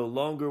was no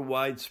longer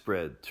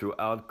widespread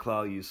throughout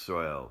Klal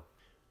Yisrael.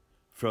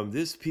 From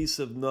this piece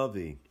of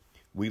Navi,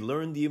 we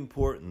learn the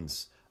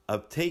importance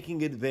of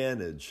taking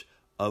advantage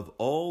of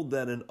all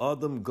that an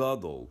Adam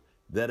Gadol,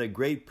 that a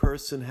great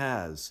person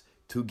has,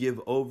 to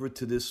give over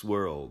to this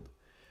world.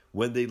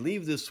 When they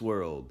leave this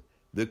world,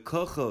 the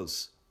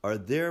kochos are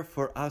there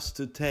for us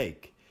to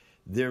take.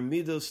 Their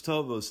midos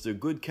tovos, their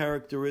good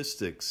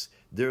characteristics,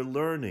 their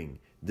learning,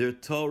 their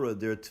Torah,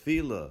 their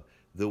tefillah,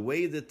 the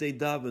way that they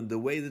davened, the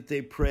way that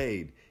they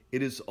prayed,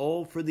 it is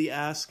all for the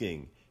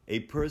asking. A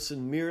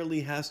person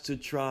merely has to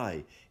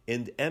try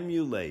and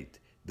emulate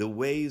the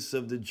ways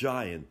of the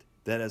giant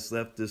that has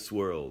left this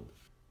world.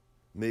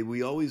 May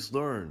we always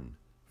learn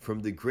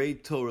from the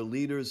great Torah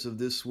leaders of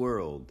this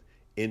world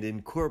and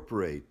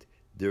incorporate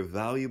their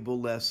valuable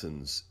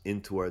lessons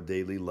into our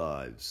daily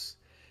lives.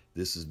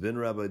 This has been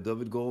Rabbi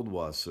David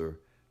Goldwasser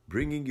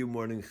bringing you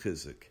Morning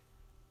Chizuk.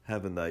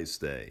 Have a nice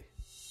day.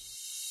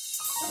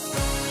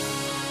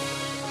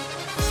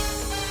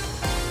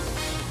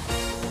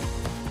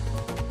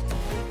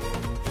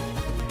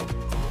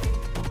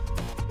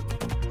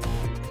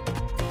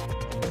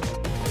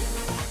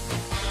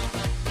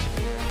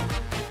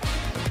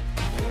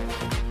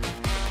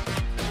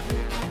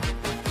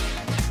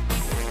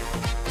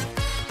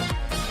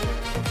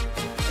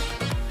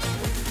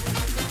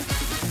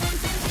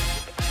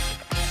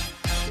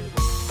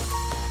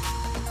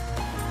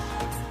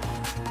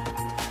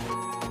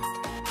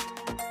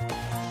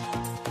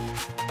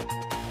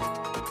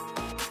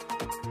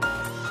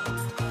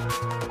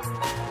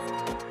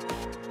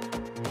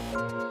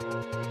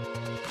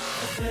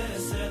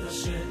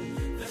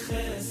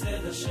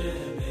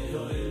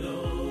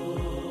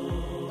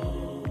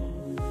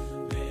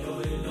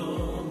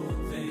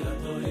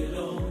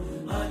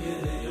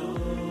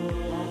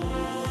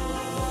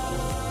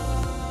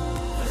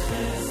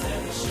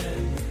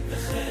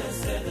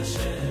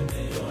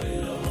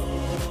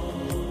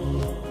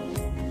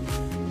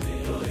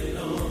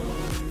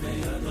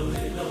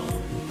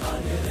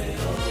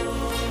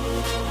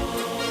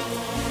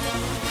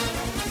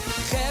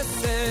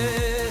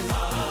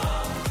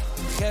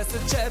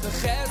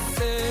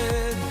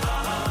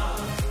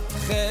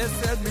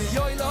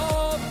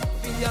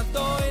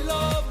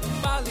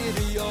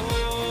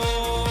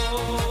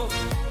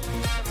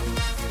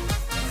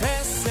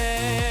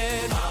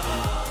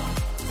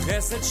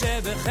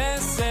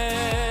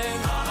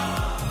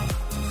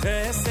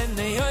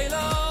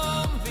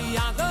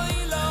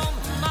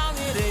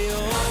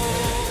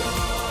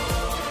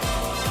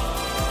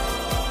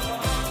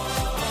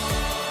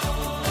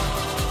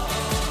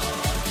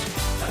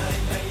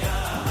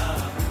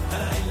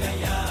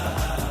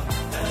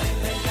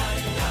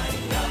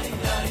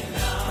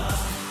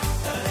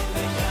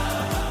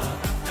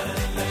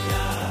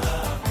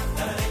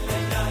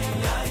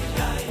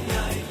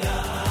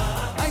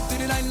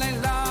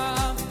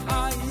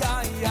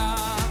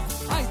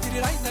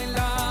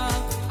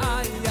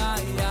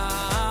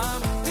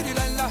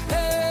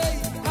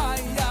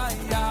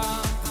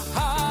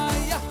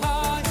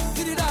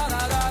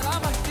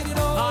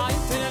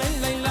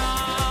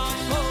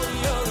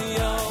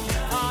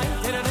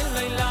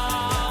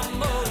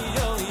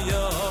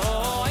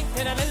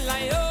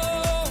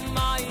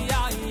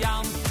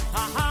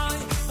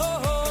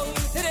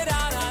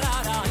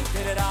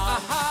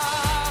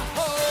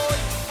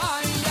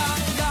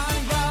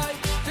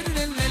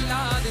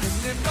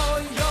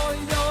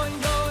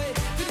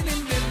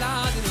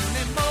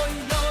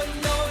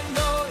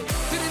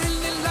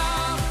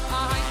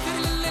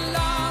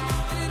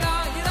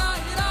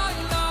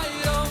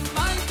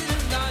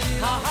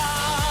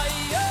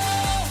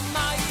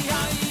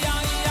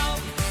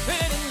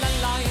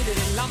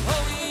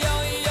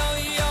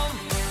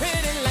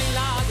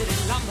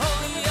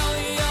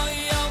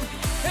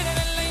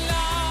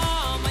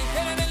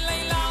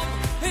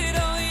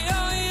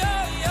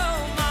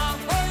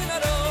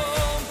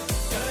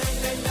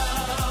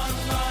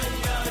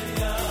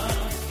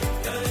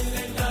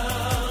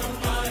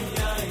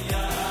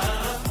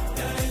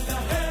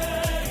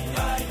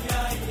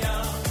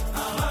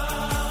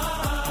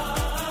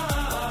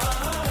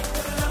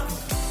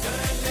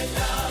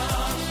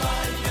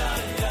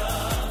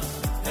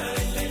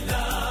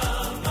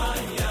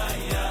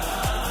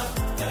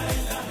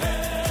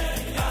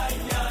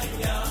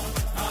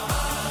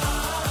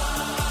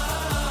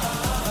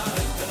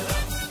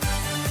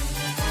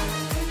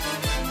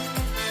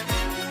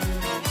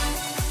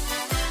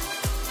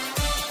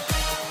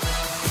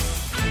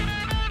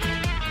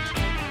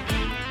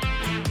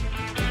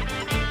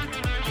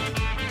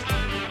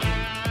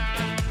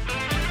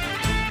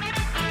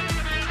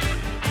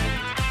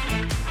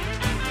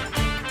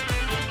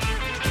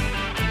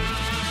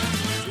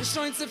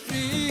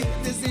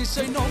 sie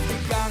schön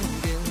aufgegangen.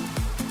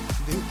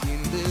 Die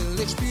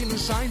Kinder, ich spielen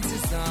scheint zu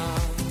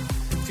sein.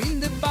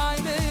 Finde bei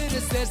mir,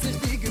 es lässt sich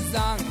die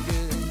Gesange.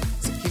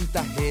 Sie kommt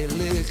da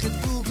herrliche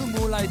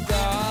Tugemulei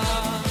da.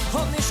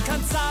 Und ich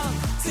kann sagen,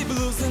 sie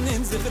blusen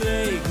in sich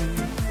regen.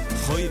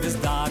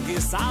 Heute Tag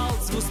ist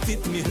alt, was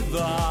tut mir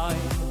bei.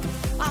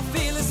 A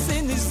viele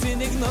sind nicht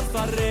sinnig noch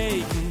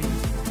verregen.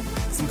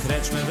 Zum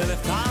Kretschmer will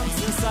ich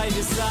tanzen, sei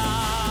wie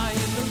sei.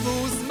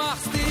 Was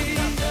machst du?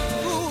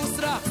 Was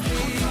rachst du?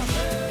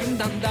 In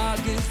dann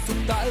Tag ist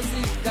total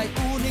sich, gei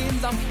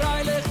uninsam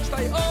freilich,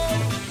 stei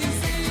auf, in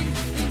Sing,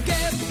 in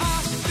Geb,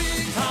 ach,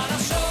 Sing.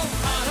 Хорошо,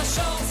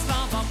 хорошо,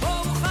 слава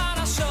Богу,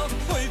 хорошо.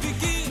 Ой, wie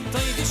geht,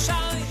 oi, wie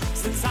schei.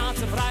 Sind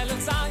zarte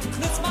freilich sein.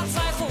 Nütz mal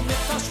Zeichel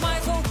mit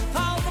Verschmeichel.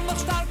 Halten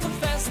mich stark und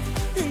fest.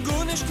 In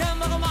Gunisch können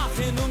wir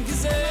machen und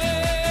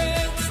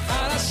gesetzt.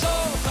 Хорошо,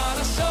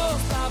 хорошо,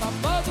 слава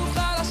Богу,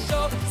 хорошо.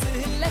 Sie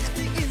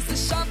lechtig in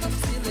sich Schand und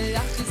sie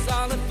leach ist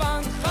alle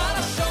Fang.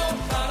 Хорошо,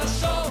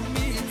 хорошо,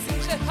 mir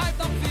Sicherheit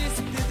am Fies.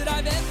 Die drei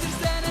Wände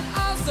sehnen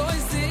also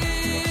ich sie.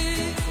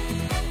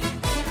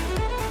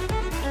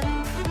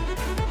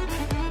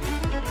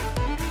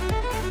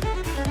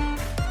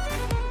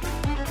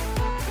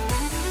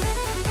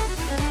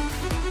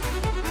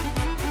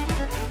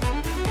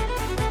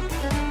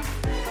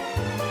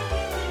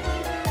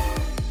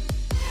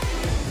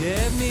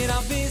 Gib mir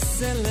a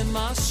bisschen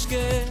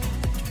Maschke.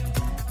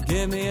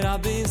 Gib mir a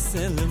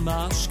bisschen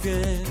Maschke.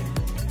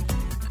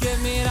 Gib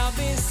mir a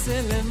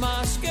bisschen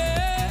Maschke.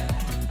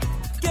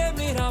 Gib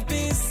mir a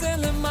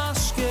bisschen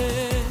Maschke.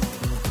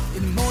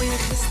 In moje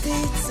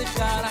gestiet sich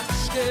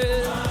Araschke.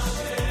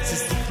 Sie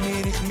ist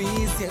mir nicht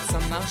mies jetzt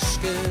am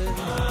Naschke.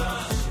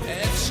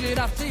 Efschir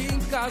a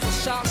Tinka so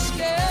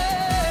Schaschke.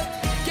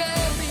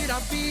 Gib mir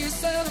a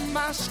bisschen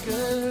Maschke.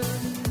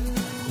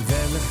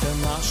 Welche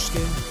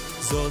Maschke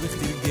soll ich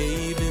dir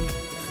geben?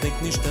 Ich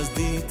denk nicht, dass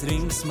die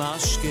trinkst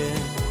Maschke.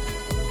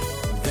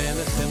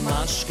 Welche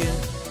Maschke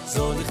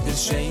soll ich dir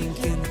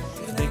schenken?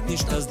 Ich denk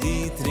nicht, dass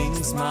die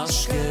trinkst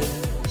Maschke.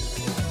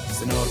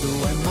 Se nur du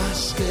ein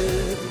Maschke,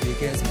 wie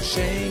kannst mir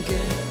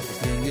schenken? Ich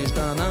denk nicht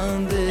an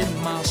andere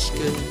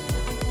Maschke.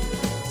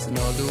 Se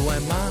nur du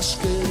ein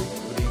Maschke,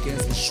 wie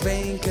kannst mir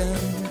schwenken?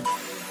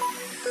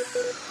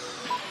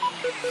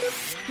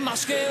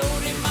 Maschke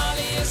uri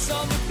mali es so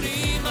mi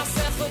prima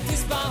sechot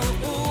isbal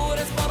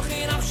ures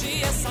borchin afshi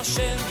es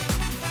Hashem.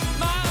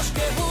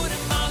 Maschke uri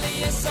mali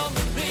es so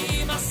mi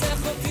prima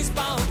sechot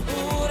isbal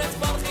ures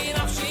borchin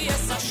afshi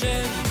es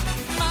Hashem.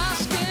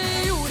 Maschke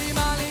uri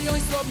mali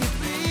es so mi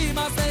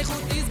prima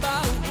sechot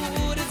isbal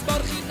ures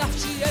borchin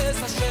afshi es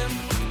Hashem.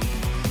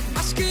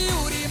 Maschke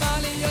uri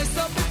mali es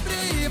so mi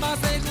prima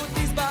sechot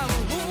isbal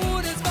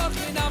ures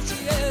borchin afshi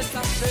es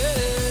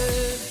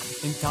Hashem.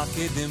 In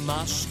Tage de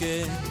Maschke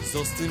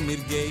sollst du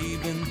mir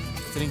geben,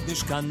 trink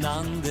nicht kein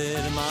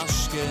ander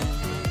Maschke.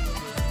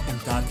 In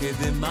Tage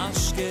de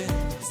Maschke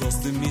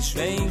sollst du mir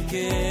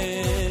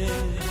schwenken.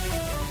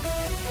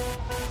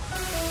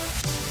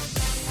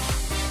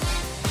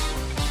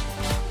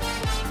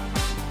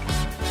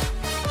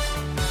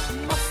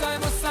 Mosai,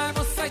 Mosai,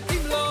 Mosai,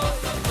 Timlo.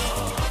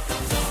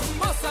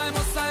 Mosai,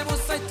 Mosai,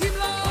 Mosai,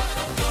 Timlo.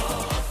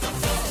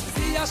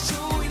 Sie a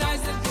Schuh in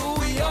Eisen, du,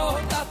 yo,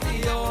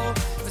 Tatio.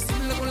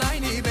 Vesimle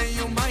Kulaini, ben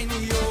yo, meine,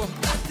 yo,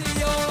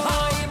 Tatio.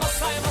 Hey,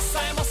 Mosai,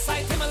 Mosai,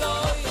 Mosai,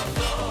 Timaloy.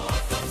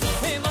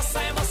 Hey,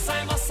 Mosai,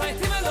 Mosai, Mosai,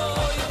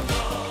 Timaloy.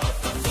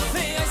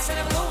 Hey, I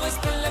said, Louis,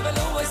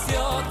 Louis,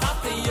 yo,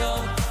 Tatio.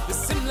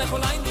 Vesimle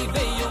Kulaini,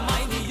 ben yo,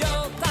 meine, yo,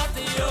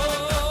 Tatio.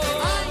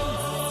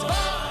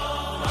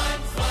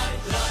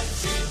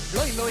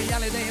 Loi, loi,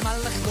 alle de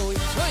malach, loi.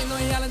 Loi,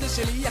 loi, alle de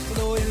sheliach,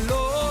 loi,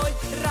 loi.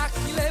 Rak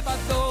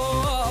levato.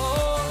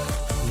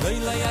 Loi,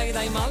 loi, ay,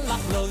 dai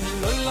malach, loi.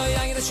 Loi, loi,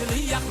 ay, de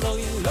sheliach,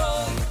 loi,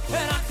 loi.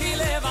 Raki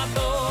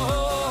levato.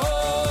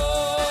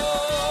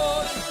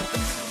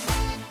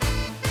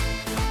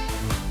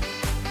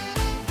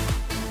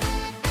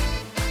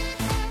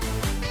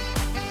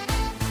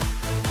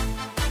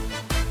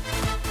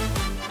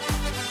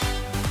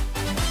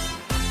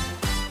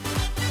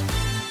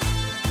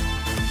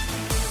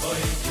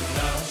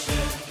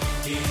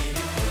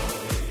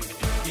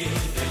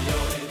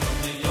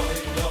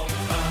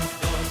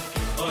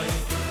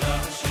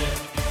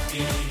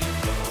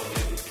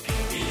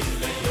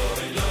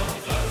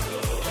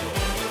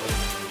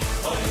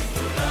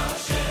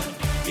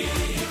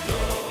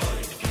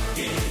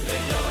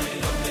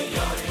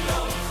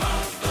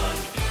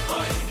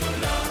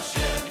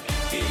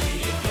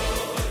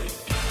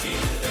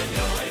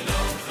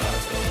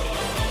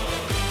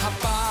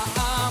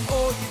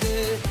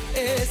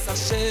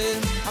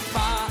 Hashem,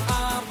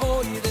 apa'am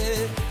oide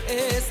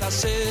es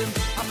Hashem,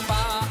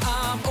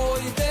 apa'am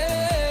oide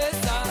es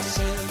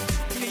Hashem,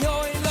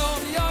 yoy lo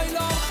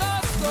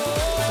chasto.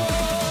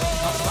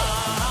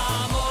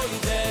 Apa'am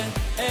oide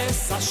es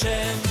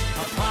Hashem,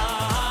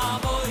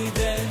 apa'am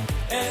oide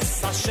es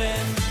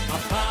Hashem,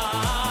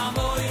 apa'am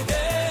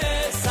oide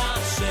es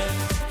Hashem,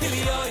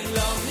 yoy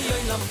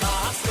lo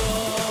chasto.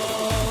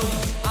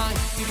 Ay,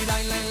 tiri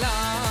lai lai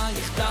lai,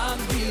 ich dank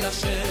dir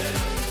Hashem.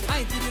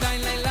 Ay, tiri lai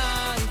lai lai.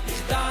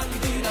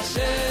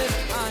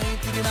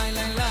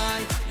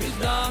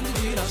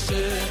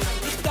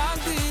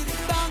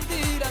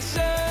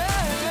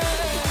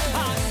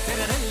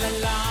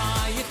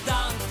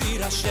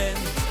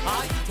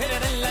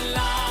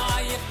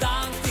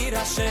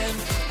 Hashem,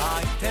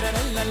 ay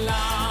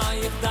tererella,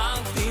 ich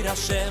dank dir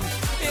Hashem,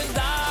 ich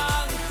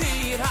dank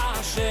dir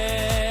Hashem.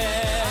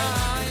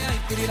 Ay,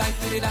 tiri-rai,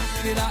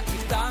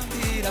 ich dank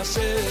dir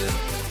Hashem.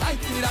 Ay,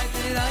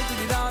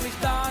 tiri-rai, ich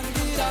dank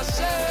dir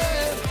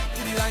Hashem.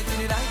 Tiri-rai,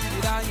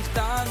 ich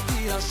dank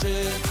dir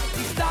Hashem.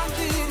 Ich dank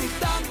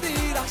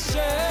dir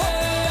Hashem.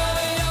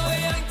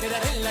 Ay,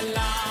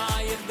 tererella,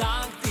 ich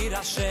dank dir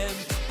Hashem,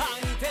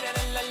 ay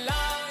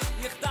tererella,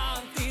 ich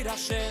dank dir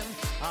Hashem,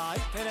 ay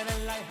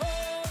tererella,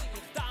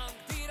 ich dank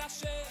dir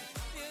Hashem,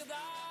 ich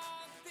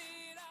dank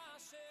dir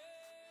Hashem.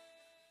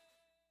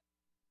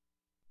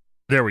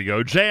 There we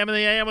go. JM in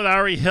the AM with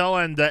Ari Hill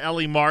and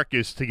Ellie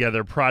Marcus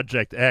together.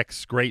 Project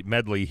X. Great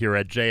medley here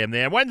at JM in the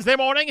AM. Wednesday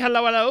morning.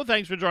 Hello, hello.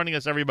 Thanks for joining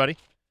us, everybody.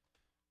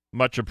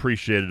 Much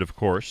appreciated, of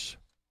course.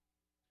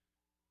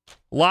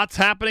 Lots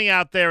happening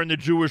out there in the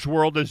Jewish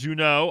world, as you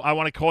know. I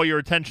want to call your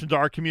attention to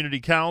our community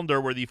calendar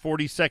where the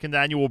 42nd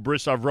annual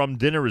Bris Avram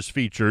dinner is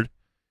featured.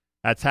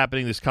 That's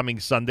happening this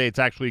coming Sunday. It's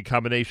actually a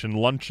combination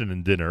luncheon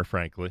and dinner,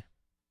 frankly.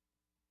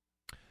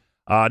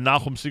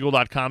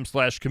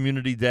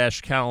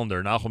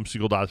 NachumSegal.com/community-calendar.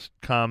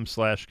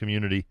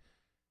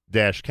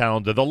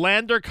 NachumSegal.com/community-calendar. The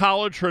Lander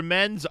College for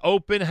Men's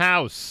Open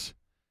House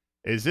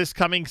is this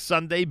coming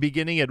Sunday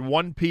beginning at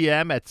 1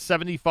 p.m. at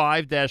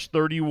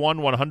 75-31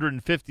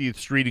 150th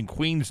Street in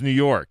Queens, New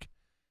York.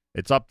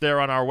 It's up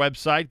there on our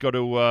website. Go to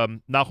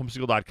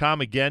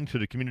NachumSegal.com, again, to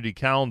the community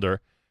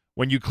calendar.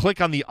 When you click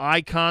on the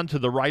icon to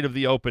the right of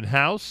the open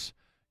house,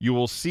 you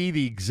will see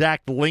the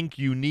exact link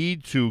you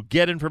need to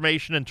get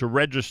information and to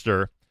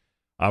register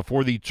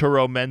for the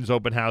Turo Men's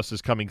Open House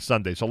this coming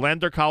Sunday. So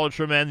Lander College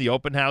for Men, the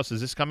open house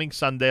is this coming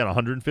Sunday on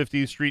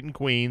 150th Street in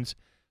Queens.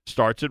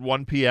 Starts at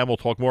 1 p.m. We'll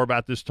talk more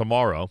about this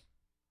tomorrow.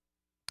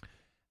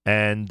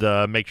 And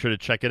make sure to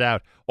check it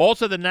out.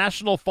 Also, the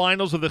national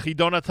finals of the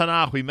Chidona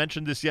Tanakh. We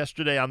mentioned this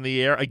yesterday on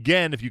the air.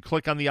 Again, if you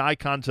click on the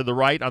icon to the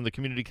right on the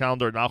community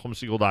calendar at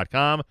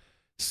NachumSegal.com,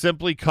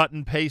 simply cut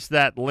and paste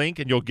that link,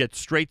 and you'll get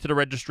straight to the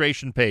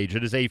registration page.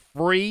 It is a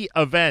free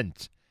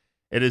event.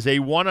 It is a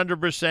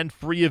 100%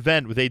 free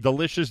event with a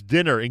delicious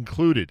dinner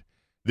included.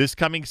 This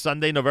coming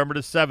Sunday, November the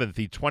 7th,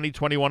 the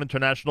 2021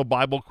 International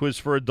Bible Quiz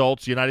for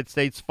Adults United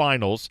States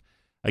Finals.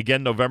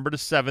 Again, November the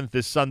 7th,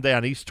 this Sunday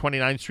on East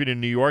 29th Street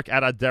in New York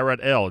at Aderet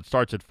El. It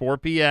starts at 4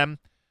 p.m.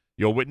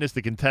 You'll witness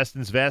the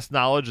contestants' vast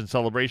knowledge and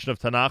celebration of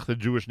Tanakh, the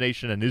Jewish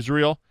nation, and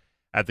Israel.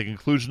 At the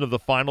conclusion of the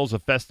finals, a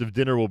festive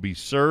dinner will be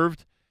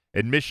served.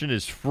 Admission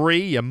is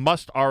free. You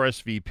must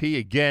RSVP.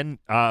 Again,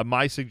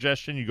 my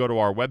suggestion, you go to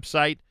our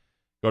website.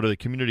 Go to the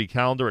community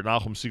calendar at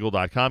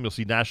NachumSegal.com. You'll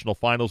see national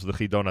finals of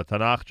the Chidona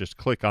Tanakh. Just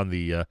click on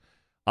the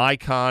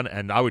icon,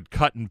 and I would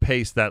cut and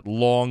paste that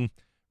long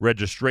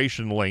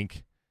registration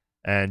link,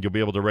 and you'll be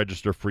able to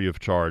register free of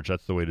charge.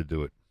 That's the way to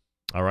do it.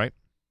 All right?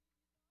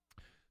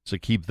 So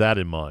keep that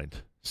in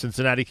mind.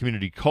 Cincinnati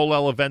Community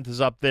Kollel event is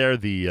up there.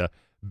 The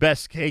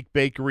Best Cake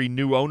Bakery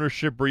new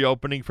ownership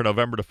reopening for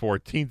November the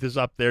 14th is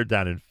up there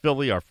down in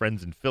Philly. Our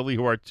friends in Philly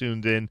who are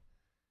tuned in.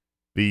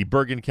 The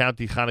Bergen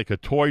County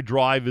Hanukkah Toy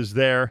Drive is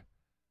there.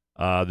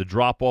 The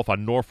drop-off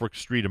on Norfolk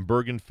Street in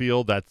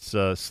Bergenfield, that's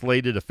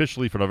slated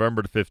officially for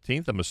November the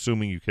 15th. I'm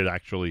assuming you could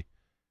actually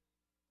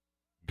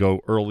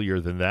go earlier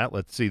than that.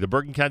 Let's see. The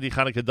Bergen County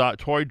Hanukkah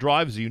Toy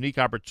Drive is a unique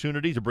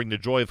opportunity to bring the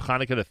joy of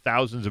Hanukkah to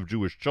thousands of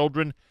Jewish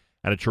children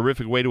and a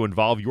terrific way to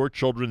involve your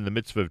children in the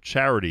mitzvah of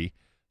charity.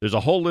 There's a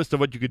whole list of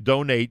what you could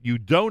donate. You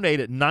donate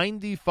at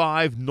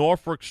 95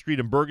 Norfolk Street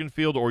in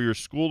Bergenfield or your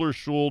school or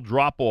shul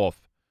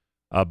drop-off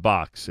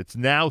box. It's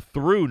now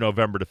through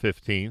November the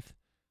 15th.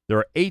 There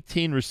are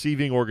 18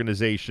 receiving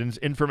organizations.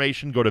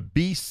 Information, go to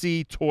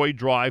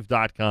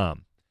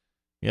bctoydrive.com.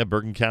 Yeah,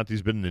 Bergen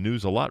County's been in the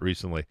news a lot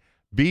recently.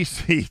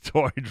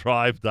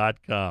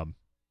 bctoydrive.com.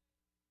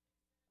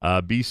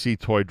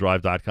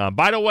 bctoydrive.com.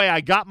 By the way, I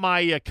got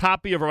my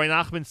copy of Rabbi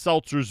Nachman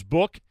Seltzer's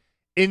book,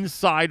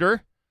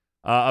 Insider,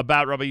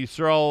 about Rabbi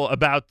Yisrael,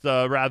 about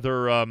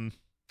Yisrael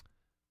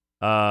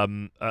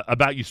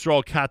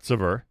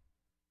Katzover,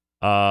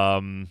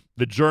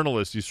 the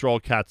journalist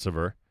Yisrael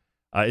Katzover.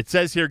 It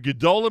says here,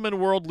 Gedolim and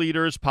world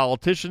leaders,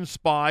 politicians,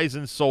 spies,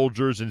 and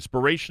soldiers,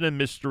 inspiration and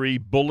mystery,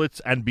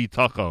 bullets, and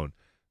bitachon.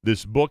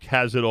 This book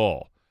has it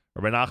all.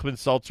 Rabbi Nachman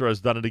Seltzer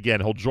has done it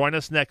again. He'll join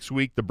us next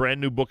week. The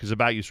brand new book is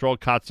about Yisrael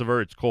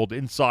Katzover. It's called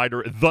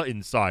Insider, The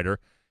Insider.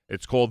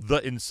 It's called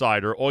The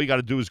Insider. All you got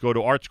to do is go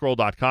to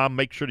artscroll.com.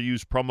 Make sure to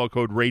use promo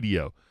code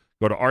radio.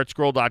 Go to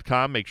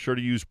artscroll.com. Make sure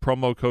to use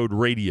promo code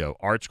radio.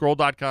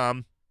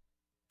 artscroll.com,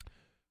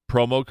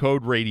 promo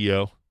code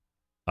radio.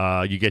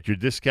 You get your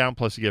discount,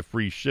 plus you get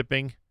free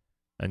shipping,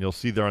 and you'll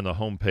see there on the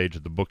homepage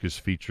that the book is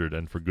featured,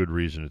 and for good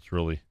reason. It's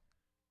really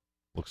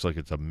looks like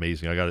it's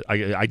amazing.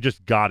 I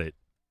just got it,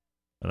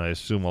 and I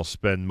assume I'll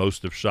spend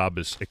most of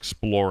Shabbos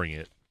exploring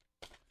it,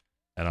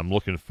 and I'm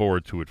looking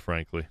forward to it,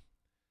 frankly.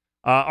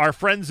 Our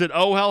friends at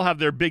OHEL have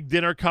their big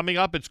dinner coming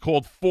up. It's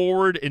called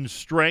Forward in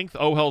Strength,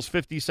 OHEL's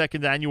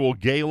 52nd annual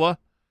gala,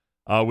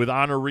 with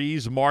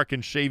honorees Mark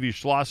and Shavy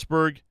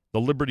Schlossberg,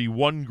 the Liberty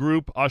One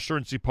Group, Usher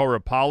and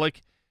Sipora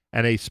Pollack,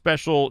 and a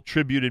special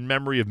tribute in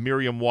memory of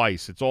Miriam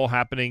Weiss. It's all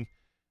happening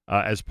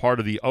as part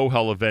of the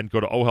OHEL event. Go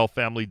to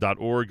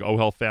ohelfamily.org,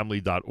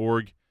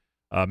 ohelfamily.org.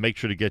 Make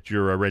sure to get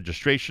your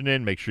registration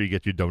in. Make sure you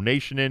get your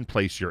donation in.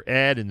 Place your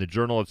ad in the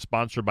Journal. It's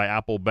sponsored by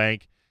Apple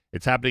Bank.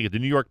 It's happening at the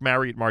New York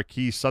Marriott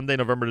Marquis, Sunday,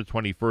 November the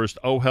 21st.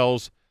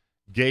 OHEL's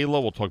Gala.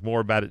 We'll talk more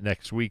about it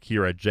next week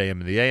here at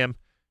JM in the AM.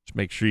 Just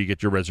make sure you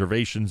get your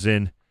reservations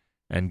in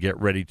and get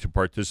ready to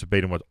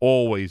participate in what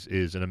always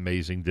is an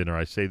amazing dinner.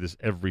 I say this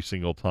every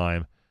single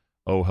time.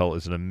 OHEL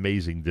is an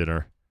amazing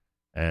dinner,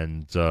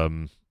 and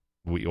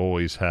we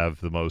always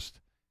have the most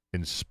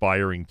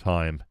inspiring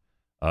time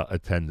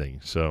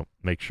attending. So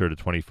make sure the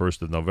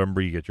 21st of November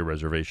you get your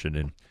reservation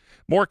in.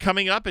 More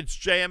coming up. It's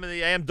JM in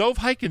the AM. Dov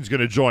Hikind's going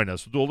to join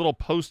us. We'll do a little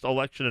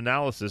post-election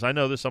analysis. I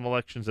know there's some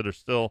elections that are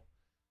still,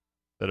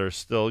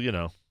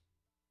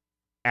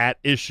 at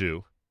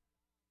issue.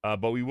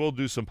 But we will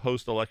do some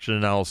post-election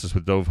analysis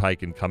with Dov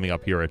Hikind coming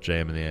up here at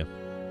JM in the AM.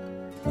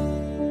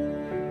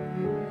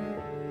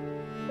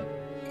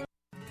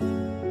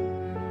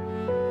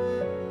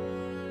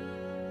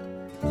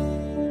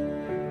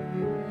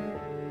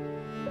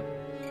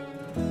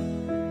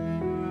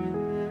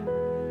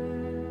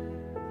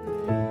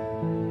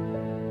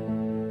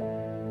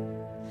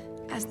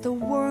 As the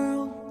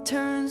world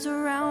turns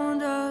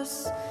around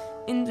us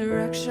in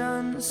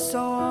directions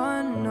so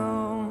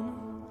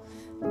unknown,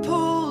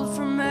 pulled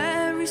from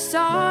every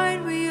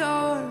side we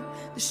are,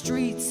 the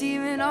streets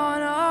even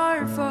on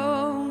our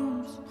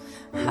phones.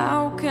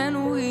 How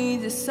can we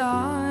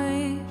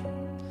decide?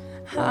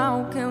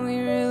 How can we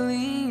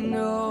really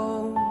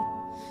know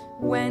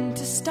when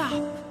to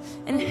stop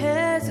and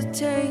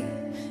hesitate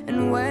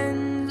and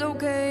when's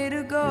okay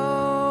to go?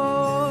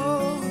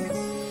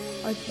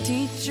 Our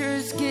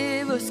teachers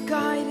give us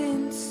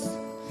guidance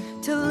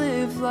to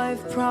live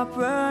life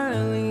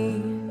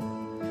properly,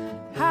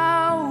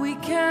 how we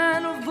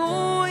can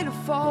avoid a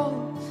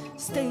fall,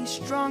 stay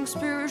strong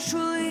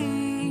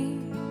spiritually.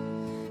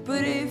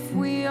 But if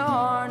we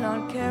are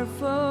not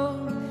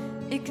careful,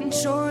 it can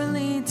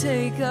surely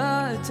take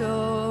a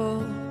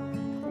toll.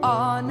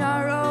 On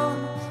our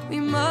own, we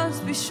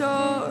must be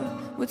sure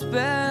what's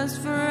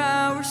best for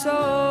our souls.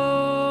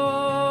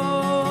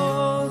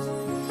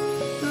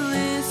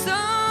 Listen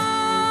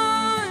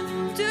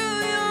to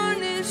your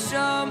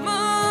neshama.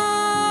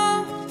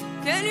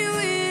 Can you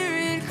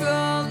hear it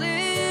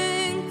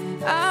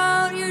calling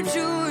out your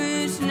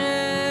Jewish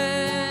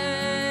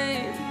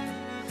name?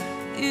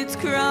 It's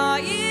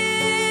crying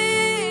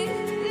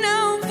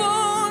now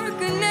for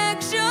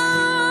connection,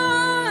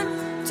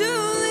 to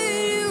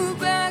lead you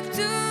back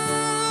to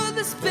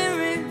the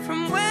spirit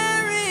from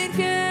where it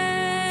came.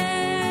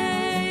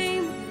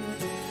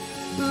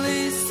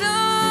 Listen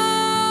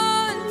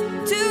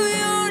to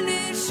your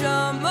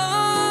neshama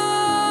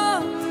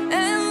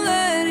and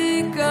let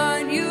it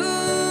guide you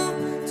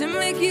to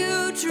make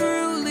you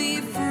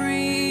truly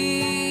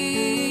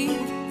free.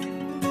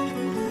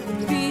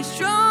 Be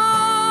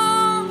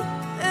strong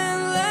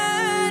and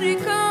let it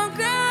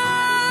conquer.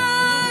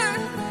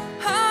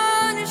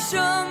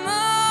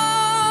 Haneshama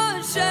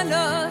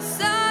shelo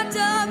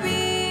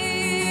satabi.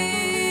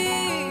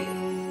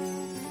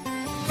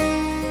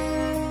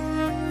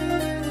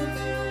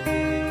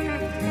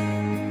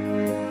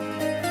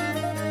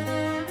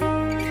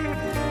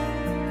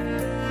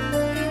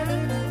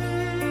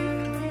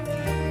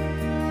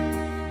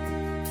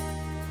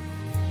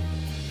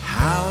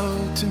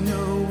 How to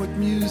know what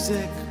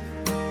music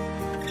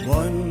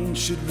one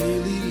should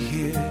really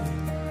hear.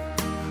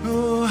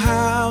 Oh,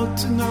 how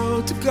to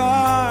know to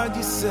guard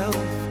yourself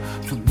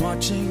from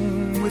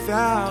watching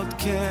without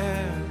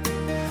care.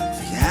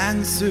 The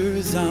answer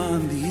is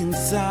on the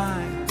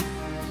inside.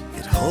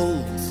 It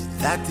holds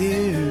that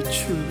dear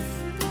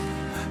truth.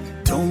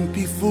 Don't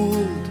be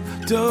fooled,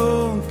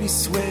 don't be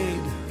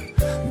swayed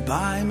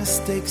by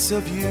mistakes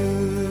of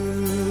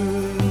youth.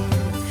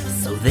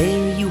 So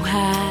there you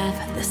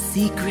have the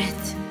secret,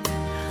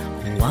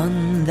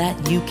 one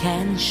that you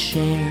can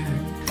share.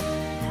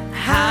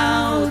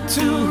 How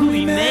to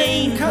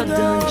remain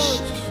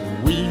kadosh,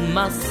 we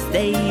must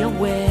stay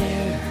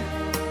aware.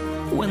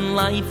 When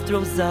life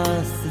throws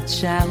us a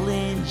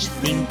challenge,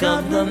 think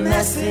of the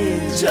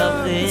message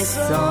of this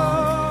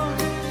song.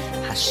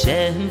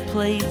 Hashem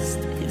placed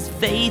his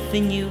faith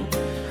in you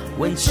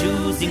when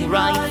choosing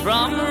right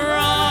from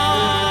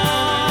wrong.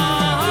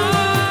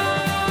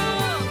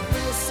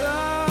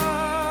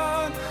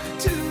 Listen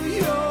to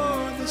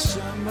your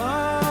neshama.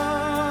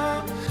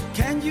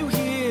 Can you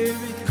hear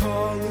it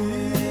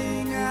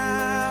calling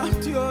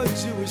out your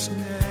Jewish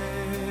name?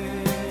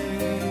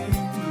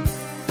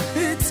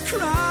 It's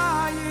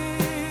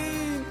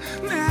crying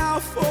now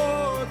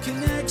for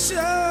connection,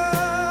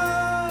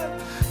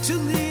 to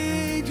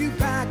lead you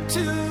back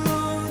to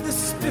the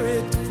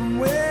spirit from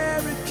where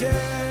it came.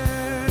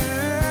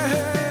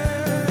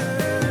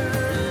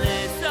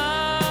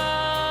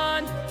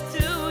 Listen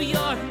to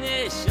your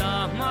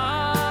neshama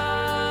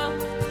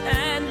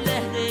and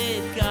let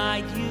it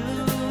guide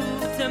you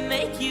to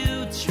make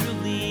you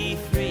truly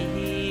free.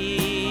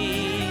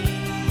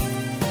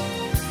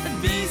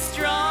 Be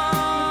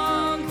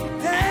strong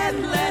and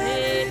let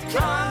it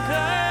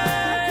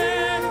conquer.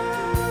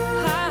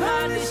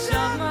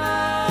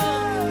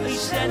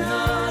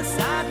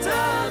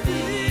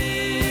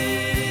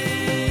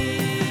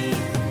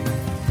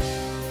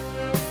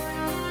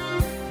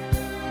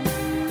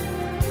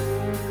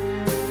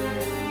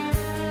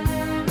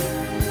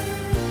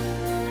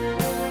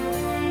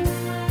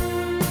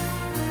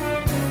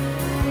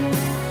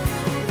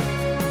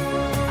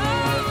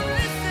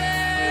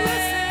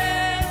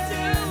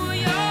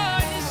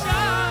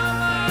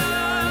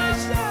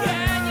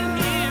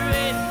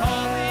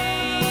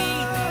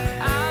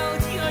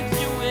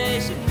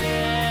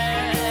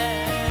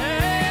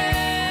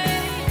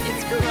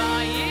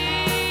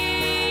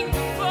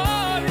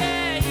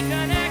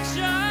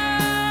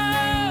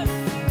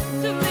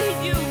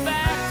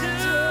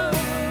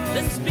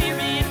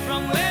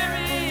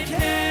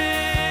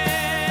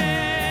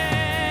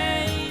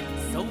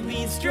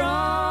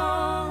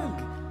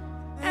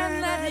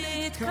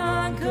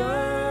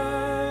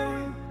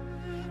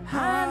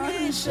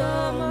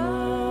 הנשמה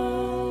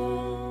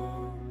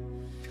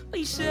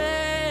אוי שנוסעת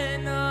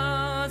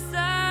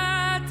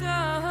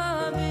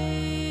בי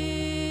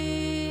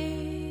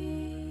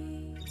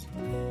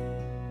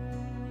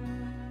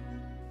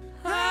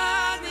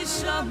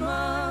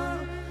הנשמה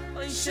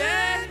אוי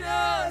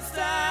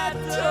שנוסעת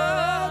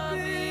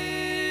בי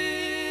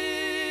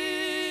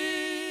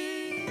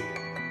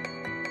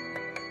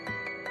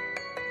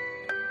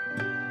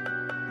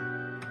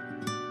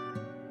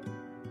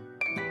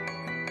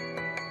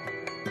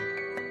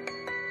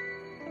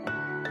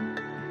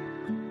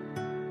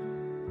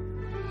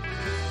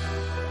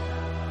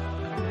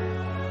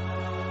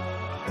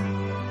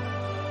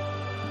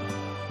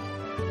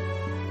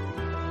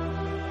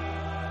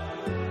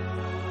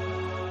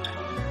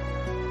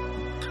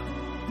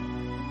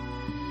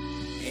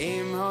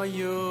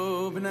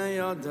היו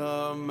בני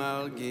אדם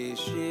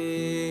מרגישים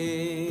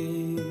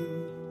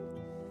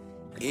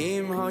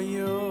אם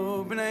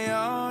היו בני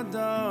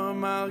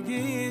אדם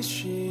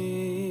מרגישים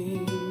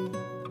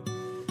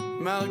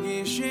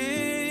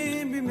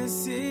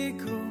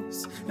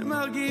במסיקוס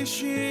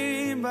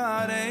מרגישים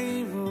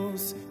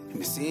בערבוס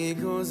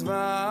במסיקוס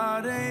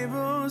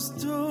בערבוס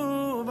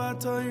טוב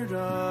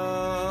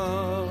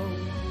התורה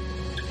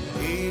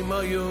אם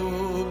היו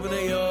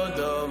בני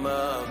אדם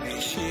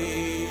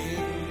מרגישים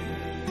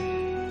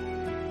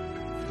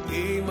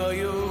אם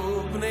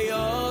היו בני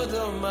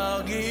אדם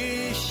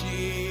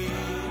מרגישים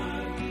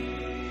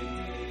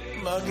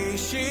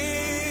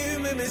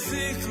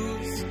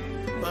במסיקוס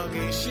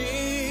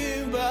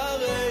מרגישים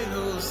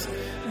בערבוס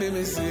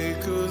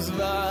במסיקוס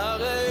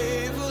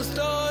בערבוס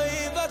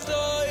טוי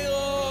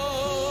ותוירו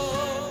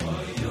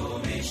היו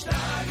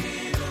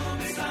משתגעים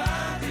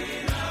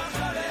ומסעדים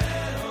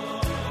אחריהו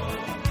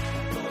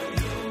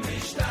היו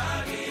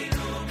משתגעים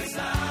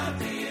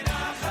ומסעדים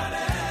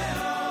אחריהו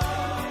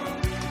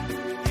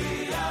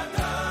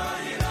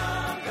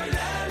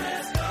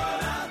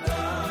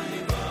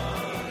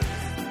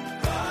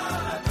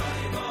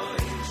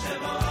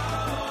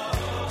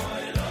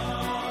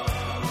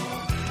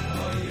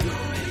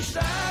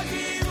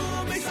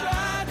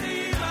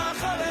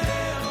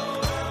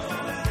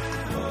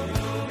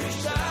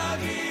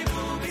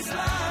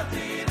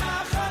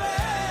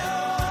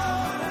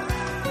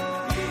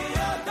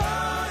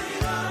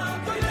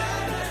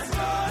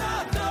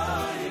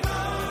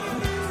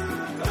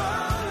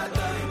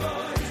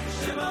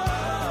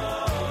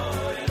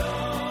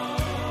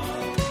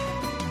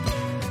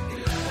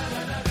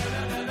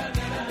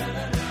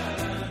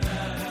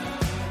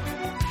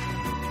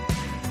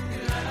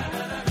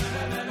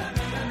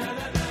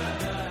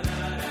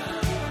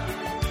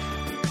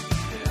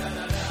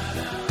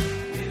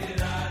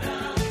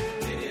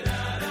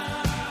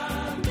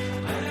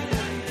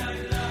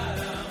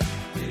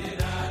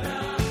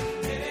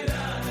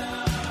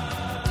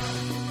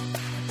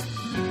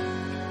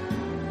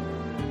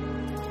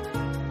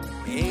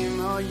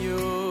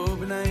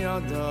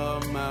אדם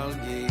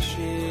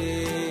מרגישים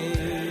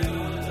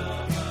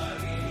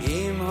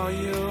אם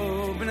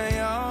היו בני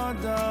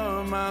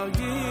אדם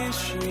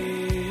מרגישים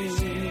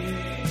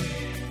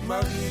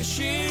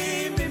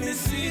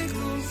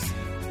במסיקוס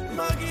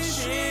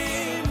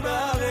מרגישים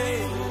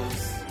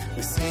בערבוס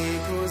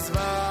מסיקוס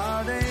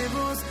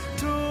בערבוס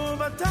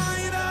טוב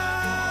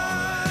התורה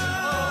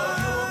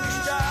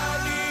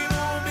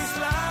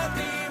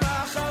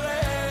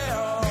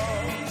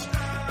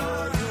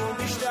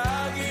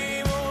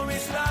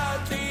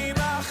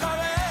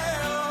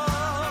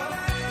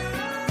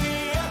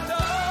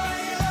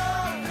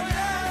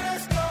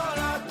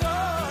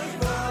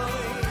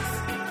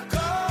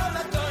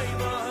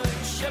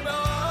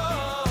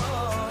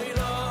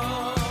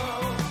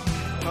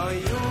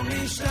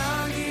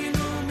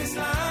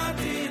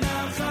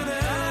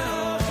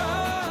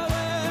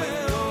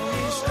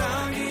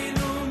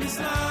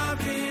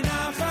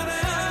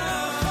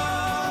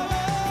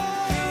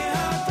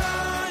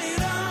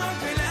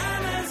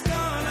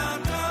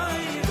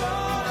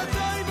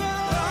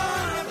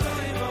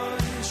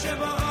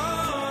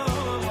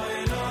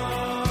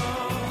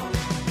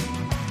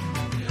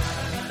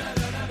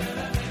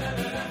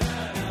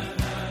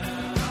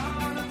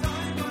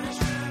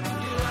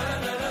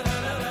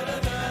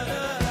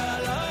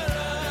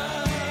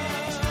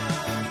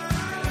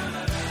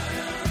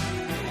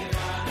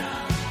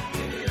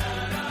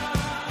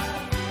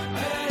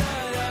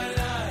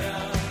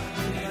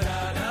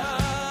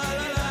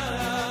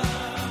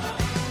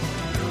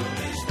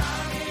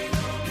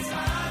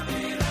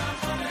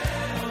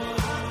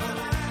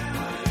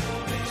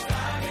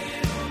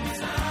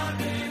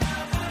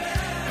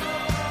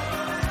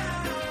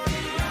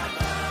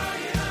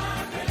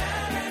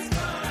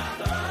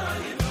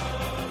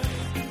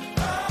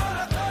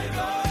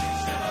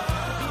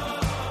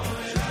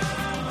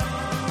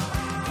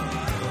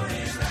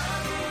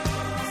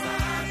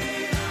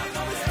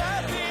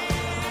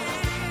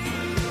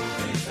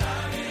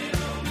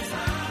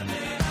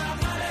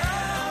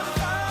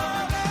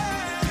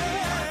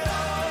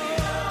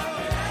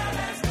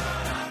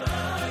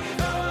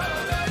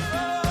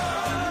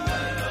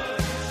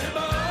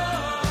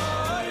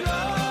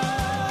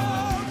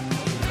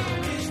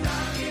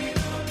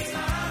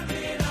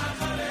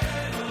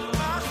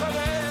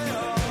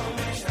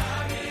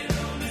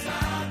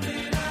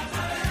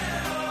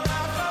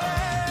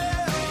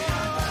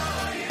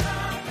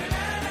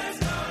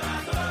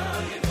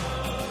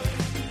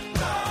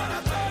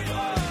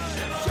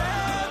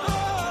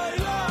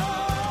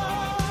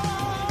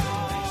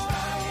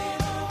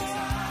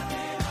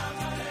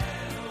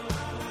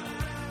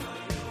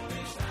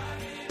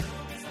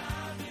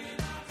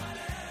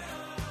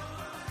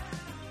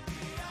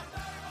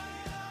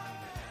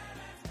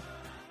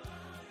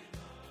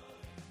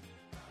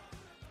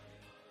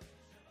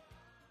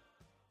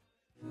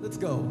Let's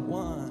go.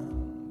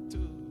 1, 2,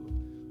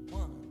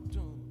 1,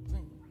 2,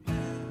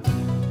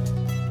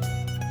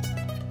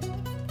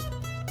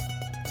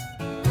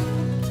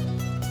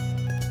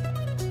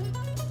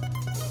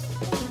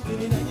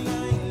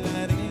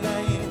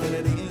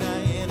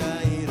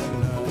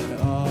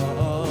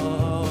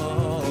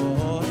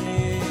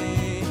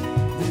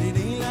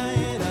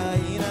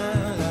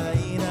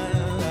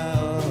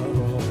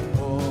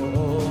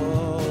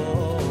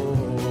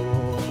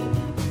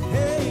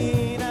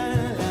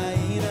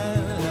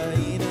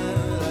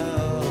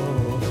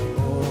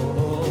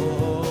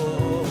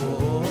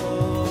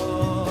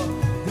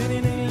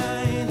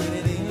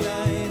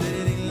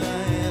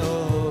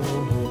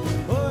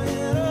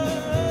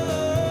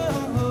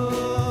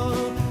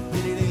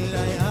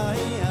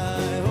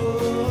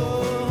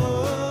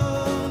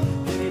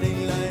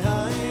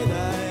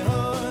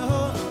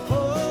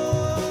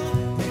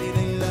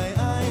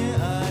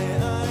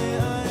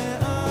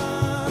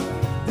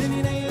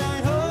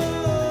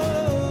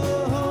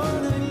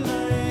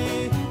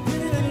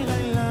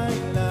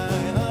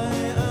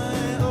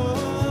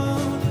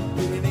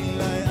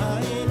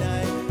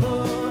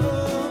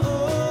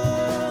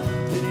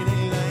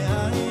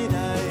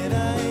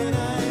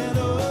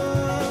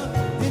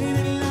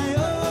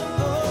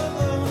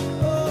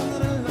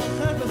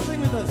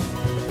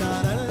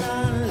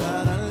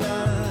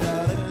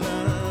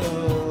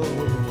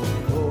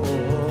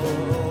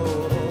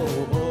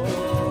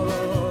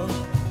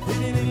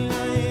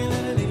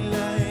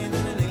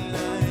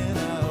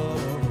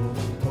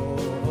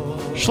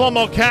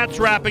 Shlomo Katz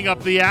wrapping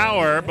up the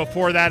hour.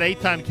 Before that,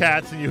 Eitan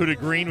Katz and Yehuda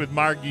Green with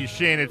Margi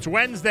Shin. It's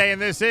Wednesday, and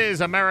this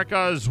is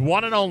America's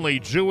one and only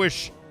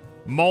Jewish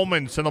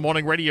Moments in the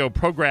Morning radio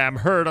program,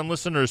 heard on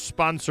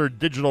listeners-sponsored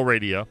digital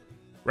radio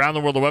around the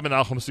world, the web at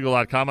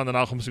NachumSegal.com, on the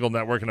Nachum Segal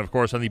Network, and, of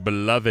course, on the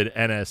beloved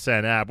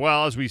NSN app.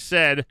 Well, as we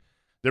said,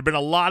 there have been a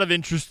lot of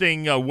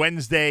interesting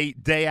Wednesday,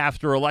 day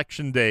after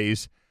election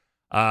days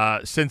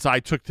since I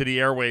took to the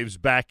airwaves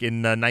back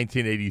in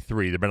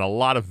 1983. There have been a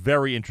lot of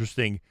very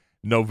interesting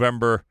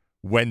November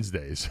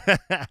Wednesdays.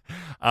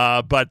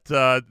 But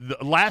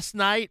last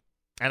night,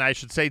 and I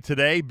should say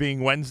today being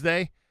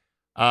Wednesday,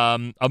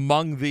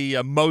 among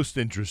the most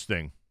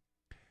interesting,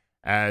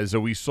 as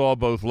we saw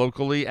both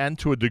locally and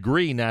to a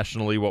degree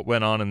nationally what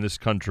went on in this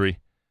country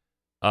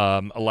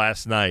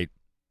last night.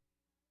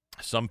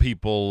 Some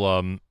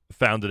people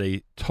found it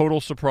a total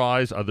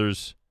surprise.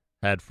 Others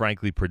had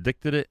frankly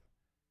predicted it.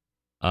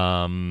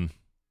 Some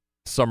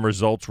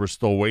results we're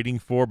still waiting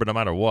for, but no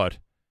matter what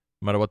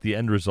the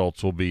end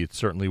results will be, it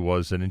certainly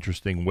was an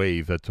interesting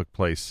wave that took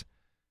place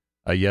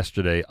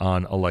yesterday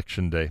on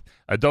Election Day.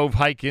 Dov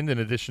Hikind, in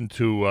addition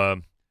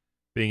to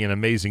being an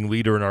amazing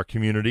leader in our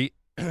community,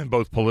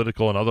 both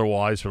political and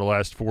otherwise, for the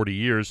last 40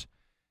 years,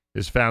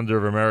 is founder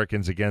of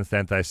Americans Against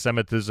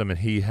Antisemitism, and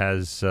he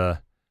has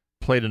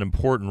played an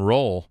important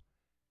role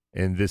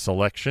in this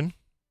election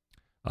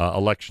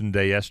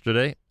day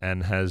yesterday,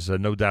 and has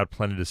no doubt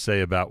plenty to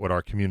say about what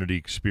our community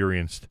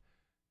experienced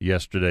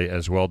yesterday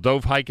as well.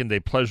 Dov Hikind, a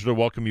pleasure to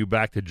welcome you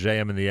back to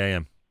JM in the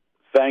AM.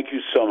 Thank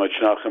you so much,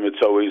 Nachum.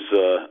 It's always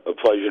a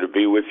pleasure to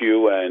be with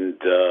you, and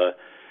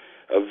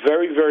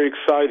very, very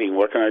exciting.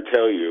 What can I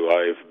tell you?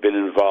 I've been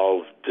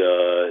involved,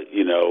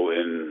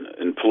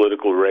 in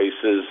political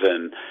races,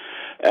 and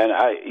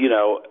I,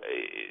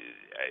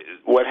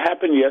 what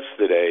happened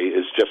yesterday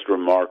is just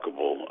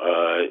remarkable.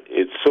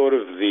 It's sort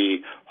of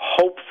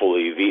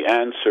hopefully the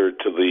answer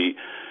to the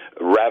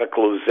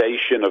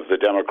radicalization of the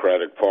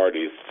Democratic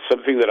Party,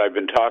 something that I've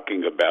been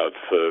talking about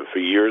for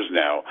years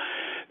now,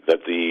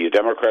 that the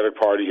Democratic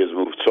Party has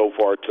moved so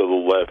far to the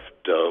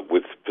left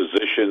with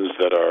positions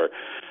that are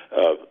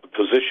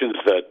positions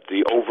that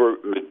the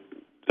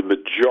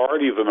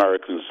majority of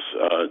Americans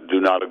do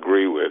not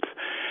agree with.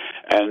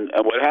 And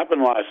what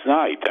happened last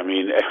night, I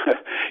mean,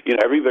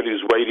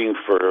 everybody's waiting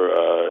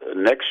for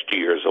next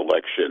year's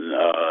election,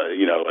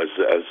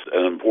 as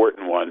an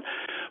important one.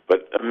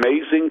 But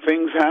amazing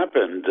things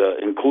happened,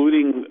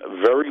 including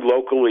very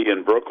locally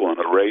in Brooklyn,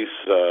 a race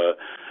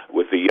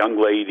with a young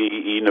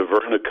lady, Ina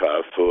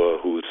Vernikov,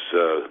 who's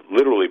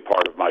literally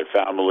part of my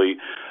family,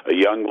 a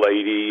young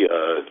lady,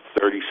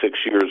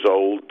 36 years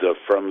old,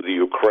 from the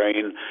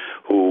Ukraine,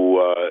 who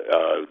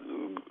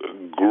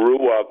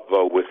grew up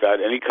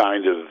without any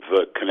kind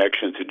of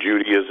connection to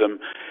Judaism,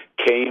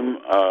 came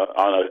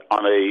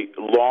on a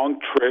long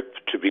trip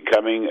to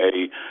becoming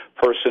a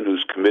person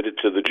who's committed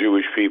to the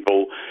Jewish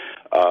people.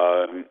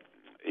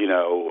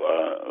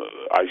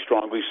 I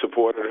strongly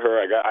supported her.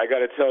 I got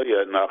to tell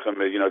you, Nachum,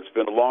 it's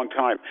been a long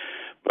time,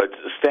 but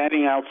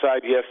standing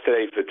outside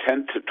yesterday for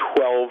 10 to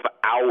 12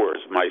 hours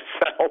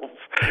myself,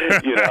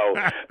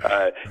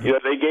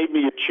 they gave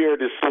me a chair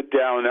to sit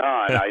down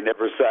on. I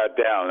never sat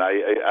down.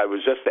 I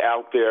was just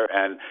out there,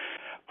 and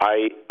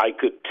I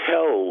could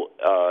tell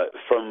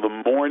from the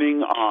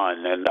morning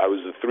on, and I was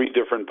at 3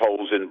 different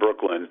polls in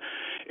Brooklyn,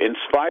 in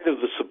spite of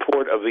the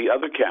support of the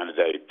other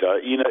candidate.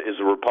 Ina is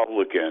a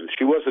Republican.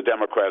 She was a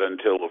Democrat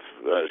until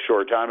a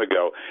short time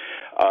ago.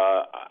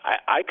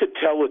 I could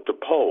tell at the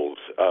polls,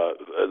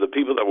 the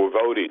people that were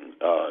voting,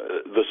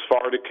 the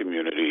Sephardic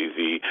community,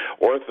 the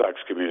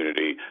Orthodox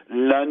community,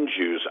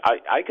 non-Jews,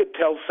 I could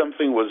tell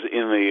something was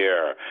in the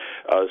air.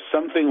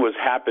 Something was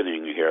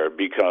happening here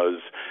because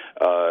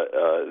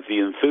the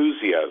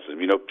enthusiasm,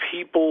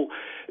 people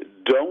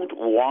don't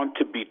want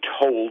to be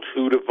told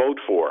who to vote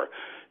for.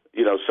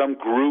 Some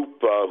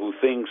group who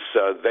thinks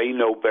they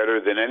know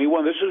better than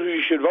anyone, this is who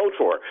you should vote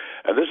for,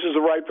 and this is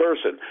the right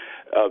person.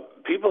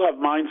 People have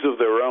minds of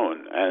their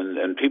own,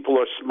 and people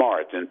are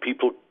smart, and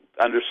people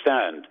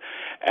understand.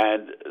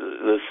 And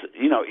this,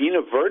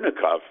 Ina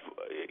Vernikov,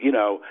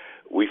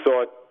 we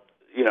thought,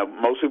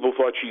 most people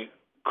thought she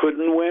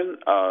couldn't win.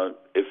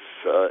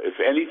 If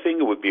anything,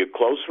 it would be a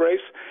close race.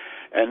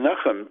 And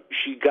Nachum,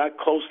 she got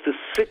close to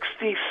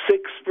 66%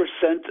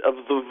 of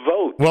the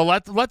vote. Well,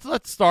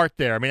 let's start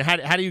there. I mean,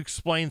 how do you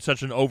explain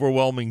such an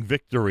overwhelming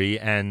victory?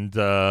 And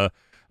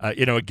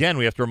again,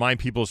 we have to remind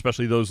people,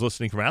 especially those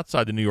listening from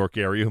outside the New York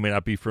area who may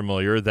not be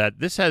familiar, that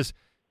this has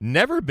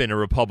never been a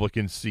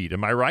Republican seat.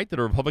 Am I right that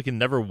a Republican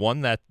never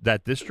won that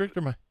district?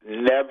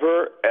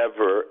 Never,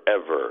 ever,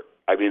 ever.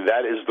 I mean,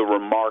 that is the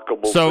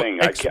remarkable thing.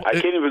 I can't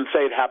even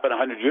say it happened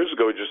 100 years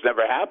ago. It just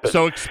never happened.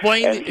 So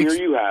explain. And here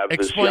you have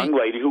this young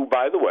lady who,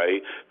 by the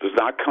way, does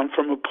not come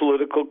from a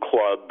political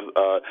club.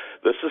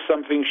 This is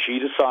something she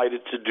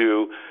decided to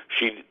do.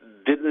 She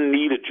didn't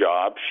need a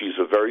job. She's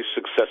a very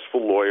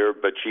successful lawyer,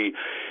 but she's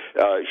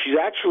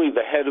actually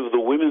the head of the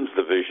women's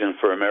division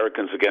for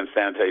Americans Against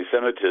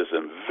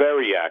Antisemitism.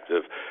 Very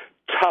active,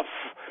 tough.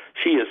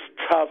 She is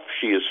tough.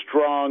 She is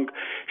strong.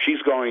 She's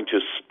going to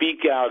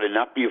speak out and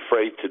not be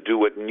afraid to do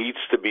what needs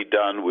to be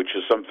done, which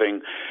is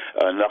something,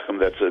 Nachum,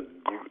 that's a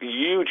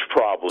huge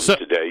problem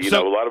today. A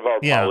lot of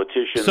our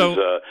politicians,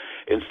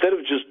 instead of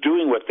just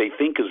doing what they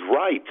think is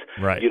right.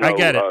 Right. I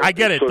get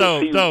it.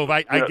 Dove,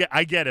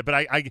 I get it.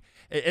 But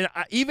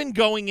even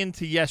going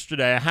into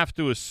yesterday, I have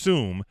to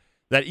assume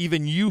that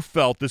even you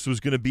felt this was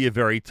going to be a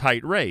very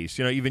tight race.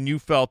 Even you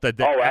felt that.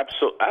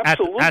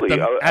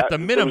 Absolutely. At the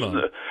minimum.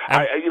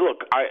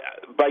 Look,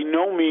 by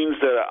no means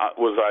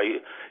was I.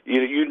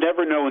 You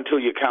never know until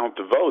you count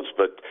the votes,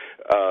 but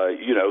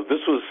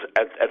this was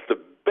at the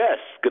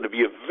best going to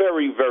be a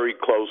very, very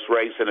close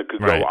race, and it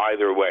could go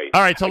either way.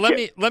 All right, so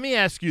let me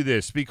ask you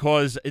this,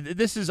 because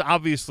this is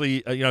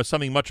obviously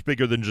something much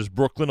bigger than just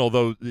Brooklyn.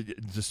 Although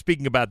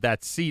speaking about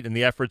that seat and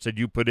the efforts that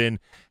you put in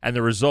and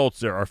the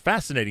results are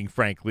fascinating,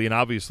 frankly, and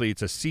obviously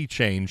it's a sea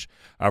change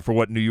for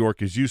what New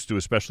York is used to,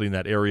 especially in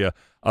that area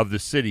of the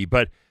city.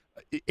 But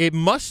it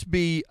must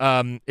be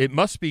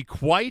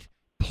quite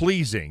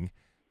pleasing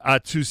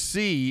to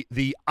see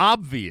the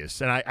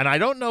obvious, and I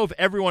don't know if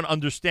everyone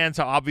understands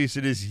how obvious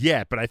it is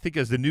yet, but I think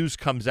as the news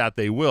comes out,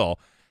 they will,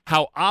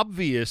 how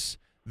obvious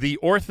the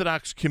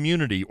Orthodox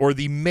community or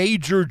the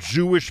major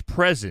Jewish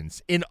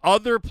presence in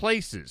other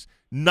places,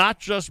 not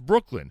just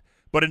Brooklyn,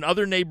 but in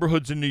other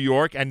neighborhoods in New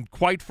York, and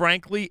quite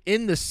frankly,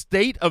 in the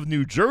state of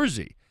New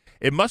Jersey.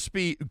 It must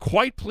be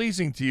quite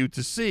pleasing to you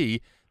to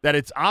see that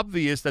it's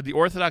obvious that the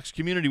Orthodox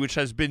community, which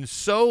has been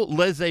so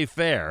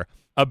laissez-faire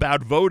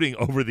about voting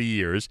over the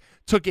years,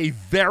 took a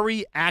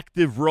very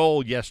active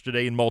role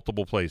yesterday in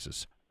multiple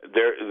places.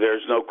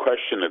 There's no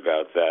question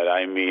about that.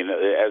 I mean,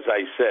 as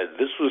I said,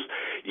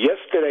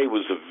 yesterday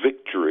was a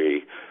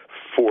victory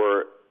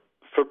for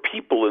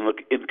people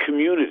in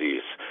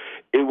communities.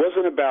 It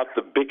wasn't about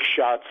the big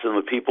shots and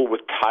the people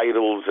with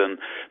titles and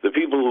the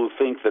people who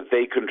think that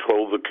they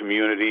control the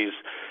communities.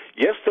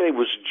 Yesterday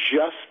was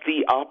just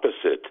the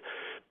opposite.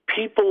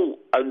 People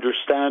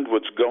understand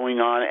what's going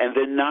on, and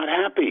they're not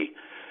happy.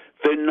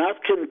 They're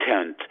not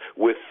content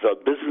with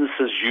business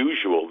as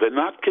usual. They're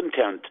not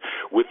content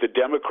with the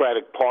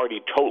Democratic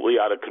Party totally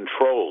out of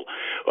control,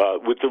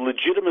 with the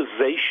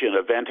legitimization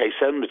of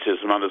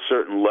anti-Semitism on a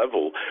certain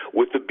level,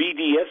 with the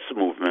BDS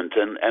movement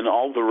and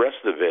all the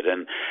rest of it.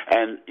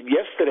 And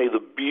yesterday, the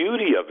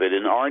beauty of it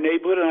in our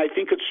neighborhood, and I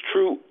think it's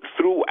true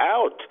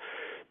throughout,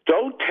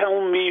 don't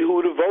tell me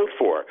who to vote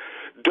for.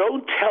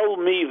 Don't tell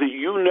me that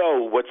you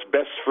know what's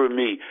best for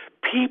me.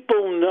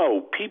 People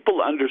know.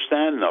 People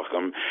understand,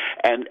 Nachum.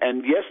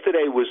 And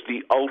yesterday was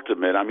the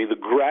ultimate. I mean, the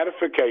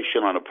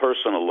gratification on a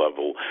personal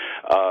level,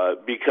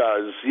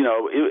 because,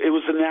 it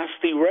was a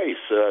nasty race.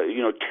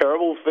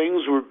 Terrible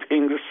things were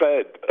being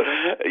said.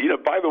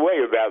 By the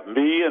way, about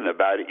me and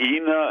about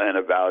Ina and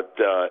about,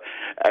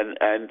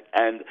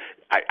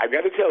 I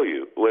got to tell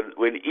you,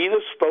 when Ina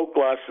spoke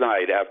last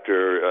night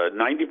after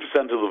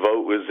 90% of the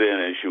vote was in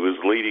and she was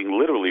leading,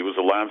 literally it was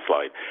a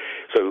landslide.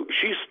 So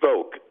she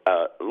spoke.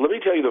 Let me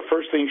tell you the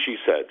first thing she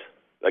said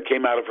that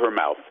came out of her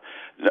mouth.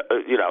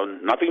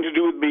 Nothing to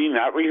do with me,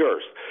 not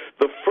rehearsed.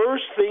 The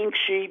first thing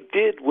she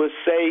did was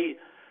thank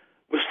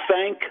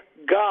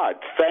God,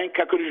 thank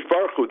HaKadosh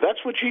Baruch Hu.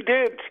 That's what she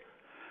did.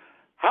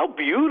 How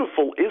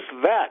beautiful is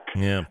that?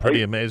 Yeah,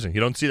 pretty amazing.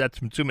 You don't see that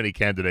from too many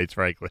candidates,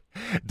 frankly.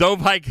 Dove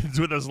Hikind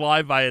with us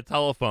live via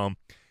telephone.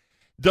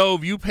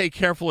 Dove, you pay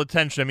careful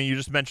attention. I mean, you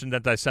just mentioned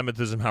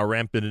anti-Semitism, how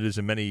rampant it is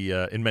in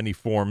many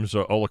forms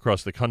all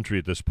across the country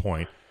at this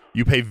point.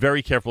 You pay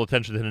very careful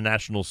attention to the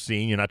national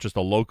scene. You're not just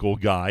a local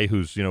guy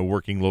who's,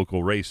 working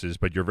local races,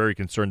 but you're very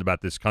concerned about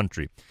this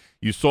country.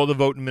 You saw the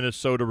vote in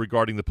Minnesota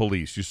regarding the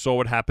police. You saw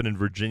what happened in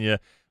Virginia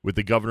with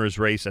the governor's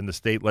race and the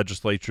state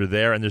legislature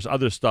there. And there's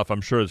other stuff I'm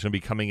sure that's going to be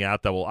coming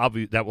out that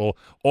will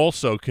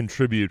also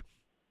contribute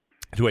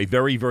to a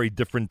very, very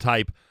different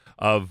type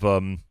of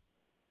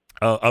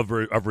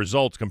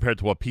results compared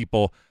to what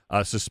people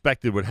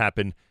suspected would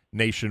happen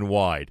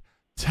nationwide.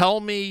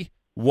 Tell me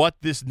what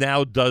this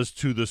now does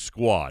to the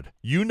squad.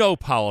 You know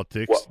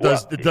politics.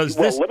 Does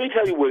this? Let me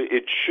tell you what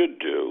it should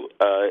do.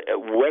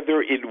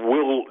 Whether it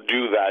will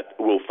do that,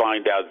 we'll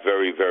find out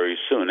very, very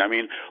soon. I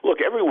mean, look,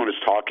 everyone is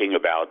talking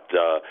about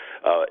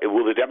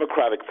will the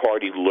Democratic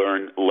Party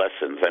learn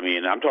lessons? I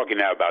mean, I'm talking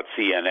now about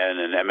CNN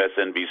and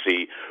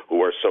MSNBC,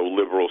 who are so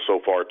liberal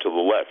so far to the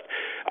left.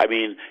 I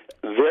mean,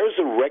 there's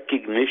a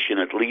recognition,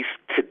 at least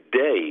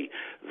today,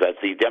 that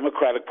the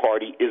Democratic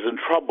Party is in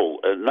trouble.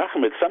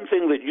 Nachum, it's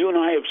something that you and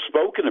I have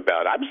spoken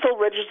about. I'm still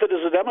registered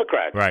as a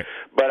Democrat, right?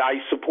 But I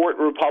support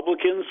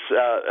Republicans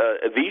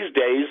these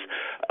days.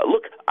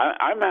 Look,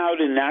 I'm out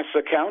in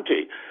Nassau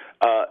County,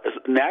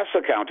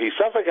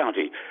 Suffolk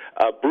County.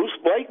 Bruce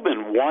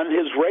Blakeman won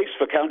his race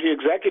for county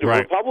executive,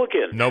 right.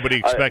 Republican. Nobody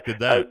expected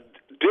that.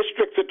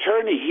 District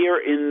attorney here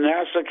in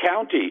Nassau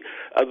County,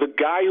 the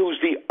guy who's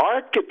the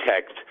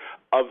architect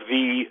of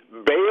the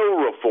bail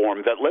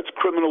reform that lets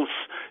criminals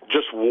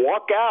just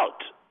walk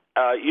out.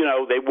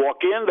 They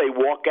walk in, they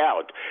walk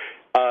out.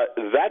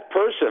 That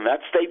person, that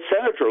state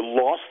senator,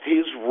 lost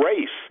his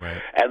race,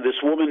 right. And this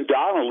woman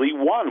Donnelly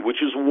won,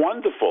 which is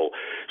wonderful.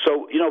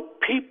 So,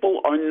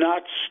 people are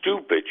not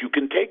stupid. You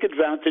can take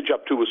advantage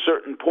up to a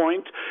certain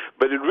point,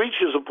 but it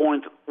reaches a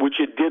point which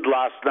it did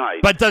last night.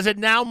 But does it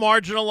now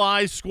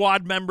marginalize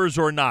squad members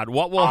or not?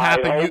 What will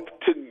happen? I hope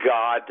to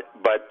God,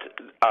 but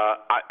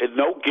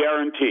no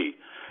guarantee.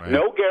 Right.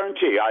 No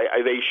guarantee.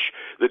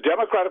 The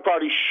Democratic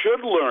Party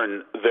should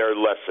learn their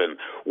lesson.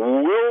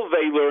 Will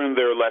they learn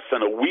their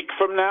lesson a week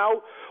from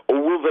now, or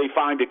will they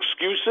find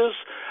excuses?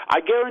 I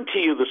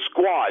guarantee you the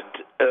squad,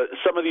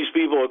 some of these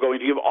people are going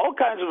to give all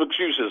kinds of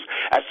excuses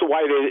as to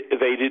why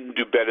they didn't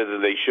do better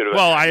than they should have.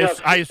 Well,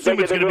 I assume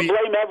it's going to be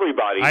blame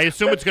everybody. I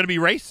assume it's going to be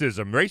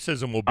racism.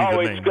 Racism will be the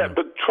main one.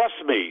 But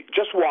trust me,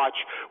 just watch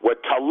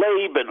what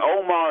Tlaib and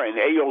Omar and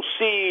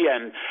AOC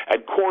and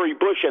Cori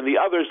Bush and the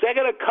others, they're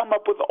going to come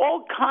up with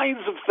all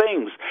kinds of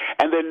things,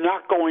 and they're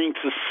not going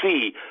to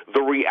see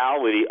the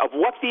reality of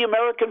what the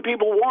American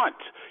people want.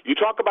 You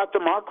talk about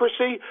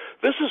democracy.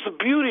 This is the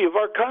beauty of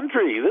our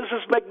country. This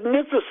is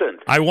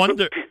magnificent. I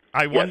wonder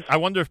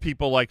if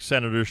people like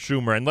Senator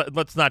Schumer, and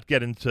let's not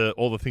get into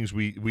all the things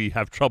we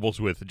have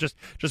troubles with, just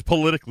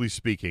politically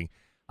speaking.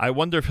 I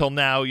wonder if he'll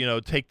now,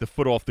 take the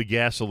foot off the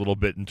gas a little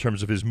bit in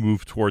terms of his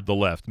move toward the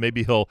left.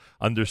 Maybe he'll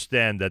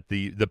understand that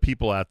the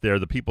people out there,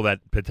 the people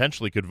that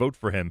potentially could vote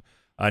for him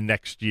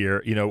next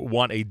year,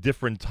 want a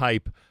different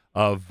type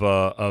of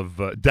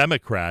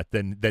Democrat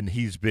than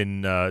he's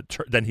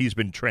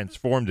been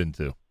transformed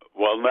into.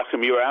 Well,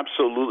 Nachum, you're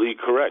absolutely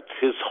correct.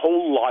 His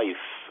whole life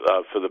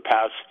for the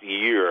past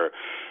year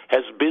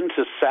has been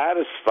to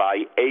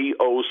satisfy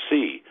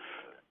AOC,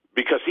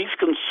 because he's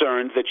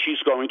concerned that she's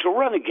going to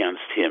run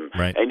against him,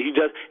 right. And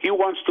he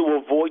wants to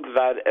avoid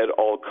that at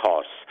all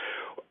costs.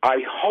 I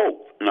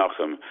hope,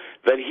 Nachum,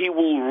 that he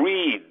will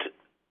read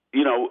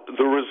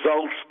the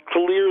results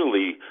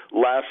clearly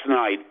last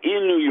night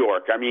in New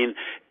York. I mean,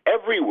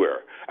 everywhere.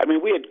 I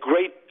mean, we had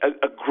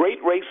a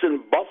great race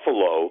in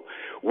Buffalo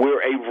where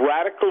a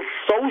radical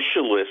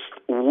socialist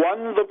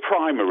won the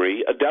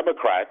primary, a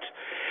Democrat,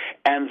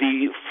 and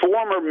the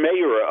former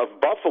mayor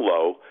of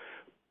Buffalo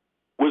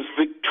was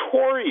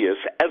victorious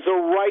as a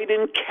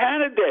write-in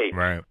candidate.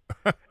 Right.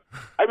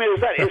 I mean,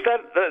 that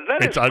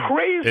is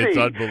crazy. It's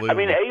unbelievable. I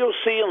mean,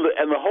 AOC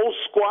and the whole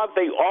squad,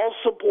 they all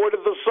supported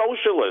the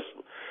socialists.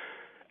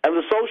 And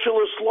the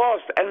socialists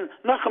lost. And,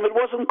 Nachum, it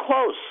wasn't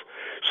close.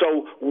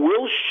 So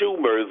will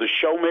Schumer, the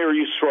Shomer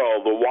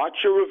Yisrael, the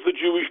watcher of the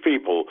Jewish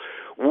people,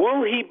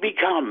 will he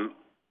become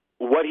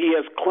what he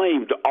has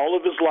claimed all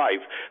of his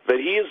life, that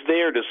he is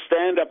there to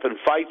stand up and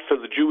fight for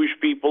the Jewish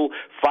people,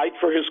 fight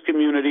for his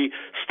community,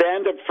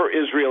 stand up for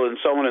Israel, and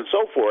so on and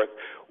so forth?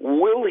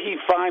 Will he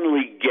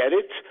finally get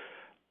it?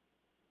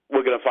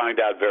 We're going to find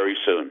out very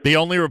soon. The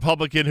only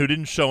Republican who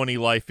didn't show any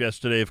life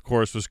yesterday, of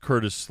course, was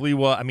Curtis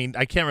Sliwa. I mean,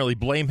 I can't really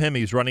blame him.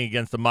 He's running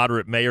against a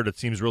moderate mayor that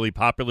seems really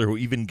popular, who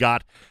even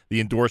got the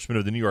endorsement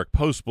of the New York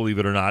Post, believe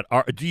it or not.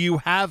 Do you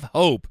have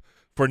hope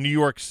for New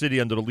York City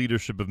under the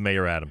leadership of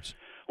Mayor Adams?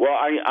 Well,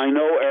 I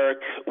know, Eric,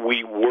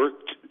 we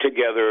worked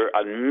together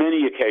on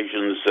many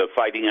occasions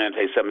fighting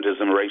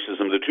anti-Semitism and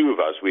racism, the two of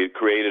us. We had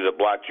created a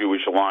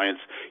Black-Jewish Alliance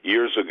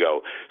years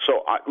ago.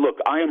 So, look,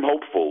 I am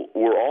hopeful.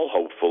 We're all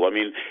hopeful. I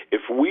mean,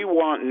 if we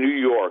want New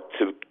York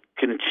to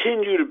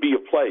continue to be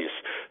a place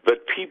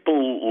that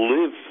people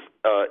live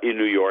in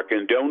New York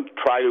and don't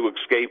try to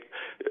escape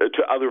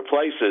to other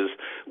places.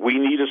 We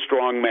need a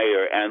strong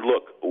mayor. And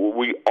look,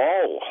 we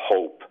all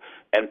hope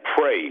and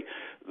pray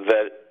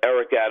that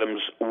Eric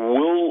Adams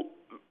will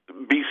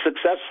be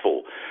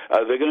successful.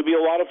 There are going to be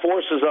a lot of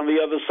forces on the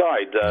other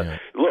side.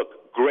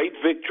 Look, great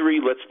victory.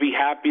 Let's be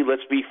happy.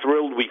 Let's be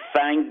thrilled. We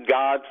thank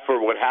God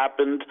for what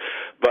happened.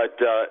 But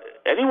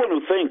anyone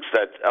who thinks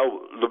that,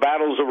 the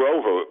battles are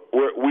over,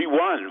 we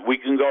won, we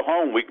can go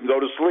home, we can go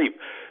to sleep,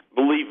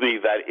 believe me,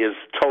 that is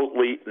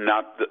totally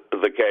not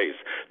the case.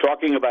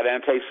 Talking about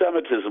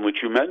anti-Semitism, which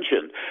you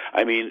mentioned,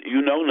 I mean, you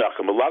know,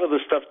 Nachum, a lot of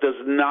this stuff does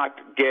not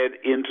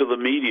get into the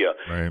media.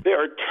 Right. There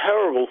are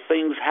terrible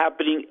things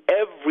happening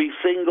every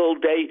single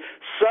day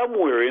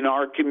somewhere in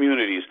our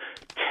communities.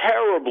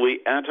 Terribly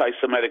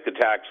anti-Semitic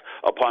attacks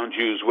upon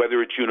Jews,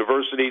 whether it's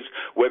universities,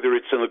 whether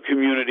it's in the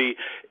community.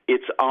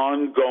 It's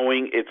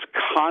ongoing. It's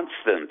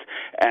constant.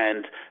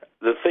 And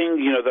the thing,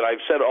 that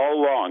I've said all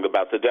along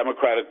about the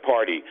Democratic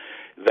Party,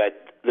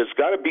 that there's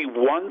got to be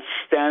one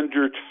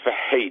standard for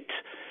hate.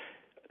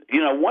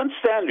 One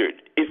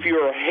standard. If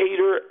you're a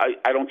hater,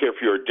 I don't care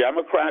if you're a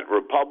Democrat,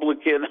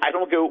 Republican, I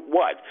don't care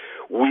what.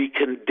 We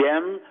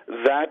condemn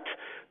that,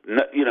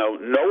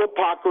 no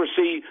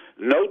hypocrisy,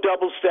 no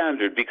double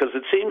standard, because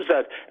it seems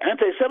that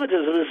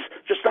anti-Semitism is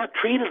just not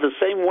treated the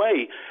same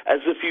way as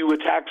if you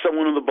attack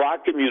someone in the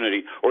black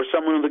community or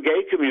someone in the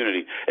gay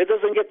community. It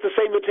doesn't get the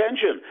same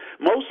attention.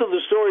 Most of the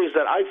stories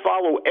that I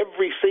follow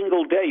every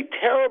single day,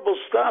 terrible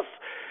stuff,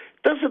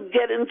 doesn't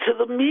get into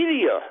the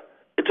media,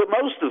 into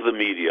most of the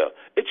media.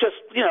 It's just,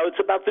 it's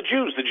about the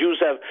Jews. The Jews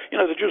have,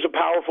 the Jews are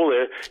powerful.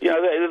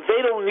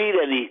 They don't need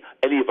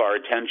any of our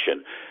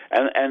attention.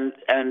 And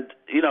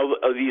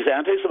these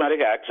anti-Semitic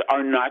acts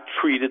are not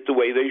treated the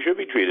way they should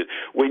be treated.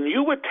 When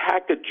you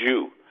attack a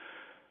Jew,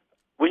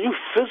 when you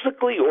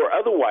physically or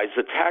otherwise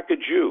attack a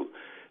Jew,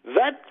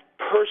 that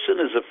person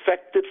is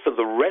affected for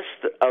the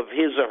rest of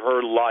his or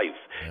her life.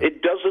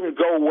 It doesn't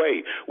go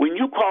away. When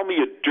you call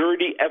me a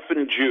dirty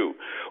effing Jew,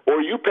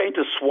 or you paint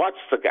a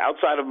swastika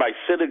outside of my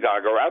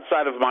synagogue or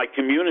outside of my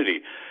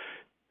community,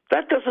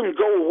 that doesn't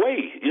go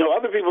away.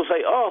 Other people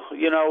say,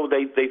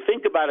 they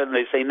think about it and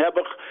they say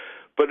nebuch.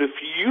 But if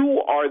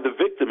you are the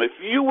victim, if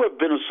you have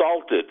been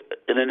assaulted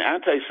in an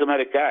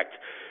anti-Semitic act,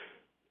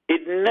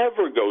 it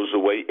never goes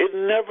away. It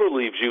never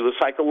leaves you. The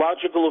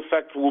psychological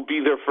effect will be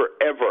there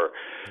forever.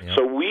 Yep.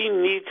 So we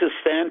need to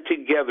stand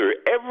together.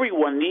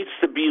 Everyone needs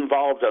to be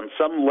involved on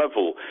some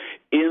level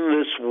in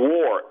this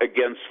war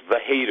against the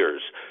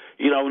haters.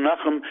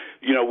 Nachum,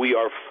 we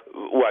are,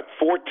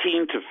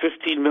 14 to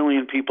 15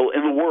 million people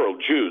in the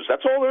world, Jews.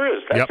 That's all there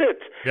is. That's it.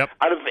 Yep.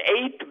 Out of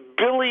 8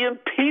 billion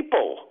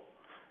people.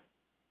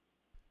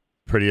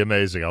 Pretty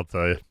amazing, I'll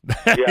tell you.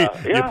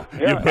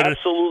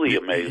 Absolutely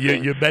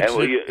amazing. You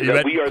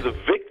mentioned we are the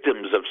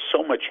victims of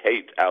so much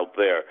hate out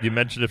there. You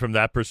mentioned it from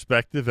that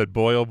perspective, and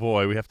boy, oh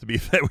boy, we have to be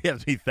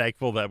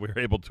thankful that we're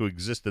able to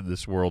exist in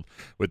this world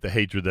with the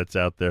hatred that's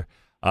out there.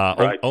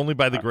 Right. Only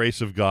by the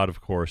grace of God, of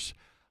course.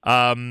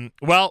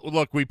 Well,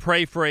 look, we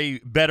pray for a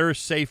better,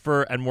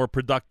 safer, and more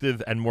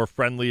productive, and more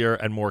friendlier,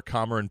 and more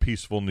calmer and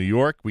peaceful New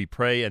York. We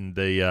pray, and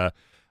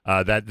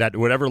that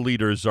whatever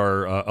leaders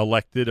are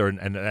elected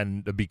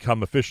and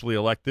become officially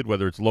elected,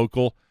 whether it's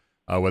local,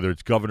 whether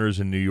it's governors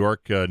in New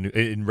York,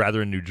 in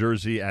New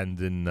Jersey and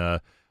in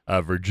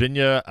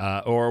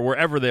Virginia, or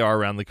wherever they are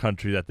around the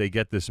country, that they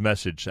get this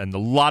message. And a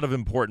lot of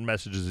important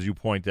messages, as you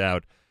point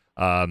out,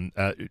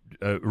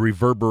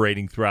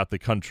 reverberating throughout the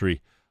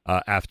country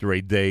after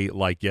a day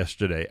like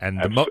yesterday. And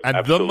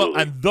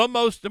the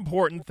most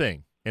important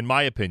thing, in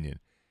my opinion,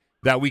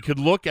 that we could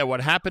look at what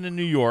happened in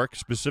New York,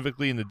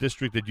 specifically in the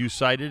district that you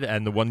cited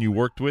and the one you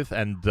worked with,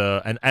 and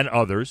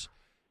others,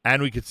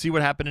 and we could see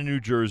what happened in New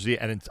Jersey,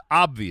 and it's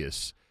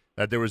obvious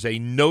that there was a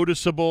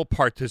noticeable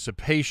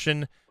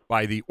participation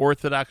by the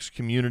Orthodox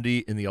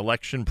community in the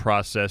election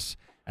process,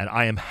 and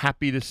I am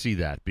happy to see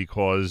that,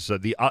 because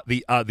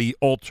the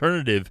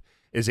alternative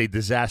is a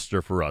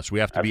disaster for us. We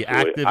have to be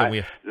active,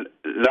 and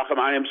Nachum,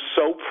 I am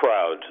so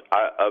proud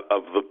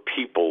of the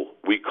people.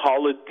 We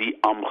call it the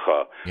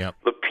Amcha,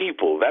 the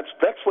people.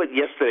 That's what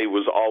yesterday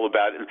was all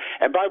about.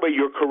 And by the way,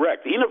 you're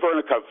correct. Ina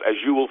Vernikov, as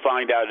you will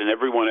find out, and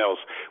everyone else,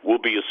 will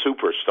be a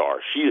superstar.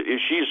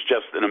 She's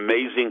just an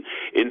amazing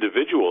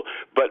individual.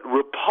 But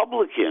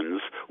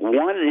Republicans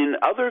won in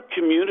other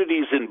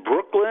communities in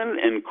Brooklyn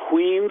and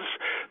Queens.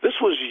 This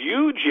was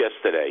huge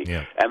yesterday.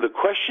 Yeah. And the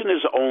question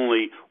is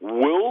only,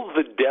 will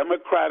the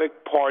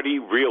Democratic Party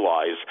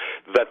realize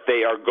that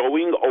they are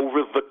going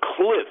over the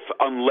cliff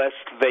unless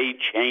they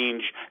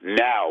change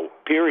now,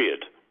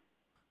 period.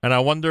 And I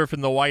wonder if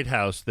in the White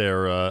House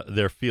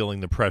they're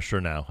feeling the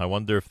pressure now. I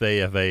wonder if they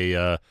have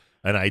an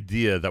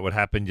idea that what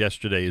happened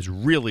yesterday is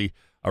really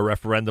a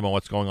referendum on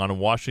what's going on in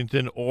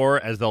Washington, or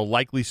as they'll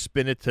likely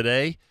spin it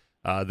today,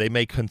 they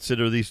may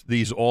consider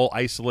these all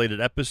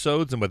isolated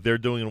episodes, and what they're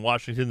doing in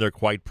Washington they're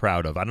quite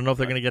proud of. I don't know if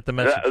they're going to get the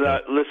message.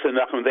 Listen,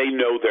 Nachum, they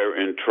know they're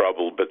in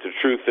trouble, but the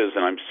truth is,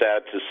 and I'm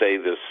sad to say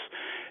this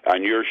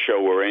on your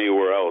show or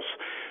anywhere else,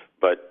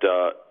 but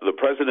the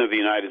President of the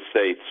United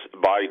States,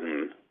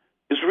 Biden,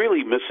 is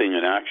really missing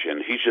in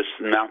action. He's just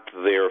not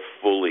there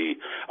fully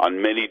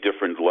on many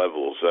different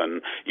levels.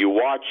 And you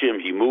watch him,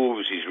 he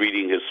moves, he's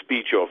reading his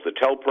speech off the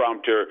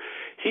teleprompter.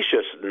 He's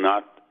just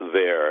not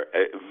there.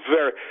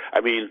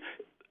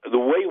 The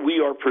way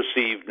we are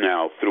perceived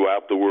now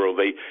throughout the world,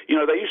 they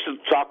used to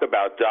talk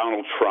about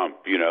Donald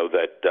Trump,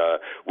 that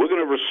we're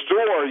going to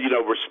restore,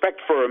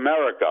 respect for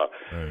America.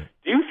 Right.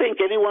 Do you think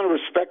anyone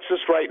respects us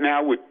right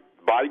now with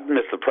Biden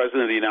as the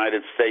president of the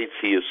United States?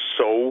 He is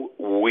so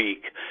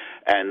weak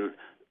and,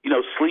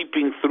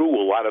 sleeping through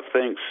a lot of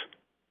things.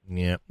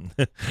 Yeah,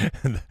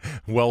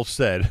 well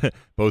said,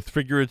 both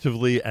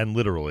figuratively and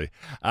literally.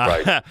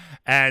 Right.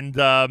 And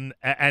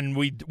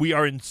we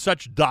are in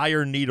such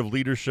dire need of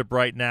leadership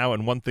right now,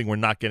 and one thing we're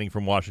not getting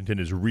from Washington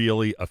is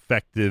really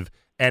effective,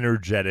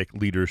 energetic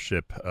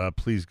leadership.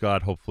 Please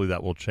God, hopefully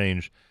that will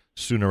change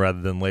sooner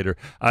rather than later.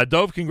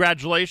 Dov,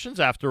 congratulations.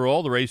 After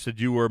all, the race that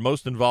you were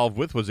most involved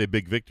with was a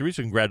big victory,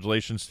 so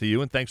congratulations to you,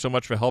 and thanks so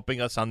much for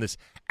helping us on this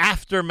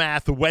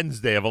aftermath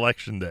Wednesday of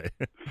Election Day.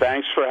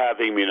 Thanks for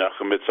having me,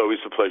 Nachum. It's always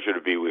a pleasure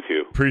to be with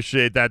you.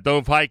 Appreciate that.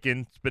 Dov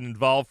Hikind has been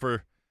involved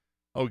for,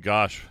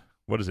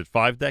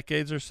 5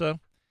 decades or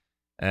so?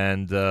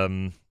 And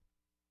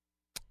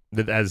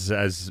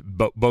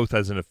both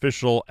as an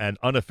official and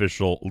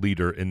unofficial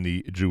leader in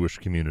the Jewish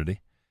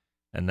community,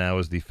 and now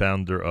is the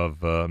founder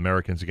of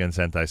Americans Against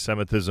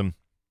Antisemitism.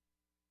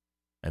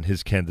 And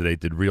his candidate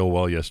did real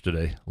well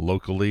yesterday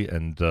locally,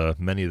 and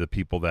many of the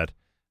people that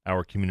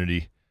our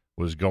community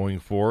was going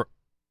for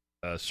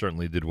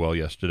certainly did well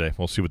yesterday.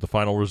 We'll see what the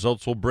final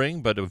results will bring,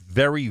 but a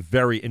very,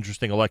 very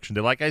interesting election day.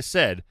 Like I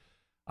said,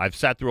 I've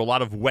sat through a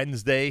lot of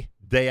Wednesday,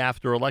 day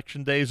after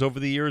election days over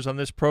the years on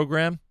this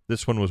program.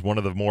 This one was one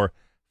of the more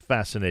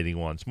fascinating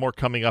ones. More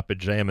coming up at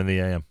JM in the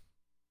AM.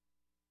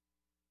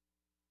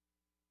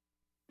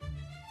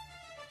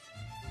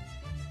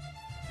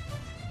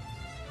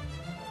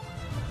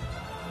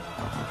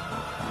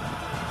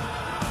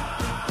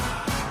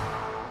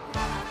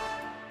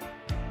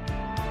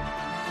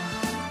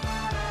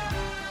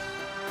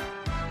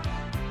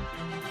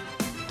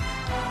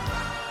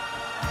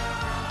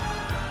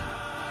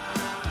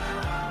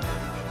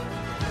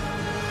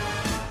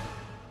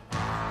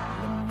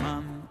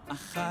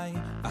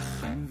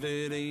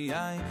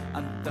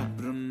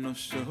 Adabrono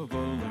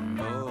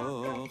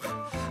shovolmoch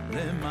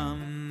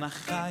leman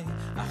achai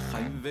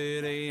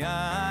verei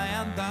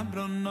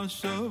adabrono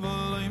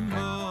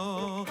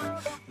shovolmoch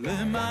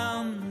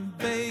leman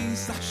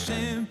beis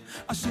Hashem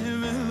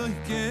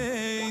Elokeinu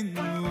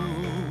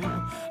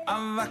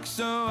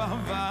avaksho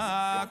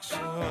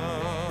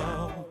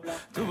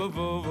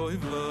tovovoy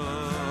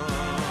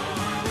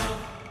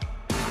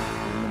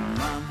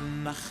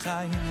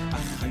Achai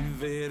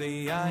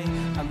verei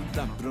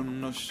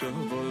adabrono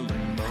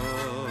shovolmoch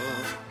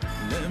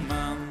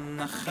leman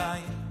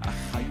achai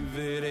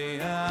verei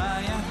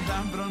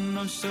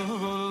adabrono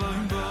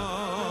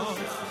shovolmoch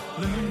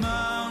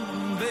leman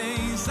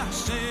beis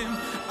Hashem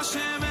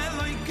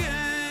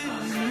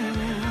Elokeinu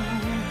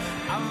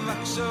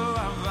avaksho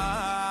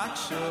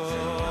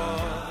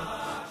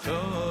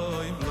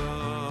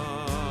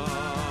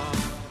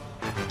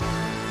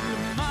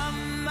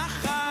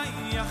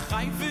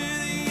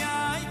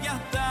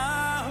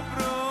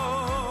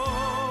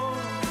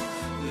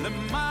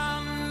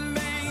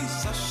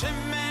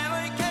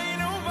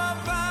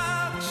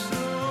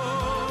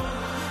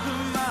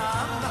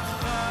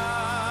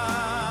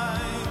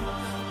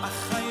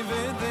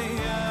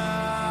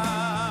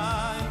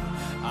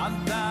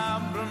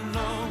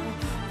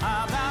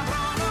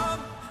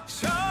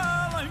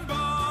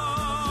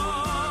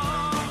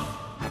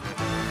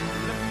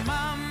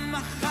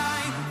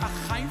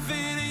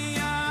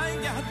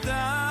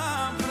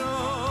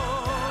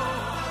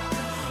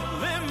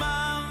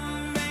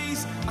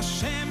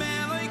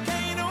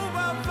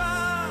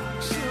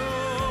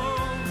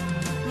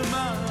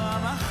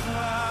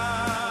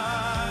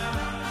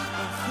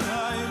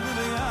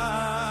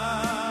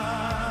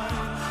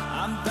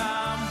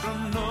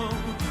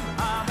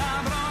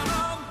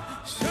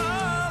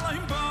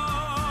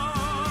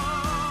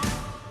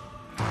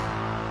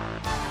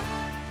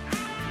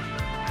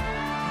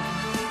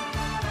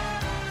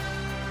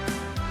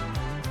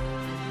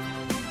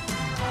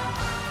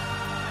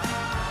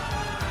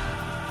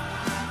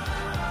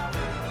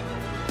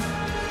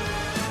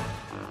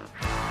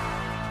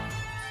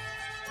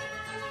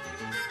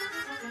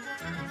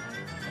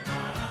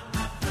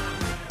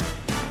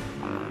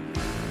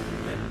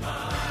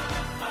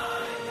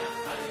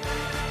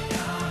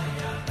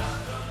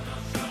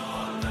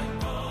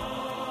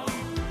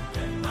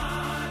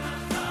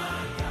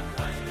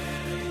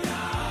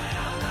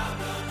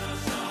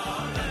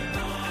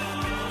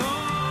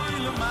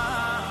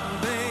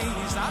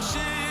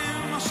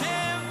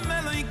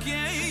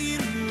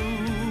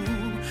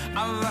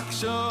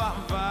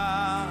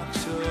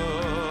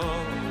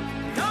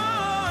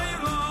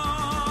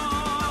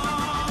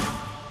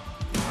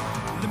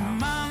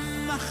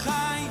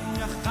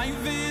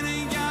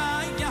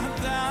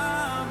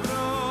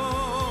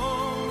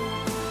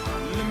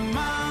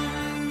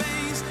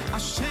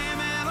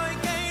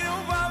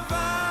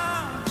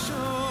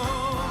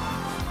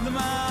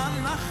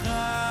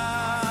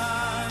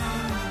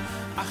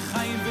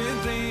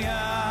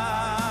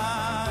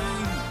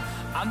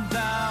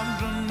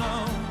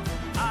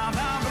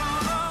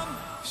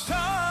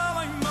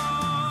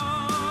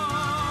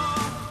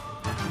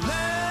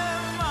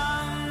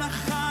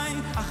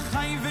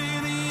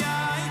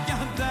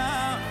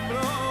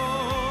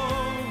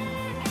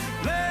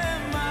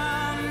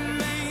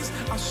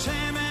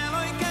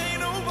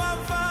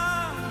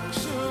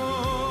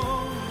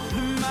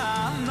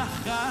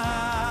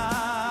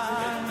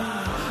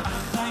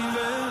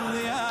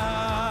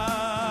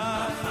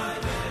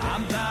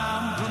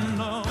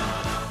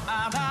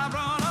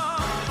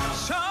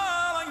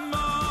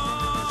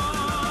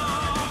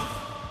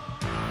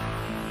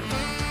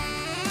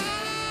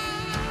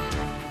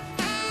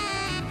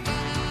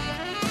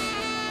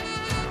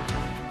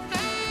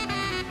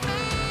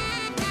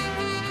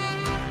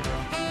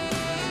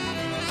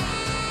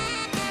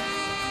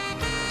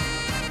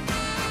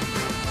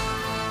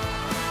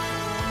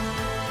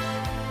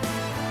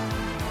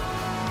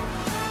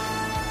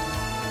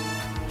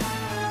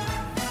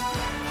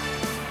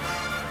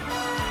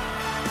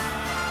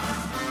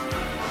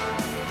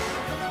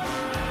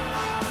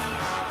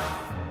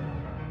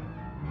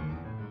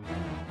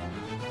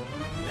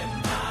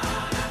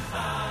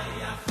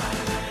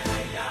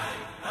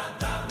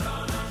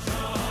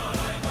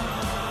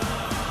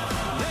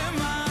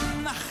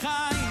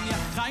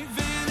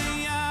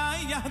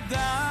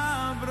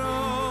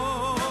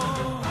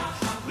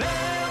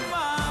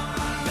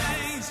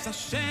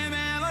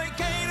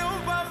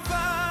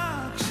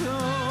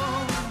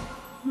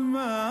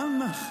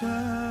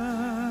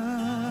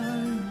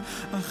Achai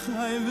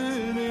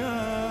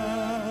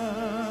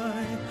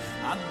v'riyai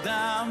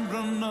Adam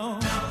Bruno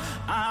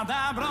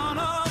Adam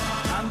Bruno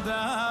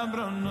Adam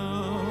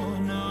Bruno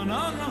No,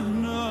 no, no,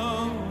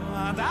 no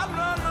Adam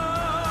Bruno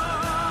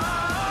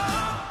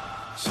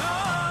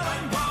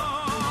Shalom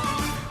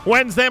Bo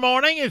Wednesday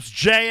morning, it's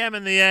JM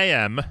in the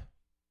AM.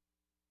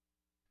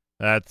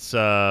 That's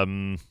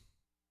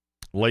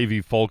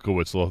Levi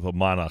Folkowitz,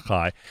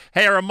 Manachai.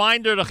 Hey, a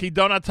reminder to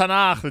Chidon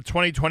Tanakh, the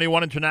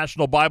 2021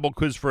 International Bible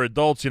Quiz for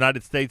Adults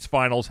United States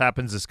Finals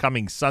happens this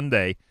coming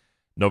Sunday,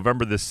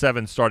 November the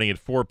 7th, starting at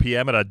 4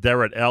 p.m. at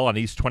Aderet El on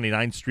East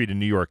 29th Street in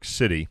New York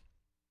City.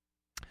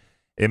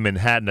 In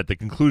Manhattan, at the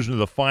conclusion of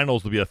the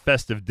finals, there will be a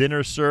festive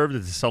dinner served.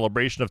 It's a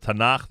celebration of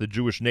Tanakh, the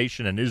Jewish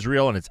nation, and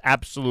Israel, and it's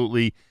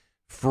absolutely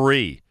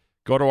free.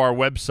 Go to our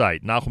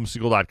website,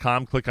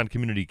 NachumSegal.com, click on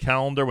Community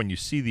Calendar. When you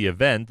see the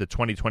event, the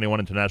 2021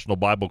 International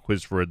Bible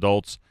Quiz for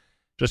Adults,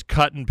 just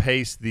cut and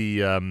paste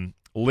the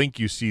link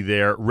you see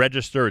there.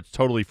 Register. It's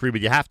totally free,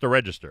 but you have to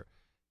register.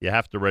 You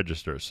have to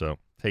register. So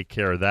take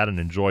care of that and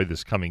enjoy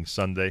this coming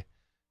Sunday.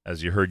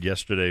 As you heard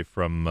yesterday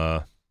from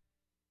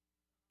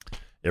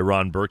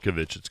Eran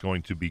Berkovich, it's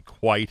going to be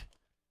quite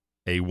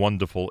a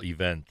wonderful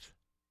event.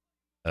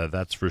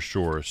 That's for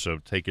sure. So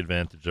take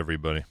advantage,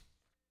 everybody,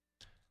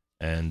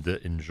 and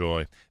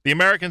enjoy. The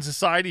American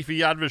Society for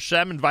Yad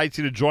Vashem invites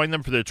you to join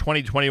them for their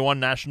 2021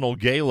 National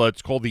Gala.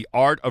 It's called The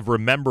Art of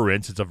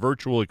Remembrance. It's a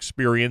virtual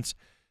experience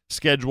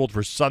scheduled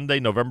for Sunday,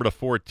 November the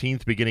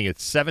 14th, beginning at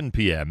 7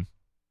 p.m.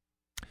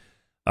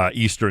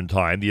 Eastern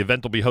Time. The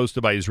event will be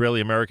hosted by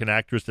Israeli-American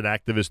actress and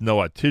activist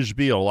Noah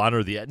Tishby. It will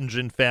honor the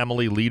Ettinger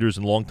family, leaders,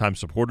 and longtime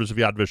supporters of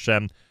Yad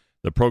Vashem.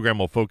 The program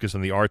will focus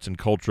on the arts and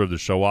culture of the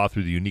Shoah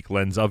through the unique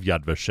lens of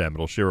Yad Vashem. It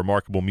will share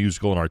remarkable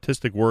musical and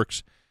artistic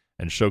works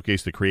and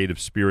showcase the creative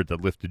spirit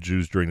that lifted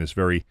Jews during this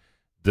very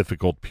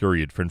difficult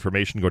period. For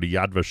information, go to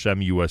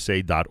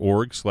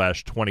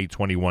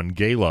yadvashemusa.org/2021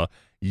 gala,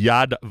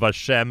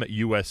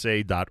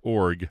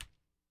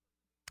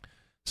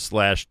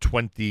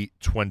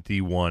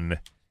 yadvashemusa.org/2021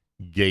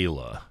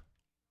 gala.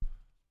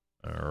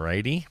 All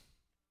righty.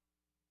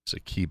 So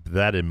keep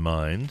that in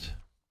mind.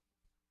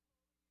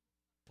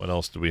 What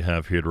else do we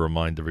have here to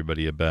remind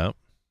everybody about?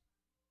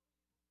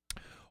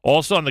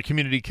 Also on the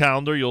community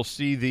calendar, you'll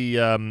see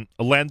the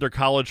Lander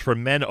College for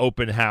Men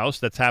open house.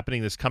 That's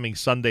happening this coming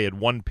Sunday at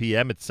 1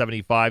 p.m. at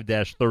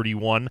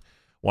 75-31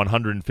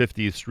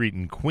 150th Street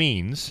in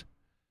Queens.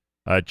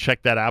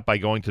 Check that out by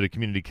going to the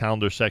community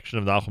calendar section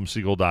of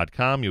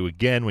NachumSegal.com.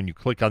 When you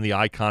click on the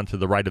icon to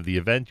the right of the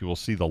event, you will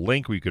see the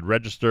link where you could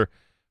register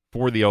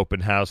for the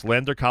open house.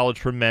 Lander College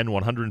for Men,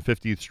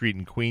 150th Street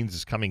in Queens,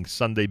 is coming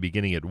Sunday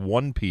beginning at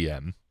 1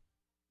 p.m.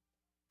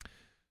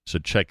 So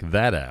check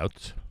that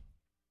out.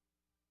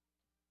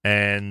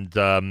 And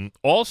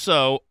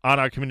also on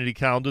our community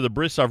calendar, the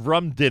Bris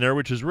Avram dinner,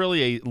 which is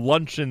really a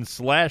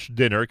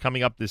luncheon/dinner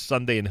coming up this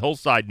Sunday in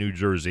Hillside, New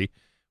Jersey,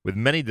 with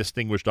many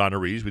distinguished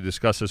honorees. We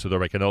discussed this with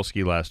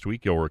Orekanowski last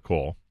week, you'll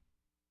recall.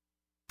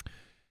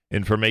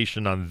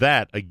 Information on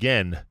that,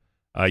 again,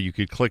 you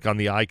could click on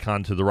the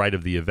icon to the right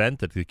of the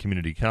event at the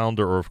community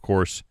calendar, or, of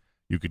course,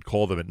 you could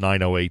call them at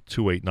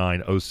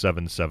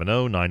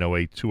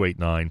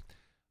 908-289-0770,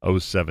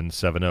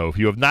 908-289-0770. If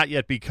you have not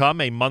yet become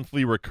a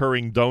monthly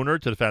recurring donor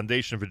to the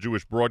Foundation for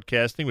Jewish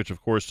Broadcasting, which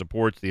of course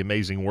supports the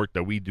amazing work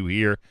that we do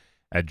here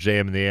at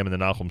JM and the AM and the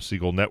Nachum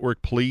Segal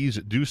Network,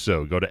 please do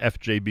so. Go to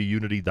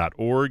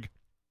fjbunity.org.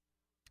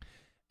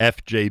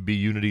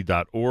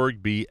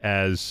 fjbunity.org. Be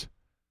as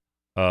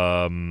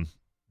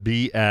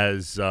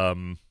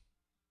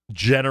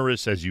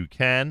generous as you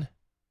can.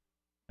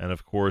 And,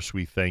 of course,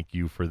 we thank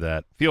you for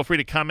that. Feel free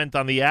to comment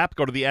on the app.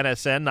 Go to the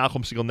NSN,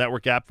 Nachum Segal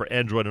Network app for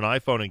Android and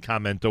iPhone, and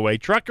comment away.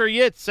 Trucker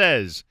Yitz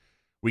says,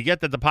 we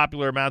get that the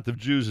popular amount of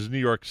Jews is New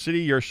York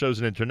City. Your show's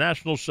an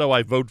international show.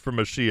 I vote for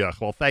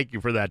Mashiach. Well, thank you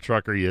for that,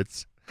 Trucker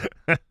Yitz.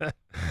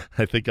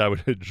 I think I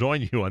would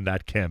join you on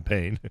that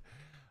campaign.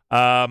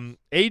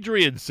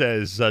 Adrian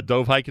says,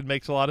 Dov Hikind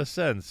makes a lot of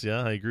sense.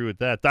 Yeah, I agree with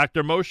that.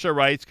 Dr. Moshe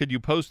writes, could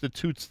you post the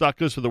toot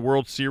stuckers for the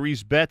World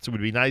Series bets? It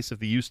would be nice if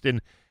the Houston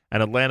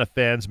and Atlanta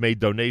fans made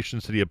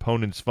donations to the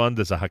opponent's fund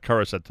as a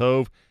Hakaras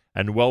Hatov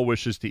and well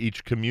wishes to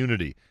each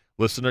community.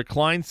 Listener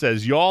Klein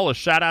says, y'all, a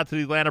shout out to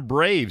the Atlanta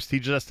Braves.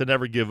 Teaches us to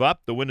never give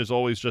up. The win is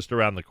always just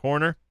around the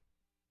corner.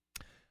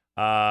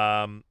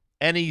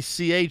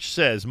 NECH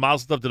says,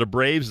 mazel tov to the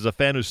Braves. As a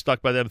fan who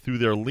stuck by them through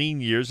their lean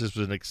years, this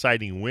was an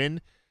exciting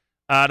win.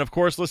 And, of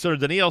course, listener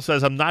Daniel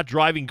says, I'm not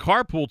driving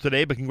carpool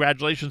today, but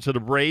congratulations to the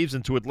Braves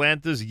and to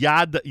Atlanta's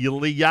Yad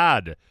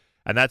Liyad.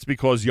 And that's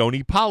because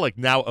Yoni Pollock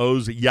now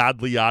owes Yad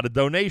Liyad a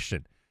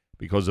donation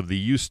because of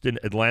the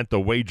Houston-Atlanta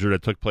wager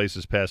that took place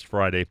this past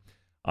Friday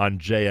on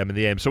JM and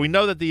the AM. So we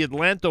know that the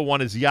Atlanta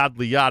one is Yad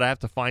Liyad. I have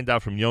to find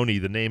out from Yoni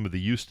the name of the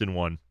Houston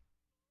one.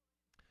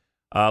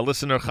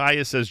 Listener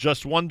Chaya says,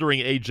 just wondering,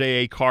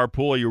 AJA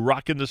Carpool, are you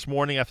rocking this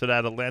morning after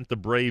that Atlanta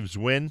Braves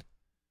win?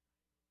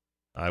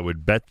 I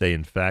would bet they,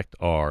 in fact,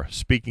 are.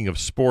 Speaking of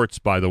sports,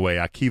 by the way,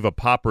 Akiva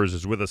Poppers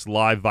is with us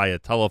live via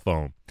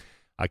telephone.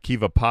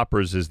 Akiva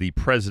Poppers is the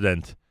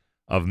president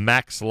of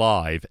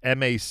MacsLive,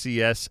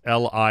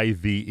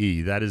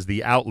 MacsLive. That is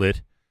the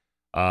outlet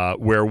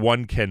where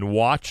one can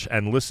watch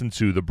and listen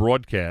to the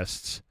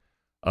broadcasts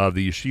of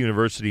the Yeshiva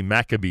University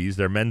Maccabees,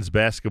 their men's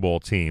basketball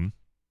team,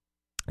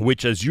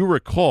 which, as you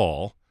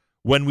recall,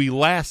 when we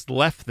last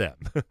left them,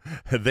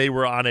 they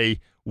were on a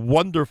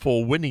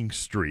wonderful winning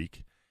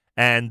streak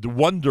and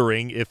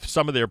wondering if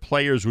some of their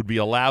players would be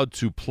allowed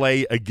to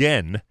play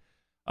again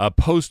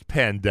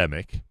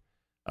post-pandemic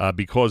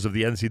because of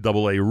the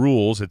NCAA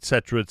rules, et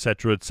cetera, et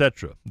cetera, et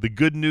cetera. The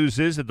good news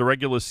is that the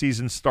regular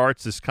season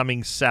starts this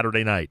coming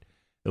Saturday night.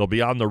 It'll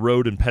be on the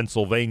road in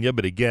Pennsylvania,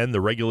 but again,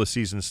 the regular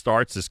season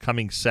starts this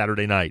coming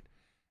Saturday night.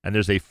 And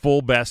there's a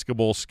full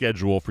basketball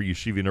schedule for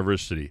Yeshiva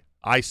University.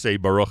 I say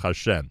Baruch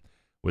Hashem,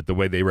 with the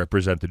way they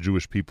represent the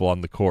Jewish people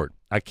on the court.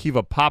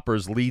 Akiva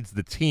Poppers leads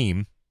the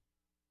team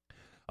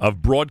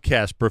of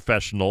broadcast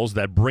professionals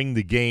that bring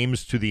the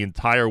games to the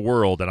entire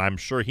world, and I'm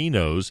sure he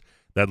knows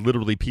that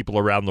literally people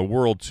around the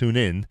world tune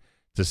in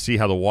to see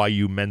how the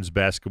YU men's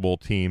basketball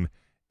team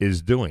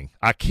is doing.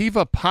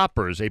 Akiva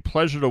Poppers, a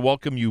pleasure to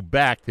welcome you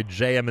back to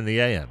JM and the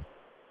AM.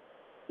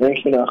 Thanks,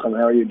 Menachem.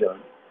 How are you doing?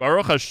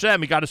 Baruch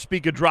Hashem. You got to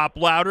speak a drop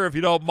louder if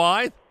you don't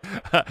mind.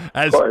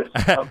 Of course.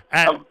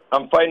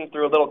 I'm fighting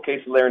through a little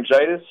case of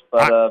laryngitis,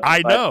 but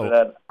I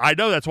know.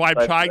 That's why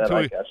I'm trying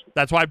to.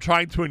 That's why I'm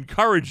trying to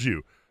encourage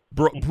you.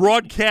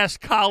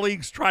 Broadcast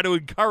colleagues try to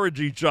encourage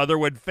each other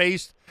when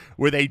faced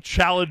with a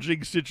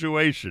challenging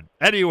situation.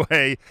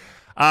 Anyway,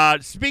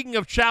 speaking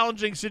of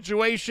challenging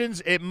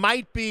situations, it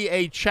might be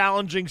a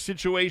challenging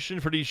situation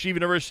for the Yeshiva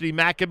University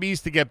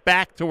Maccabees to get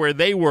back to where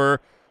they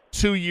were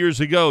 2 years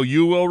ago.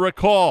 You will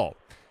recall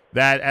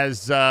that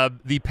as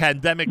the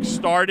pandemic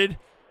started,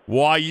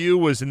 YU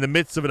was in the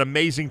midst of an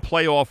amazing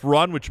playoff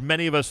run, which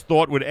many of us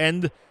thought would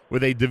end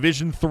with a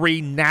Division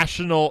III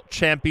national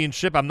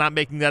championship. I'm not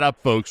making that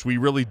up, folks. We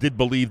really did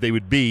believe they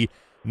would be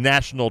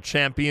national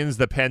champions.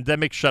 The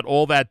pandemic shut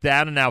all that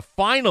down, and now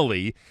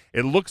finally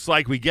it looks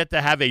like we get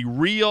to have a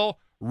real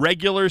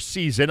regular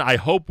season, I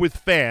hope with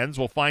fans.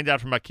 We'll find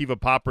out from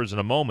Akiva Poppers in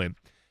a moment.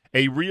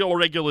 A real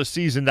regular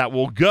season that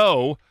will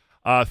go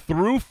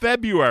through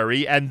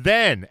February, and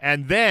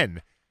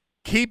then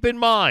keep in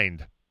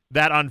mind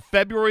that on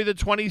February the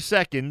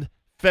 22nd,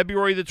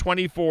 February the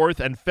 24th,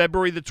 and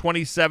February the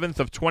 27th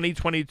of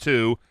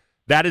 2022,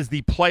 that is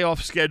the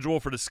playoff schedule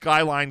for the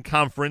Skyline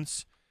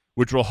Conference,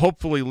 which will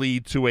hopefully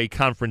lead to a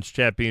conference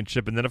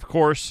championship. And then, of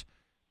course,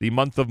 the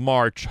month of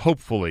March,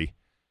 hopefully,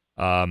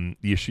 the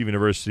Yeshiva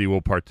University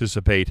will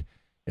participate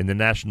in the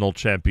national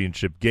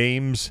championship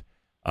games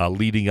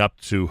leading up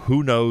to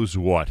who knows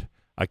what.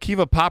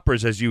 Akiva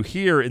Poppers, as you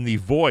hear in the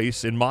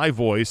voice, in my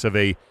voice, of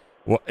an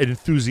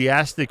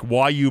enthusiastic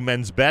YU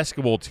men's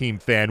basketball team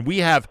fan, we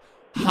have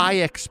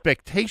high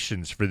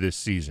expectations for this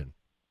season.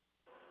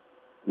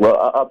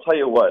 Well, I'll tell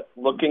you what,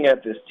 looking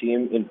at this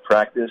team in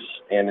practice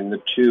and in the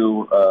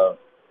two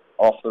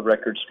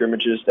off-the-record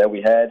scrimmages that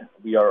we had,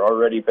 we are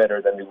already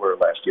better than we were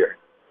last year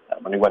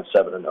when we went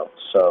 7-0.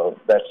 So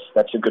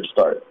that's a good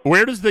start.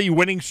 Where does the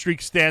winning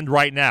streak stand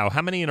right now?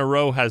 How many in a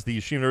row has the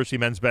Yeshiva University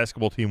men's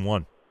basketball team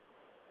won?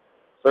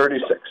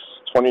 36,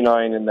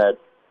 29 in that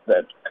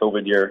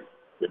COVID year,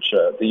 which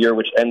the year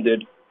which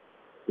ended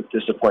with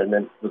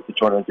disappointment with the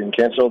tournament being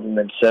canceled, and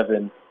then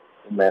 7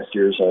 in last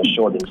year's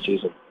shortened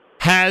season.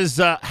 Has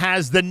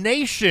the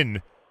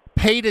nation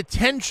paid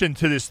attention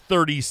to this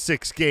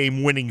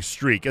 36-game winning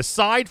streak?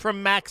 Aside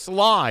from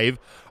MacsLive,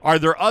 are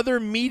there other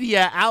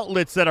media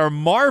outlets that are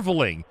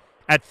marveling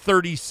at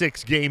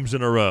 36 games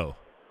in a row?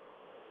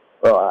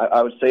 Well,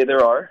 I would say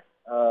there are.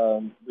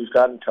 We've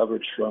gotten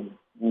coverage from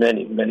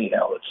many, many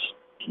outlets.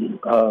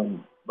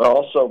 But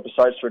also,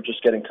 besides for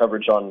just getting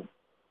coverage on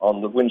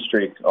the win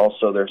streak,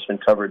 also there's been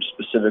coverage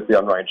specifically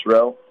on Ryan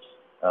Terrell.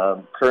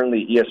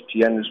 Currently,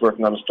 ESPN is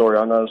working on a story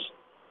on us.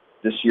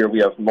 This year we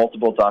have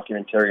multiple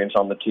documentarians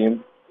on the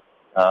team.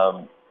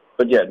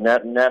 But yeah,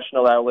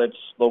 national outlets,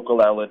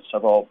 local outlets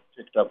have all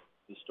picked up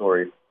the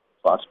story.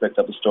 Fox picked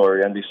up the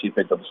story, NBC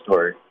picked up the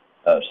story,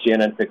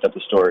 CNN picked up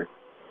the story,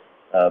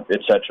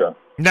 etc.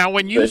 Now,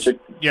 when you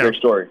great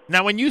story.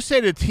 Now, when you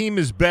say the team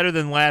is better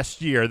than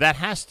last year, that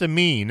has to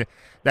mean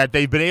that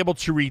they've been able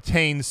to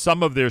retain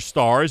some of their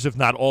stars, if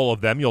not all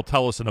of them. You'll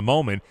tell us in a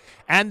moment,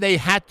 and they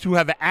had to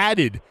have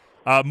added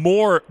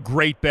more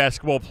great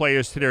basketball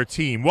players to their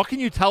team. What can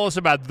you tell us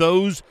about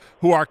those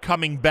who are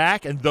coming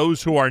back and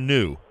those who are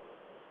new?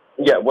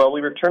 Yeah, well,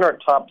 we return our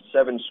top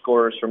 7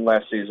 scorers from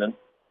last season,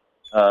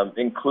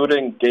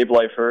 including Gabe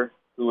Leifer,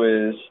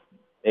 who is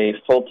a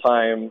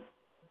full-time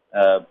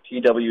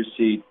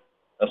PwC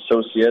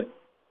associate,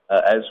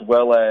 as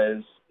well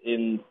as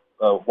in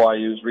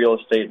YU's real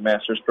estate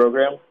master's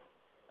program,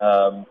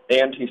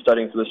 and he's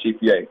studying for the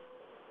CPA.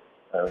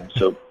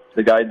 So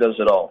the guy does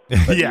it all.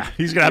 Yeah,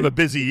 he's going to have a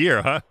busy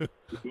year, huh?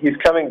 He's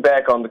coming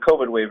back on the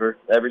COVID waiver.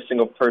 Every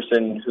single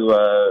person who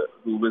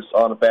was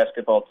on a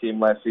basketball team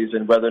last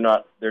season, whether or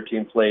not their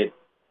team played,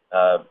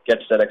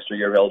 gets that extra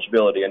year of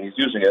eligibility, and he's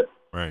using it.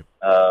 Right.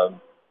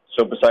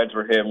 So besides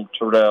for him,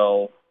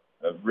 Terrell,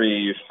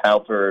 Reeve,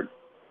 Halpert,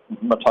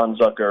 Matan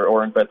Zucker,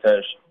 Oren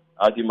Betesh,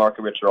 Adi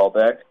Markovich are all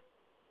back.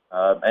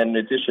 And in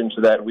addition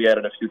to that, we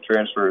added a few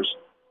transfers,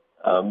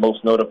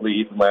 most notably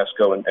Ethan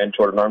Lasko and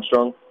Jordan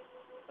Armstrong.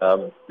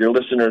 Your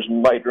listeners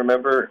might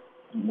remember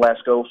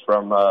Lasko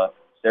from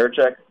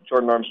Sarachek.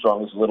 Jordan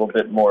Armstrong is a little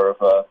bit more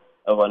of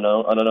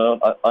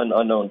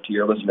unknown to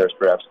your listeners,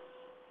 perhaps.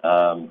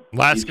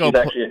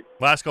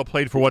 Lasko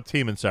played for what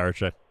team in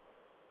Sarachek?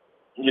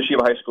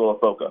 Yeshiva High School of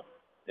Boca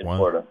in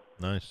Florida.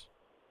 Nice.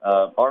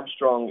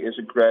 Armstrong is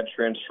a grad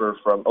transfer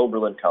from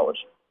Oberlin College.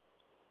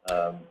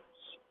 So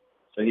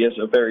he has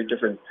a very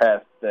different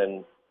path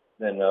than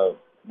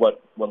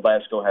what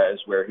Lasko has,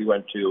 where he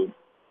went to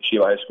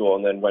Yeshiva High School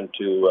and then went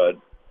to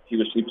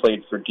he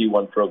played for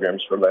D1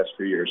 programs for the last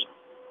few years,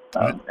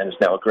 and is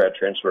now a grad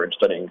transfer and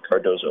studying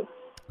Cardozo.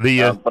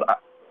 But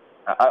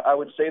I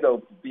would say,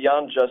 though,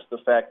 beyond just the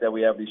fact that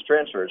we have these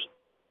transfers,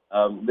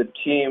 the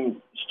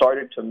team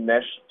started to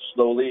mesh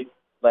slowly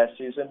last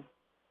season,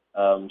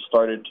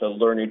 started to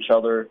learn each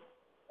other,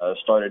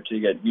 started to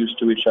get used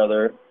to each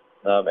other,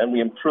 and we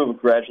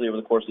improved gradually over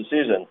the course of the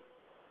season.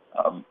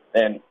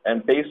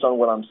 And based on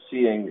what I'm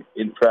seeing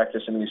in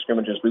practice and in these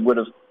scrimmages, we would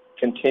have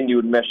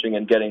continued meshing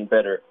and getting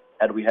better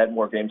had we had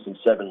more games than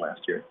 7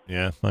 last year.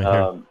 Yeah, I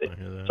hear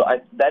that. So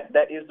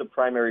that is the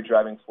primary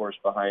driving force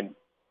behind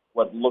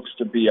what looks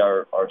to be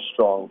our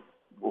strong.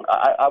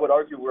 I would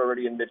argue we're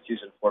already in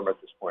mid-season form at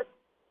this point.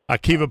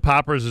 Akiva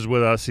Poppers is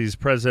with us. He's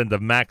president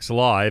of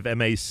MacsLive,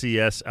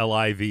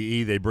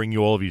 MacsLive. They bring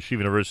you all of Yeshiva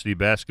University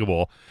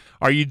basketball.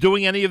 Are you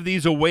doing any of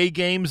these away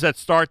games that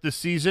start the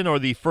season, or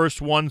the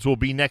first ones will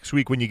be next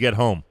week when you get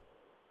home?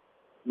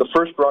 The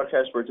first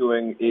broadcast we're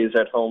doing is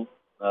at home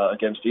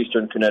against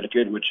Eastern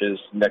Connecticut, which is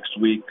next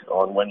week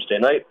on Wednesday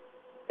night.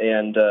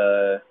 And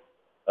a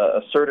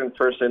certain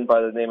person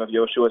by the name of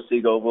Yoshua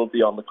Siegel will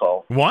be on the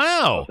call.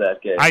 Wow. Of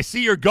that game. I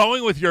see you're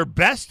going with your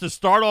best to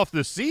start off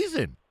the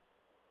season.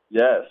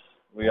 Yes,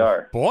 we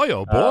are. Boy,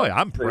 oh boy,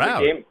 I'm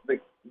proud.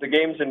 The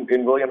game's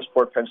in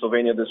Williamsport,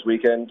 Pennsylvania this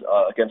weekend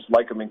against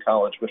Lycoming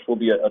College, which will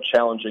be a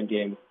challenging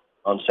game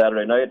on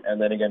Saturday night, and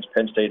then against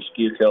Penn State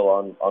Schuylkill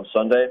on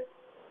Sunday.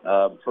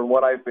 From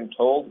what I've been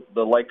told,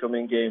 the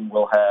Lycoming game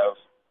will have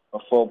a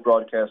full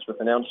broadcast with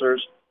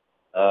announcers.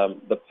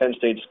 The Penn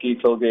State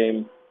Schuylkill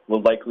game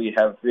will likely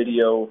have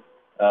video,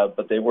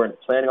 but they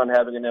weren't planning on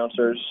having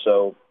announcers,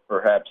 so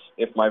perhaps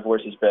if my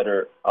voice is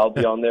better, I'll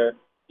be on there.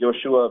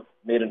 Yoshua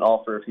made an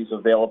offer if he's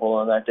available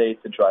on that day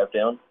to drive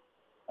down.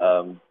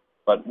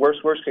 But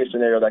worst case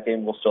scenario, that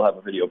game will still have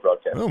a video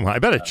broadcast. Oh, I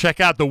better check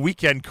out the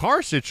weekend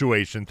car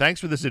situation. Thanks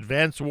for this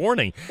advance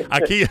warning.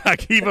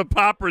 Akiva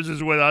Poppers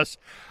is with us.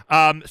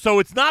 So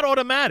it's not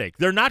automatic.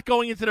 They're not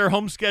going into their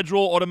home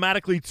schedule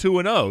automatically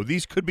 2-0.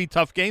 These could be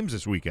tough games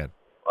this weekend.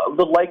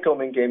 The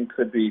Lycoming game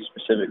could be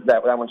specific.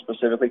 That one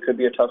specifically could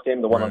be a tough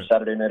game. The one on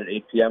Saturday night at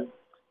 8 p.m.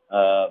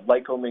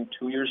 Lycoming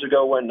 2 years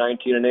ago went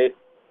 19-8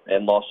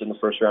 and lost in the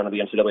first round of the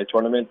NCAA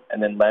tournament.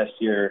 And then last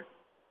year,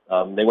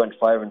 they went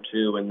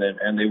 5-2,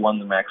 and they won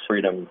the Max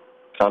Freedom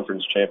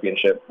Conference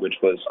Championship, which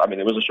was,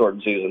 it was a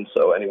shortened season,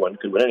 so anyone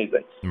could win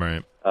anything.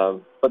 Right.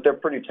 But they're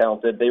pretty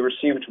talented. They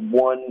received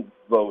one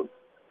vote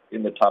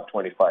in the top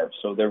 25,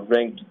 so they're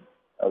ranked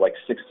like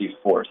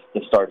 64th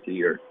to start the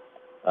year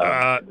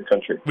in the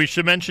country. We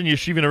should mention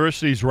Yeshiva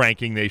University's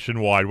ranking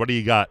nationwide. What do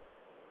you got?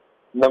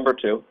 Number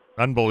 2.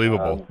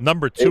 Unbelievable.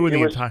 Number 2 in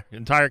the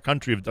entire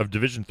country of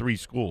Division III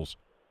schools.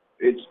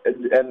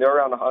 And they're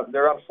around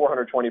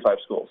 425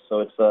 schools, so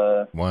it's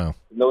wow,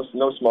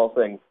 no small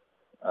thing.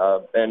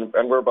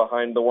 And we're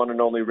behind the one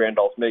and only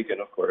Randolph-Macon,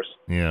 of course.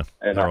 Yeah,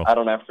 and I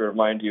don't have to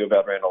remind you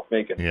about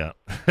Randolph-Macon. Yeah,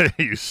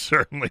 you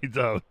certainly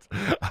don't.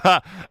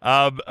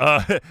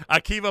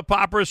 Akiva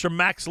Poppers from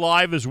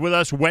MacsLive is with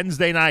us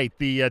Wednesday night,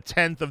 the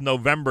 10th of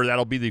November.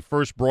 That'll be the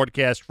first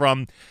broadcast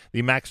from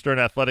the Max Stern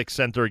Athletic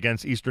Center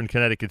against Eastern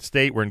Connecticut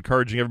State. We're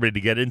encouraging everybody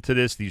to get into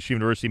this. The Yeshiva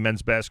University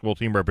men's basketball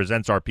team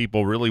represents our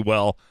people really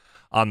well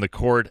on the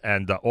court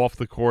and off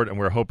the court, and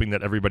we're hoping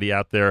that everybody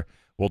out there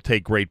will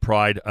take great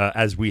pride,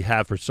 as we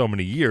have for so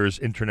many years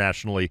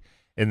internationally,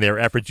 in their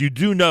efforts. You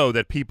do know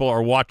that people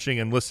are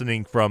watching and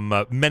listening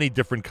from many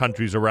different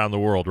countries around the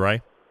world,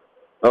 right?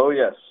 Oh,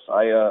 yes.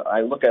 I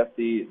look at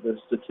the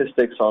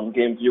statistics on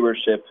game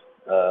viewership,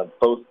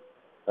 both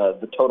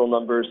the total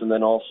numbers, and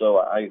then also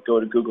I go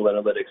to Google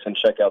Analytics and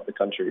check out the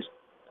countries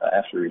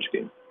after each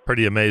game.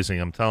 Pretty amazing.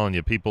 I'm telling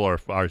you, people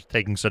are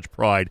taking such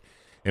pride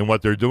in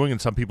what they're doing,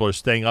 and some people are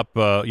staying up,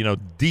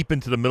 deep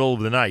into the middle of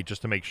the night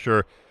just to make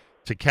sure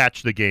to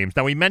catch the games.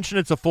 Now, we mentioned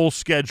it's a full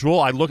schedule.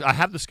 I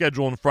have the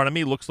schedule in front of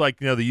me. It looks like,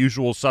 the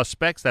usual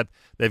suspects that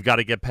they've got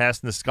to get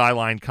past in the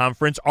Skyline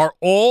Conference. Are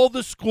all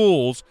the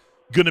schools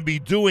going to be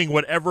doing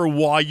whatever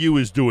YU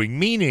is doing?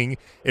 Meaning,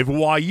 if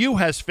YU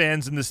has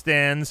fans in the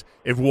stands,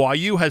 if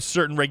YU has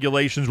certain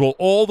regulations, will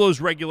all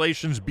those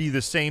regulations be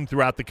the same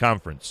throughout the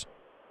conference?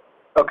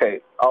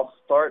 Okay, I'll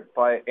start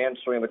by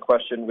answering the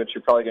question, which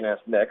you're probably going to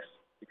ask next,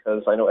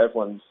 because I know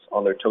everyone's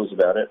on their toes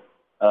about it.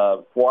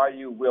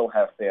 YU will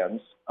have fans,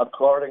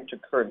 according to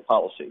current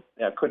policy.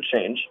 Now, it could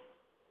change,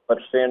 but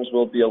fans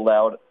will be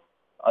allowed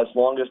as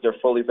long as they're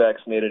fully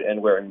vaccinated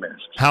and wearing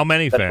masks. How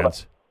many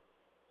fans?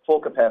 full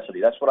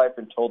capacity. That's what I've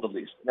been told, at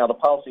least. Now, the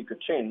policy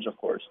could change, of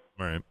course.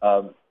 Right.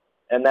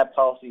 And that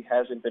policy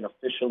hasn't been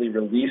officially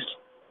released,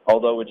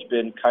 although it's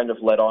been kind of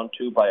led on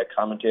to by a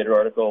commentator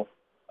article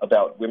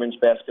about women's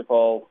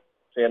basketball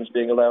fans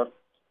being allowed,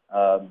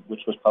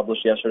 which was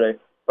published yesterday.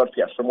 But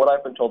yes, from what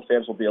I've been told,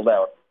 fans will be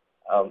allowed.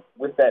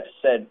 With that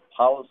said,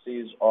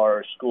 policies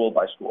are school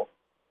by school.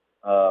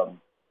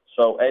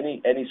 So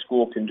any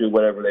school can do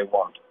whatever they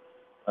want.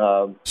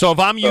 So if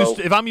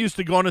I'm used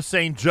to going to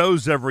St.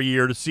 Joe's every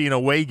year to see an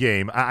away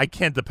game, I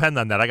can't depend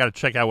on that. I got to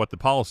check out what the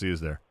policy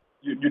is there.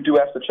 You do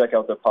have to check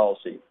out their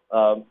policy.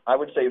 I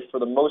would say for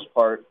the most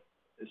part,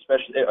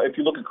 especially if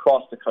you look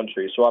across the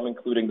country, so I'm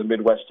including the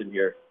Midwest in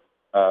here,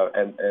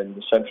 and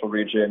the Central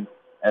region,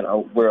 and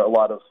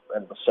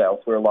and the South,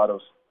 where a lot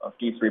of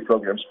D3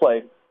 programs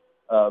play.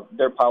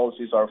 Their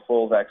policies are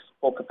full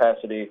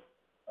capacity,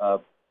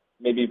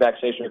 maybe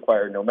vaccination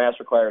required, no mask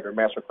required, or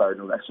mask required,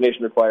 no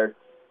vaccination required.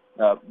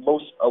 A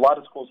lot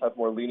of schools have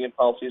more lenient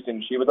policies than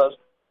Yeshiva does.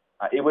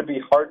 It would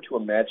be hard to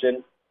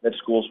imagine that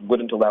schools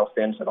wouldn't allow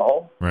fans at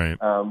all. Right.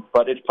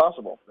 But it's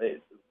possible.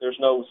 There's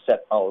no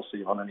set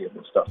policy on any of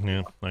this stuff.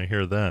 Yeah, I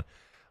hear that.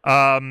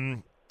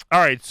 All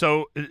right,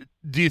 so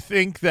do you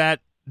think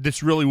that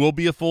this really will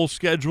be a full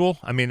schedule?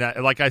 I mean,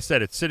 like I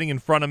said, it's sitting in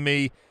front of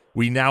me.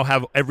 We now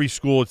have every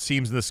school, it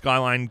seems, in the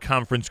Skyline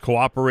Conference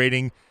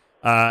cooperating.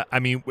 I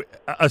mean,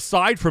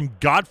 aside from,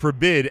 God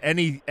forbid,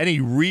 any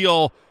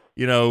real,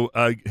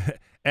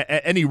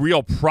 any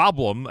real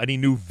problem, any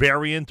new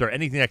variant or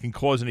anything that can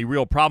cause any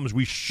real problems,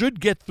 we should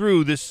get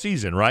through this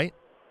season, right?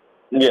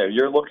 Yeah,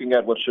 you're looking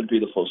at what should be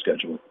the full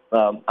schedule.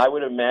 I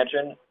would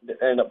imagine,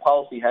 and a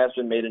policy has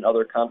been made in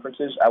other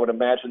conferences, I would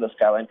imagine the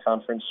Skyline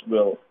Conference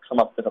will come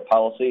up with a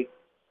policy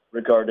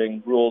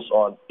regarding rules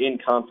on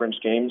in-conference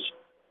games,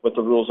 what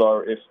the rules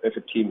are if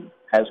a team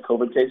has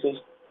COVID cases.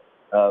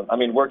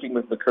 Working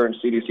with the current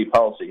CDC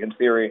policy, in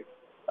theory,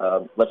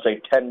 let's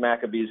say 10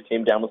 Maccabees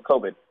came down with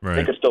COVID. Right.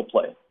 They could still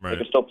play. Right. They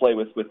could still play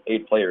with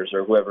 8 players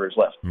or whoever is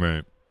left.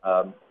 Right.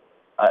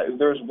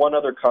 There's one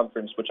other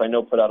conference which I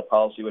know put out a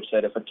policy which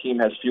said if a team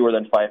has fewer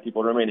than 5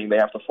 people remaining, they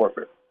have to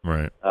forfeit.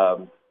 Right.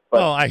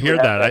 Well, I hear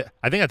that.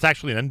 I think that's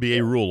actually an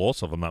NBA rule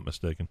also, if I'm not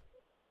mistaken.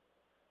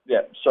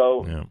 Yeah,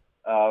 so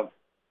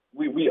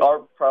we are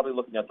probably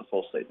looking at the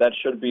full slate. That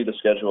should be the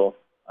schedule.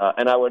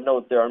 And I would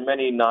note there are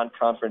many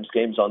non-conference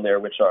games on there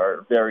which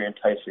are very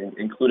enticing,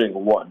 including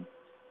one.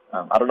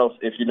 I don't know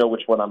if you know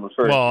which one I'm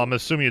referring to. Well, I'm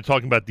assuming you're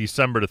talking about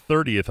December the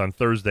 30th on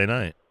Thursday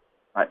night.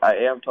 I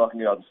am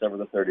talking about December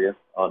the 30th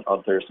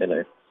on Thursday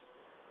night.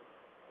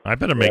 I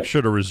better make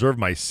sure to reserve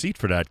my seat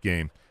for that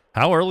game.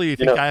 How early do you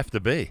think I have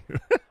to be?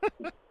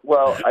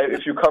 Well,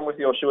 if you come with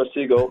Yoshua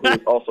Siegel, who is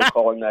also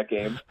calling that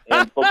game,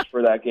 and booked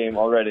for that game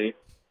already,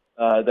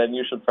 then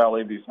you should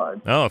probably be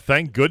fine. Oh,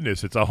 thank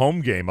goodness. It's a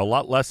home game. A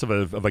lot less of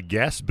a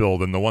gas bill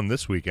than the one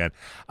this weekend.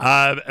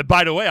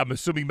 By the way, I'm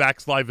assuming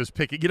MacsLive is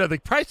picking. The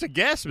price of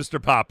gas,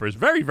 Mr. Popper, is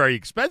very, very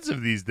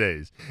expensive these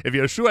days. If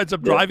Yeshua ends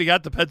up driving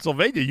out to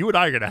Pennsylvania, you and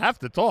I are going to have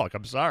to talk.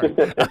 I'm sorry.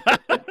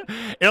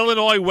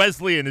 Illinois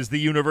Wesleyan is the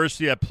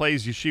university that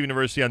plays Yeshiva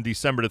University on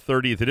December the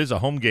 30th. It is a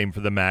home game for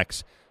the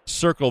Macs.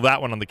 Circle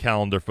that one on the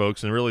calendar,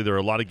 folks. And really, there are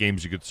a lot of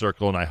games you could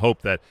circle, and I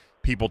hope that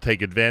people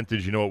take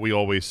advantage. You know what we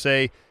always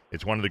say.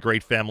 It's one of the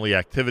great family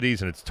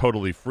activities, and it's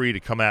totally free to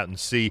come out and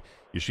see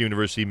Yeshiva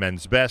University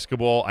men's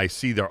basketball. I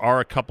see there are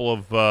a couple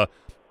of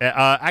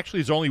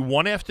actually, is there only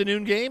one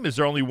afternoon game? Is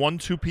there only one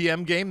 2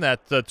 p.m. game,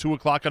 that 2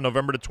 o'clock on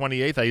November the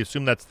 28th? I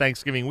assume that's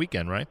Thanksgiving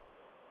weekend, right?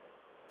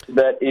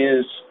 That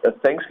is a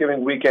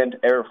Thanksgiving weekend,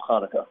 Erev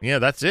Hanukkah. Yeah,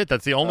 that's it.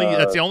 That's the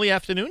only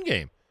afternoon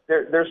game.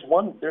 There's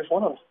one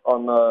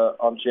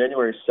on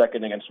January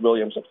 2nd against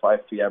Williams at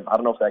 5 p.m. I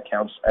don't know if that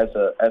counts as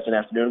an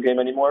afternoon game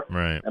anymore.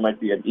 Right. It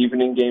might be an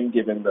evening game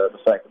given the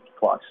fact that the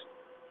clock's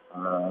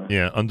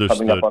understood.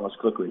 coming up on us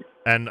quickly.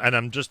 And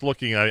I'm just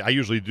looking. I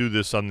usually do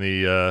this on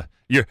the.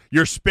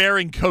 You're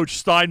sparing Coach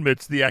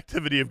Steinmetz the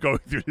activity of going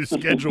through the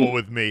schedule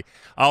with me.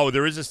 Oh,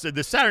 there is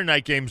the Saturday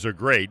night games are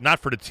great. Not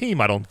for the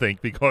team, I don't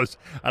think, because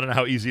I don't know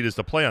how easy it is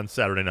to play on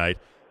Saturday night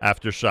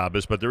after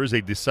Shabbos. But there is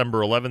a December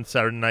 11th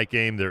Saturday night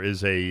game. There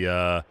is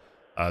a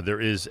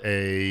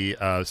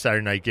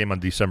Saturday night game on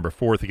December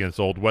 4th against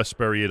Old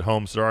Westbury at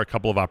home. So there are a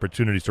couple of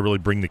opportunities to really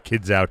bring the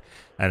kids out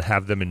and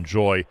have them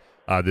enjoy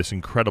this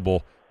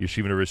incredible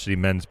Yeshiva University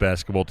men's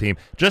basketball team.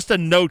 Just a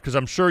note, because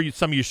I'm sure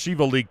some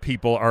Yeshiva League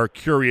people are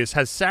curious.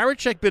 Has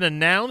Sarachek been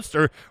announced,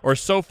 or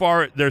so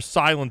far they're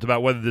silent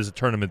about whether there's a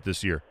tournament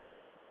this year?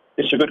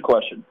 It's a good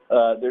question.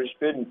 There's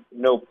been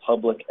no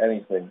public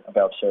anything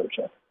about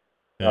Sarachek.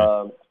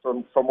 Yeah.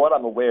 From what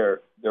I'm aware,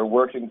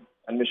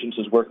 Admissions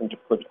is working to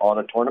put on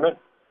a tournament.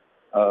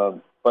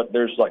 But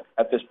there's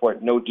at this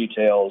point no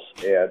details,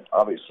 and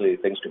obviously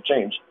things could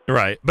change.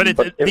 Right,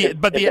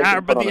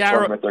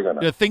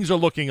 things are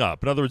looking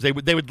up. In other words,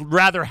 they would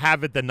rather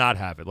have it than not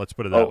have it. Let's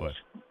put it that way.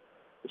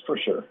 For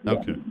sure.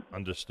 Okay,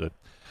 understood.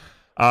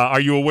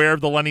 Are you aware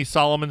of the Lenny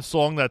Solomon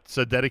song that's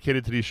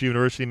dedicated to the Yeshiva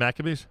University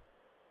Maccabees?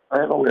 I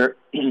am aware.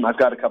 I've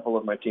got a couple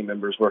of my team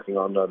members working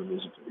on the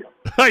music video.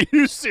 Are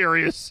you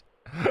serious?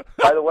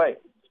 By the way,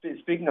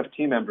 speaking of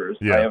team members,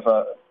 Yeah. I have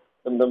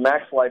the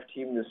MacsLive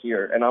team this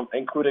year, and I'm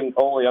including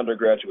only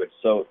undergraduates,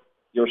 so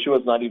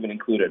Yoshua's not even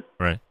included.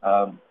 Right.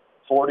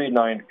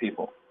 49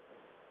 people.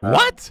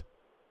 What?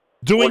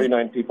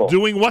 49 people.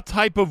 Doing what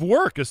type of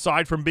work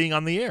aside from being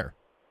on the air?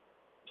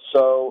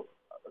 So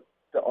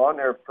the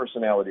on-air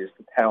personalities,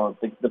 the talent,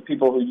 the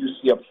people who you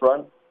see up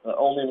front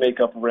only make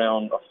up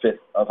around a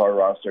fifth of our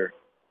roster.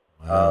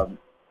 Wow.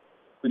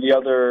 The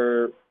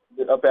other,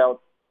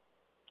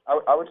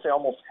 I would say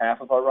almost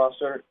half of our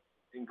roster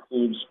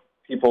includes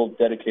people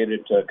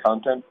dedicated to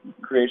content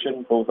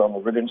creation, both on the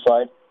written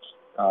side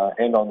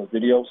and on the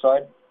video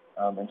side,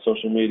 and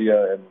social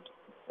media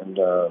and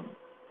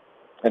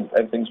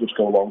things which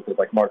go along with it,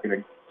 like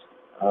marketing.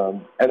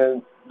 And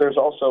then there's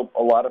also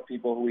a lot of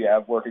people who we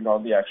have working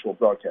on the actual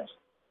broadcast.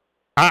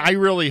 I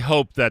really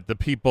hope that the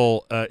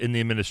people in the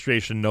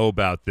administration know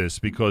about this,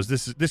 because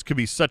this could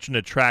be such an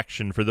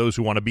attraction for those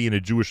who want to be in a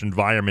Jewish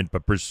environment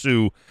but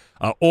pursue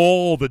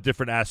all the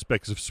different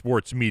aspects of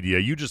sports media.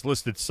 You just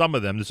listed some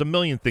of them. There's a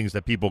million things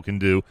that people can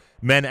do,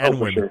 men and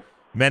women. Sure.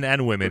 Men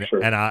and women,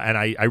 Sure. and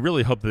I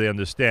really hope that they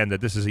understand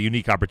that this is a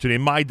unique opportunity.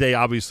 In my day,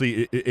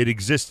 obviously, it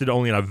existed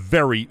only on a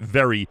very,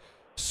 very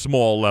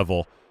small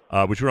level,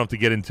 which we don't have to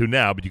get into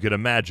now, but you could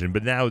imagine.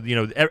 But now,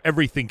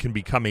 everything can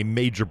become a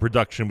major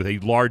production with a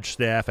large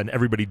staff and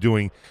everybody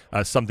doing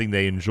something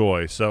they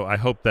enjoy. So I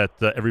hope that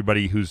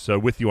everybody who's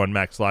with you on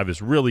MacsLive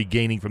is really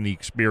gaining from the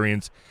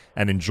experience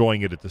and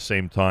enjoying it at the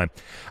same time.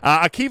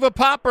 Akiva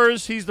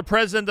Poppers, he's the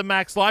president of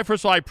MacsLive.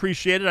 First of all, I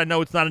appreciate it. I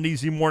know it's not an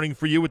easy morning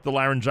for you with the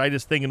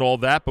laryngitis thing and all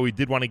that, but we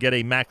did want to get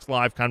a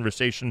MacsLive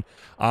conversation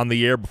on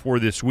the air before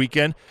this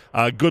weekend.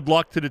 Good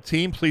luck to the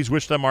team. Please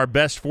wish them our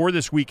best for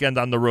this weekend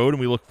on the road, and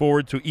we look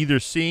forward to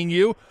either seeing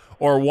you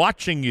or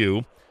watching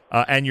you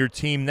and your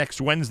team next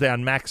Wednesday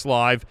on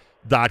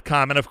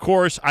MacsLive.com. And, of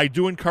course, I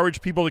do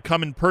encourage people to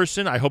come in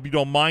person. I hope you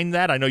don't mind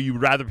that. I know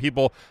you'd rather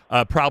people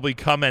probably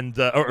come and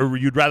or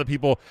you'd rather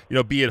people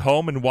be at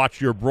home and watch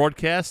your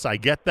broadcasts. I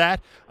get that.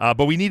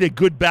 But we need a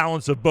good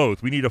balance of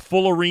both. We need a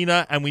full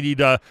arena, and we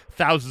need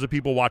thousands of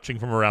people watching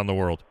from around the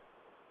world.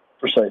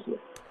 Precisely.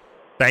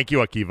 Thank you,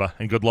 Akiva,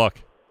 and good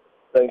luck.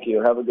 Thank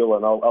you. Have a good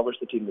one. I'll wish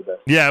the team the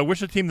best. Yeah, I wish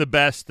the team the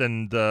best,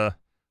 and we're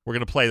going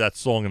to play that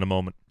song in a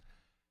moment.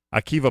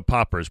 Akiva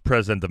Poppers,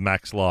 president of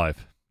MacsLive,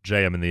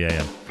 JM in the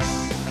AM.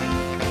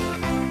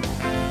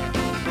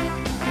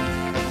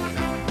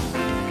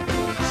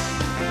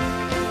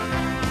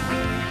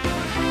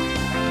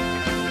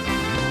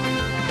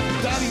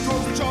 Daddy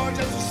drove the charge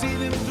as we've seen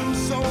him do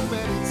so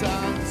many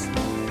times.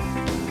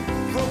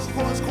 Throws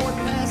cross court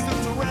past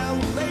him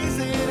around, lays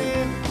it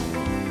in.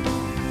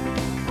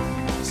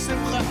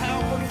 Simcha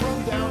Halpern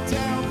from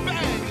downtown,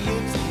 bang, he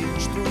hits a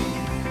huge three.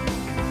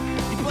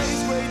 He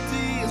plays great D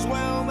as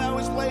well, now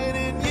he's playing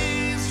in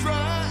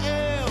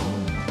Israel.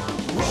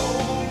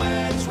 Roll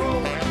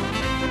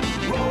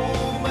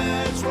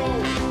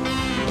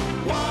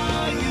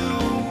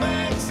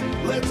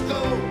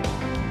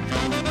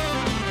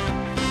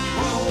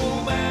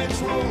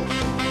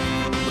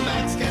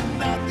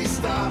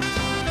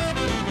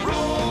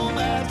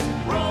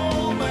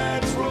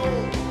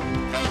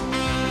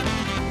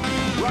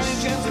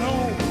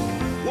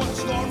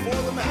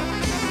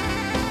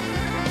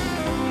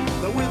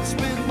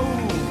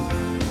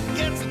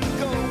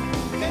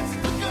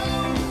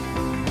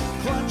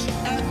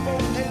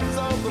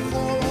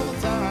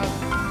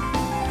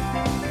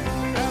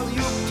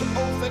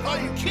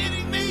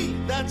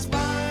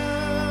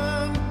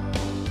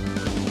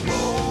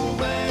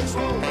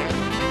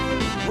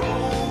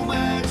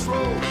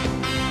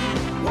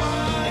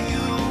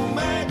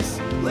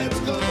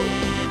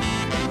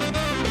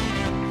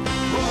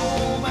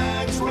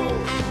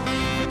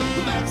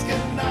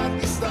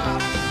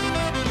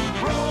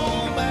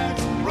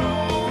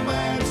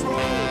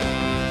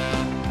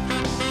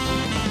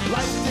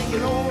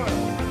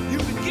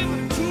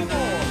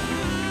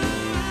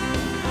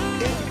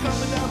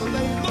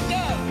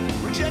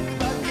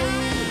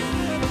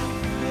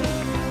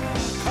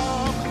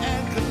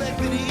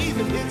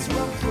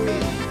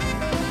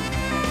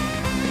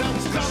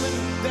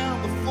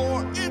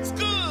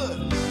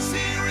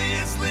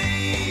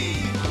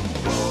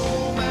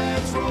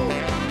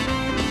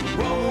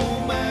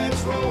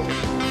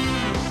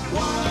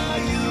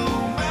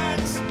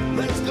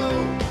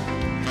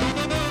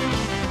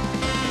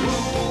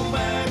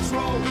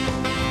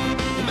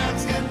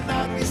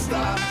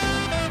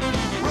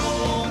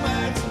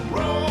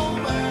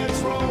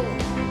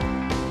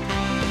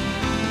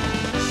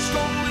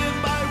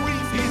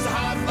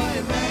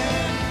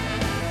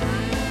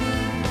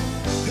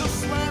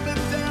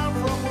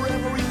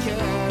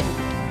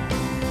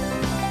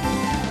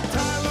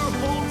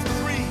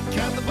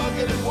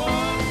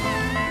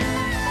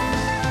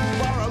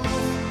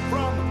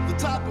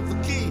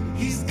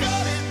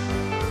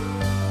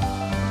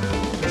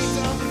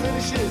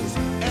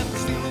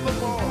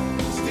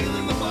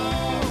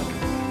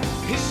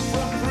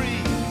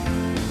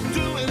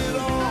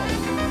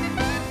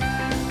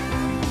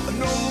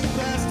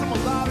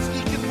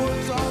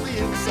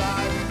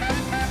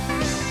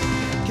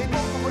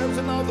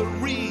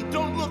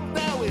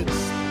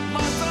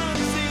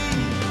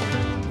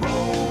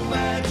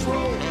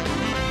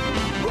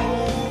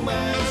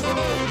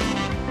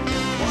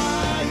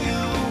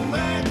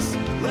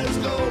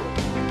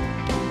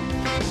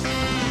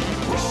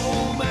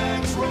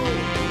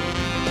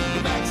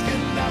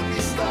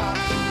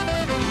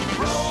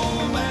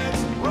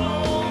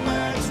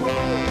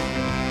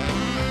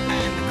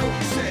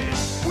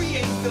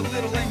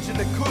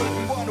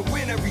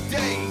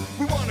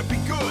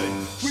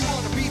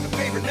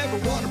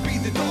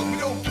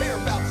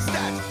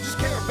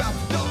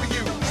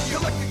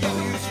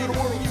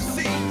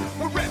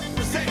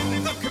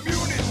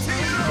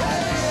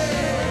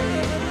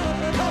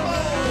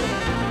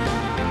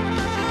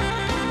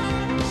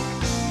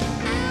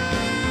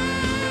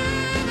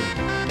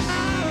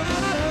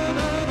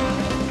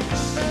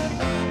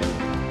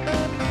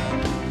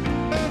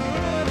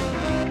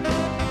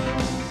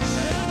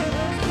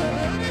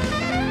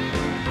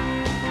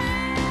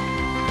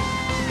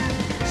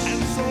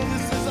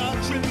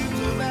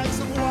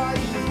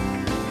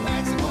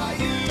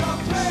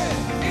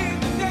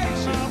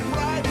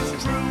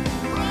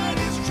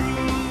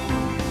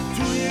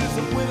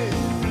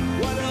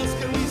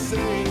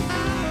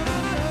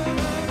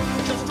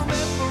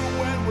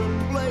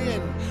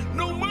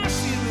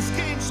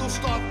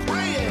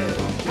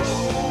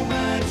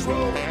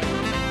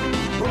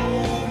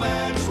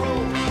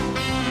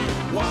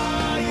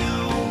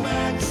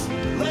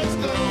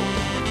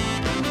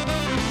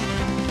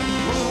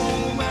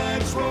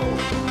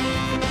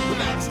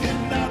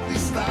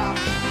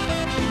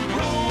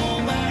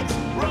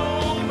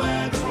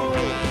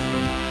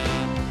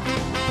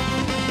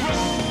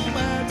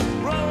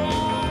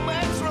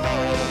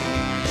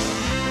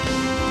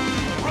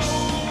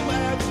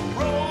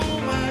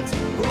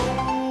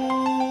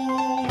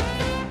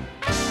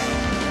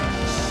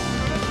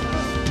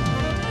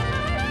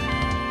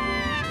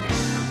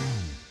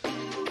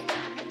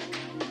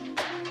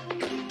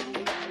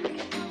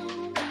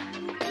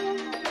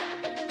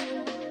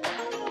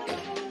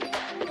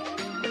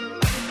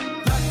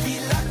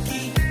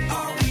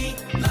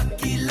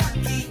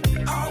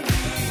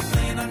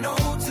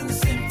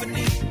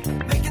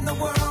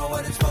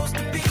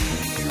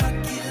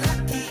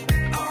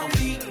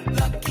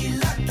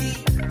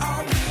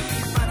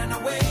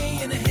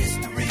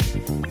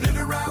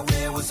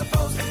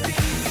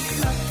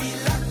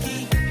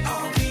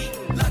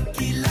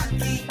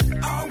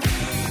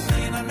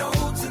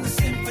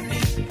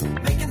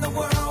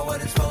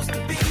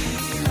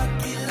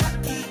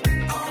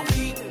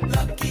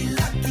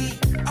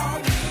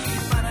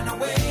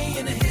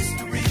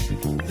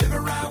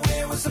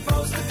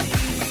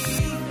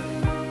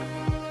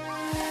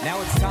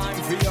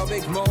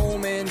big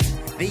moment.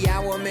 The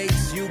hour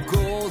makes you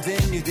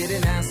golden. You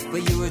didn't ask,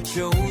 but you were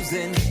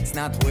chosen. It's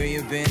not where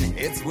you've been,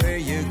 it's where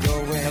you're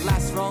going. The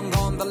last rung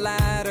on the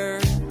ladder,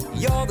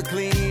 you're the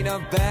clean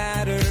up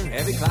batter.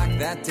 Every clock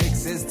that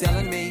ticks is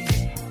telling me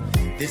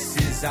this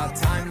is our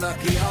time,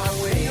 lucky are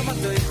we. Oh my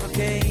doich,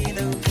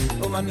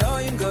 oh my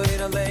noyim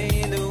goyin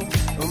aleinu.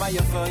 Oh my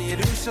yafa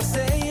Yerusha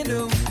seinu.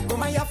 Oh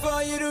my yafa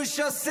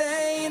Yerusha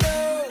seinu.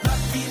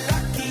 Lucky,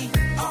 lucky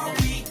are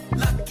we.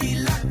 Lucky,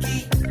 lucky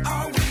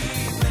are we.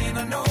 Playing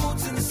our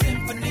notes in the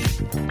symphony,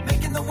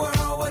 making the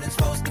world what it's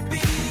supposed to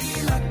be.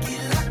 Lucky,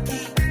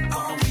 lucky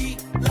are we.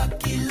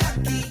 Lucky,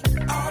 lucky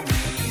are we.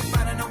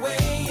 Finding our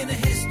way in the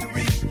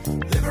history,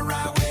 living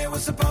right where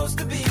we're supposed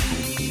to be.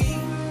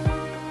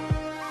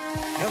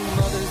 Young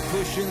mothers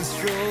pushing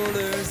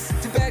strollers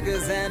to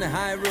beggars and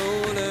high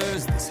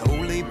rollers. This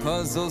holy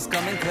puzzle's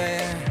coming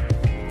clear.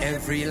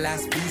 Every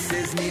last piece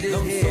is needed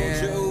here.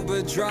 Soldier,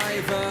 Uber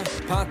driver,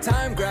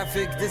 part-time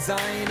graphic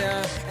designer.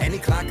 Any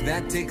clock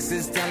that ticks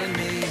is telling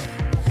me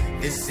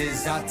this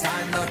is our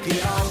time, lucky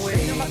are we.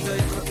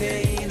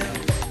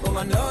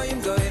 Uma noim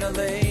goin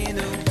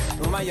aleinu.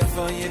 Uma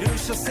yafa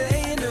Yerusha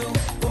seinu.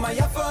 Uma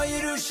yafa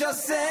Yerusha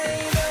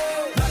seinu.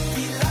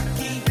 Lucky,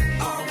 lucky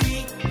are we.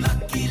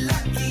 Lucky,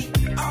 lucky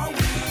are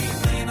we.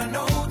 Playing our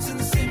notes in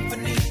the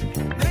symphony,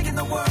 making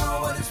the world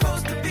what it's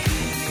supposed to be.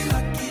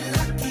 Lucky,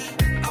 lucky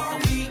are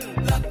we.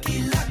 Lucky,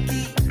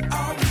 lucky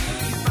are we.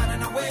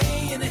 Finding our way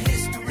in the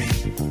history,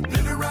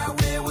 living right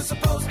where we're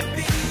supposed to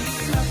be.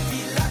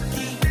 Lucky,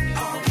 lucky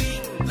are we.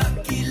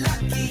 Lucky,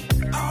 lucky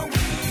are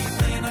we.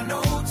 Playing our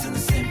notes in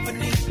the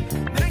symphony,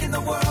 making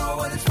the world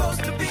what it's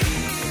supposed to be.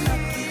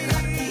 Lucky,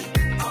 lucky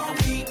are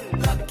we.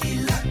 Lucky,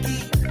 lucky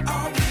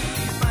are we.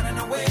 Finding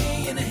our way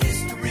in the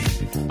history,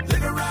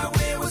 living right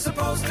where we're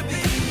supposed to be.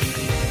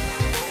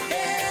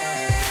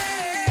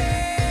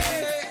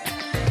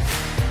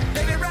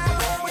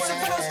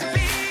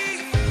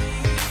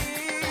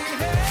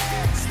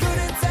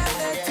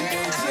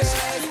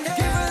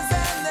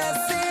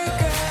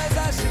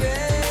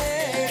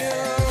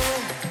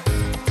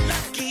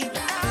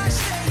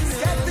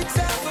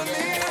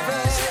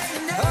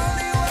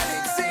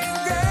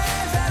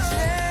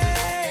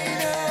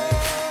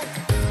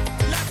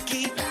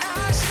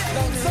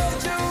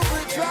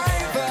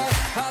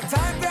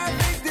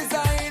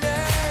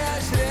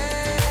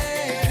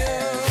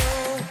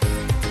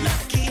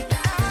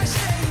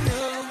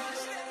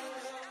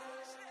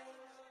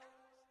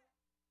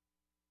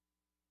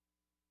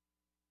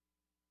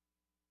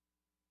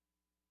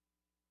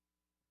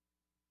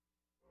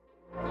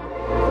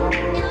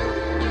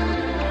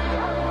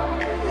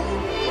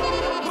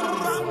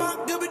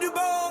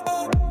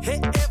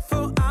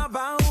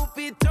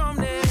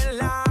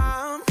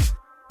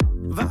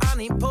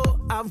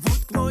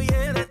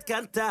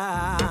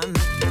 קטן,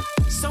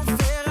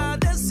 סופר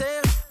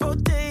הדסר,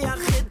 פותח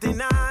את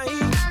עיניי,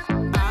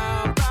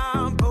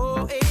 אבא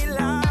בוא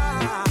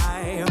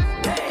אליי,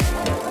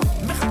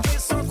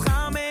 מחפש אותך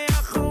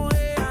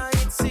מאחורי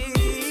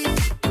העצים,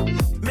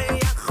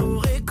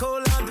 מאחורי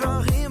כל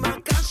הדברים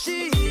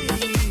הקשים,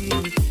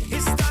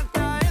 הסתרת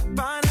את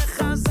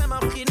פניך, זה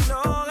מבחין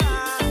נורא,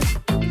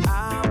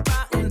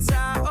 אבא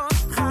אמצא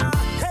אותך,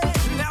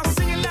 now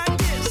sing it like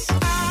this,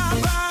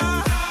 אבא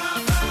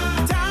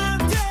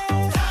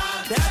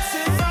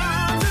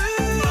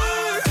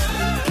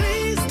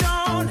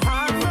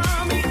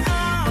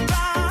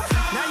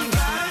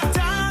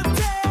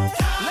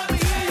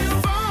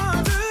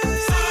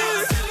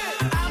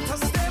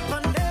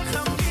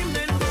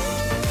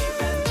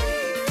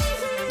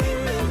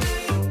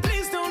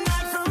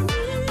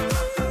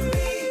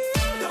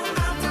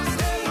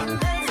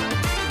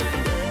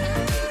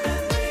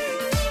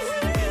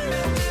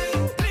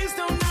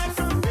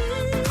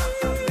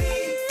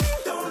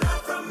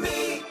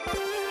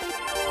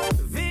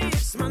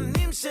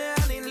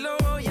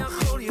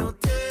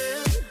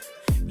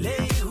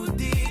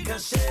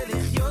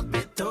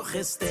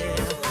אסתר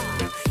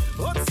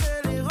רוצה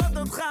לראות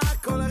אותך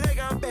כל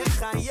רגע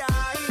בחיי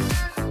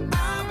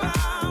אבא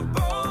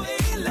בוא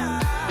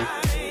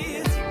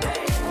אליי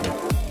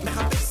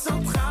מחפש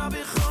אותך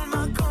בכל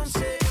מקום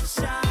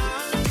שאפשר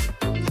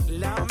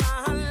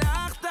למה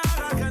הלכת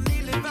רק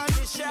אני לבד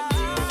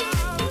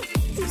נשאר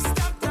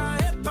הסתרת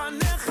את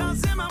פניך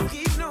זה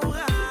מבחין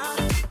נורא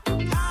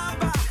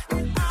אבא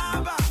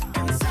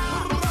אמצע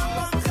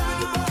אותך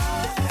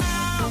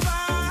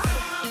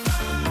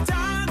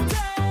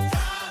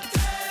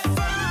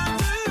אבא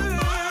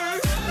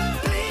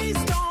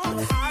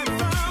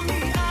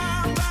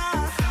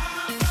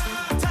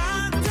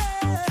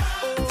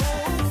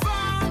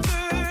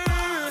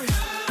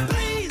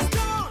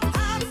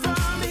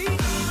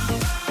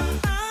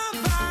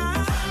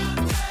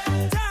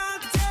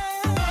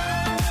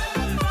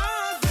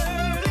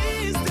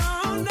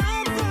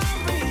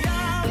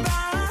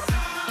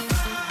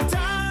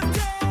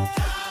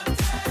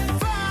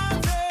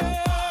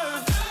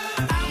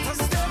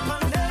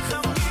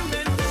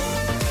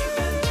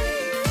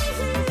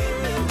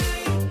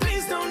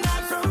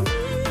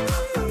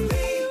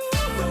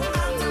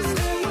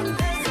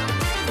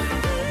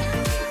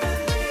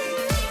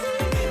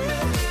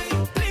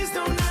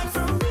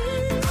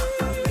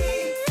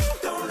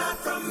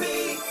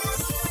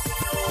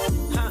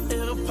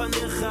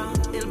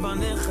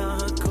לפניך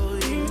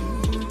הקוראים,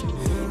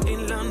 אין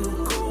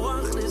לנו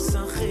כוח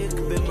לשחק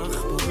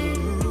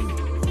במחבואים,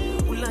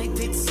 אולי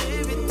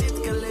תצא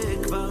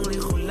ותתגלה כבר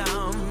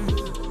לכולם,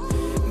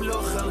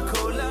 מלוך על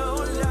כל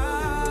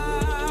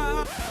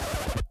העולם.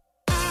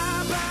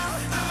 אבא,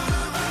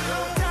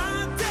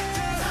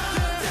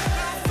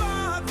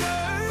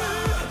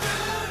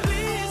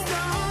 please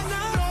don't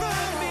offer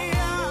me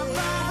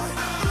Abba.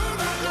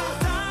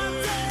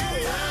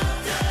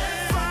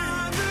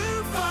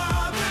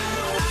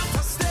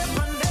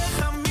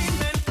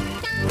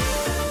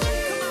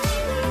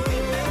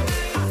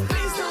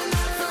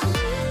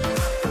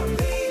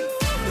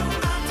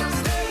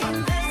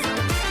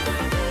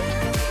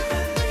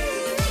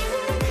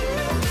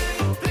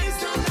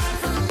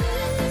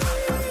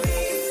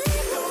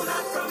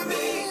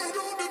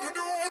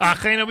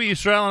 Achenu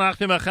Yisrael and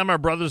Achim Achem, our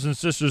brothers and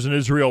sisters in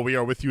Israel. We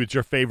are with you. It's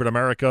your favorite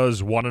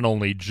America's one and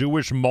only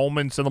Jewish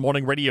Moments in the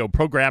Morning radio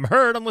program,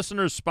 heard on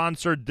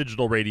listeners-sponsored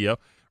digital radio.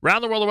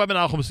 Around the world, the web at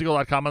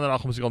NachumSegal.com and the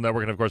Nachum Segal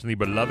Network, and of course, in the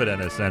beloved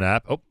NSN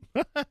app.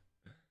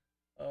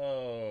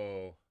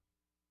 Oh.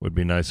 Would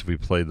be nice if we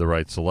played the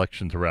right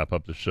selection to wrap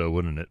up the show,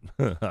 wouldn't it?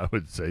 I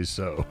would say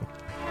so.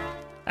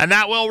 And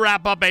that will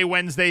wrap up a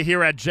Wednesday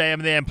here at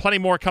JM. And plenty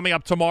more coming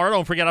up tomorrow.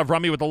 Don't forget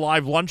Avrami with the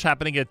live lunch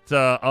happening at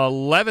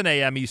 11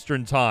 a.m.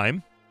 Eastern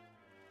Time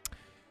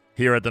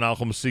here at the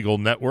Nachum Segal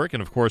Network.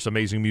 And, of course,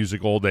 amazing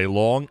music all day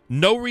long.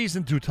 No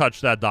reason to touch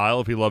that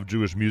dial if you love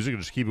Jewish music.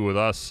 Just keep it with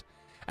us.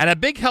 And a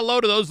big hello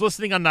to those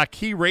listening on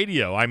Naki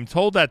Radio. I'm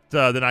told that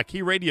the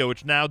Naki Radio,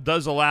 which now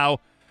does allow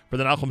for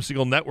the Nachum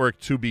Segal Network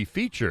to be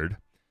featured,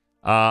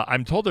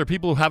 I'm told there are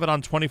people who have it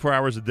on 24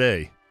 hours a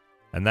day.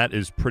 And that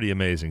is pretty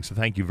amazing. So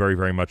thank you very,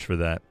 very much for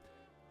that.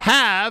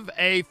 Have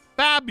a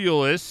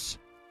fabulous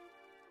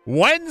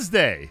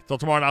Wednesday. Till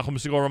tomorrow, Nachum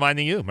Segal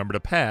reminding you, remember the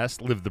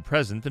past, live the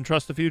present, and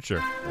trust the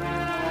future.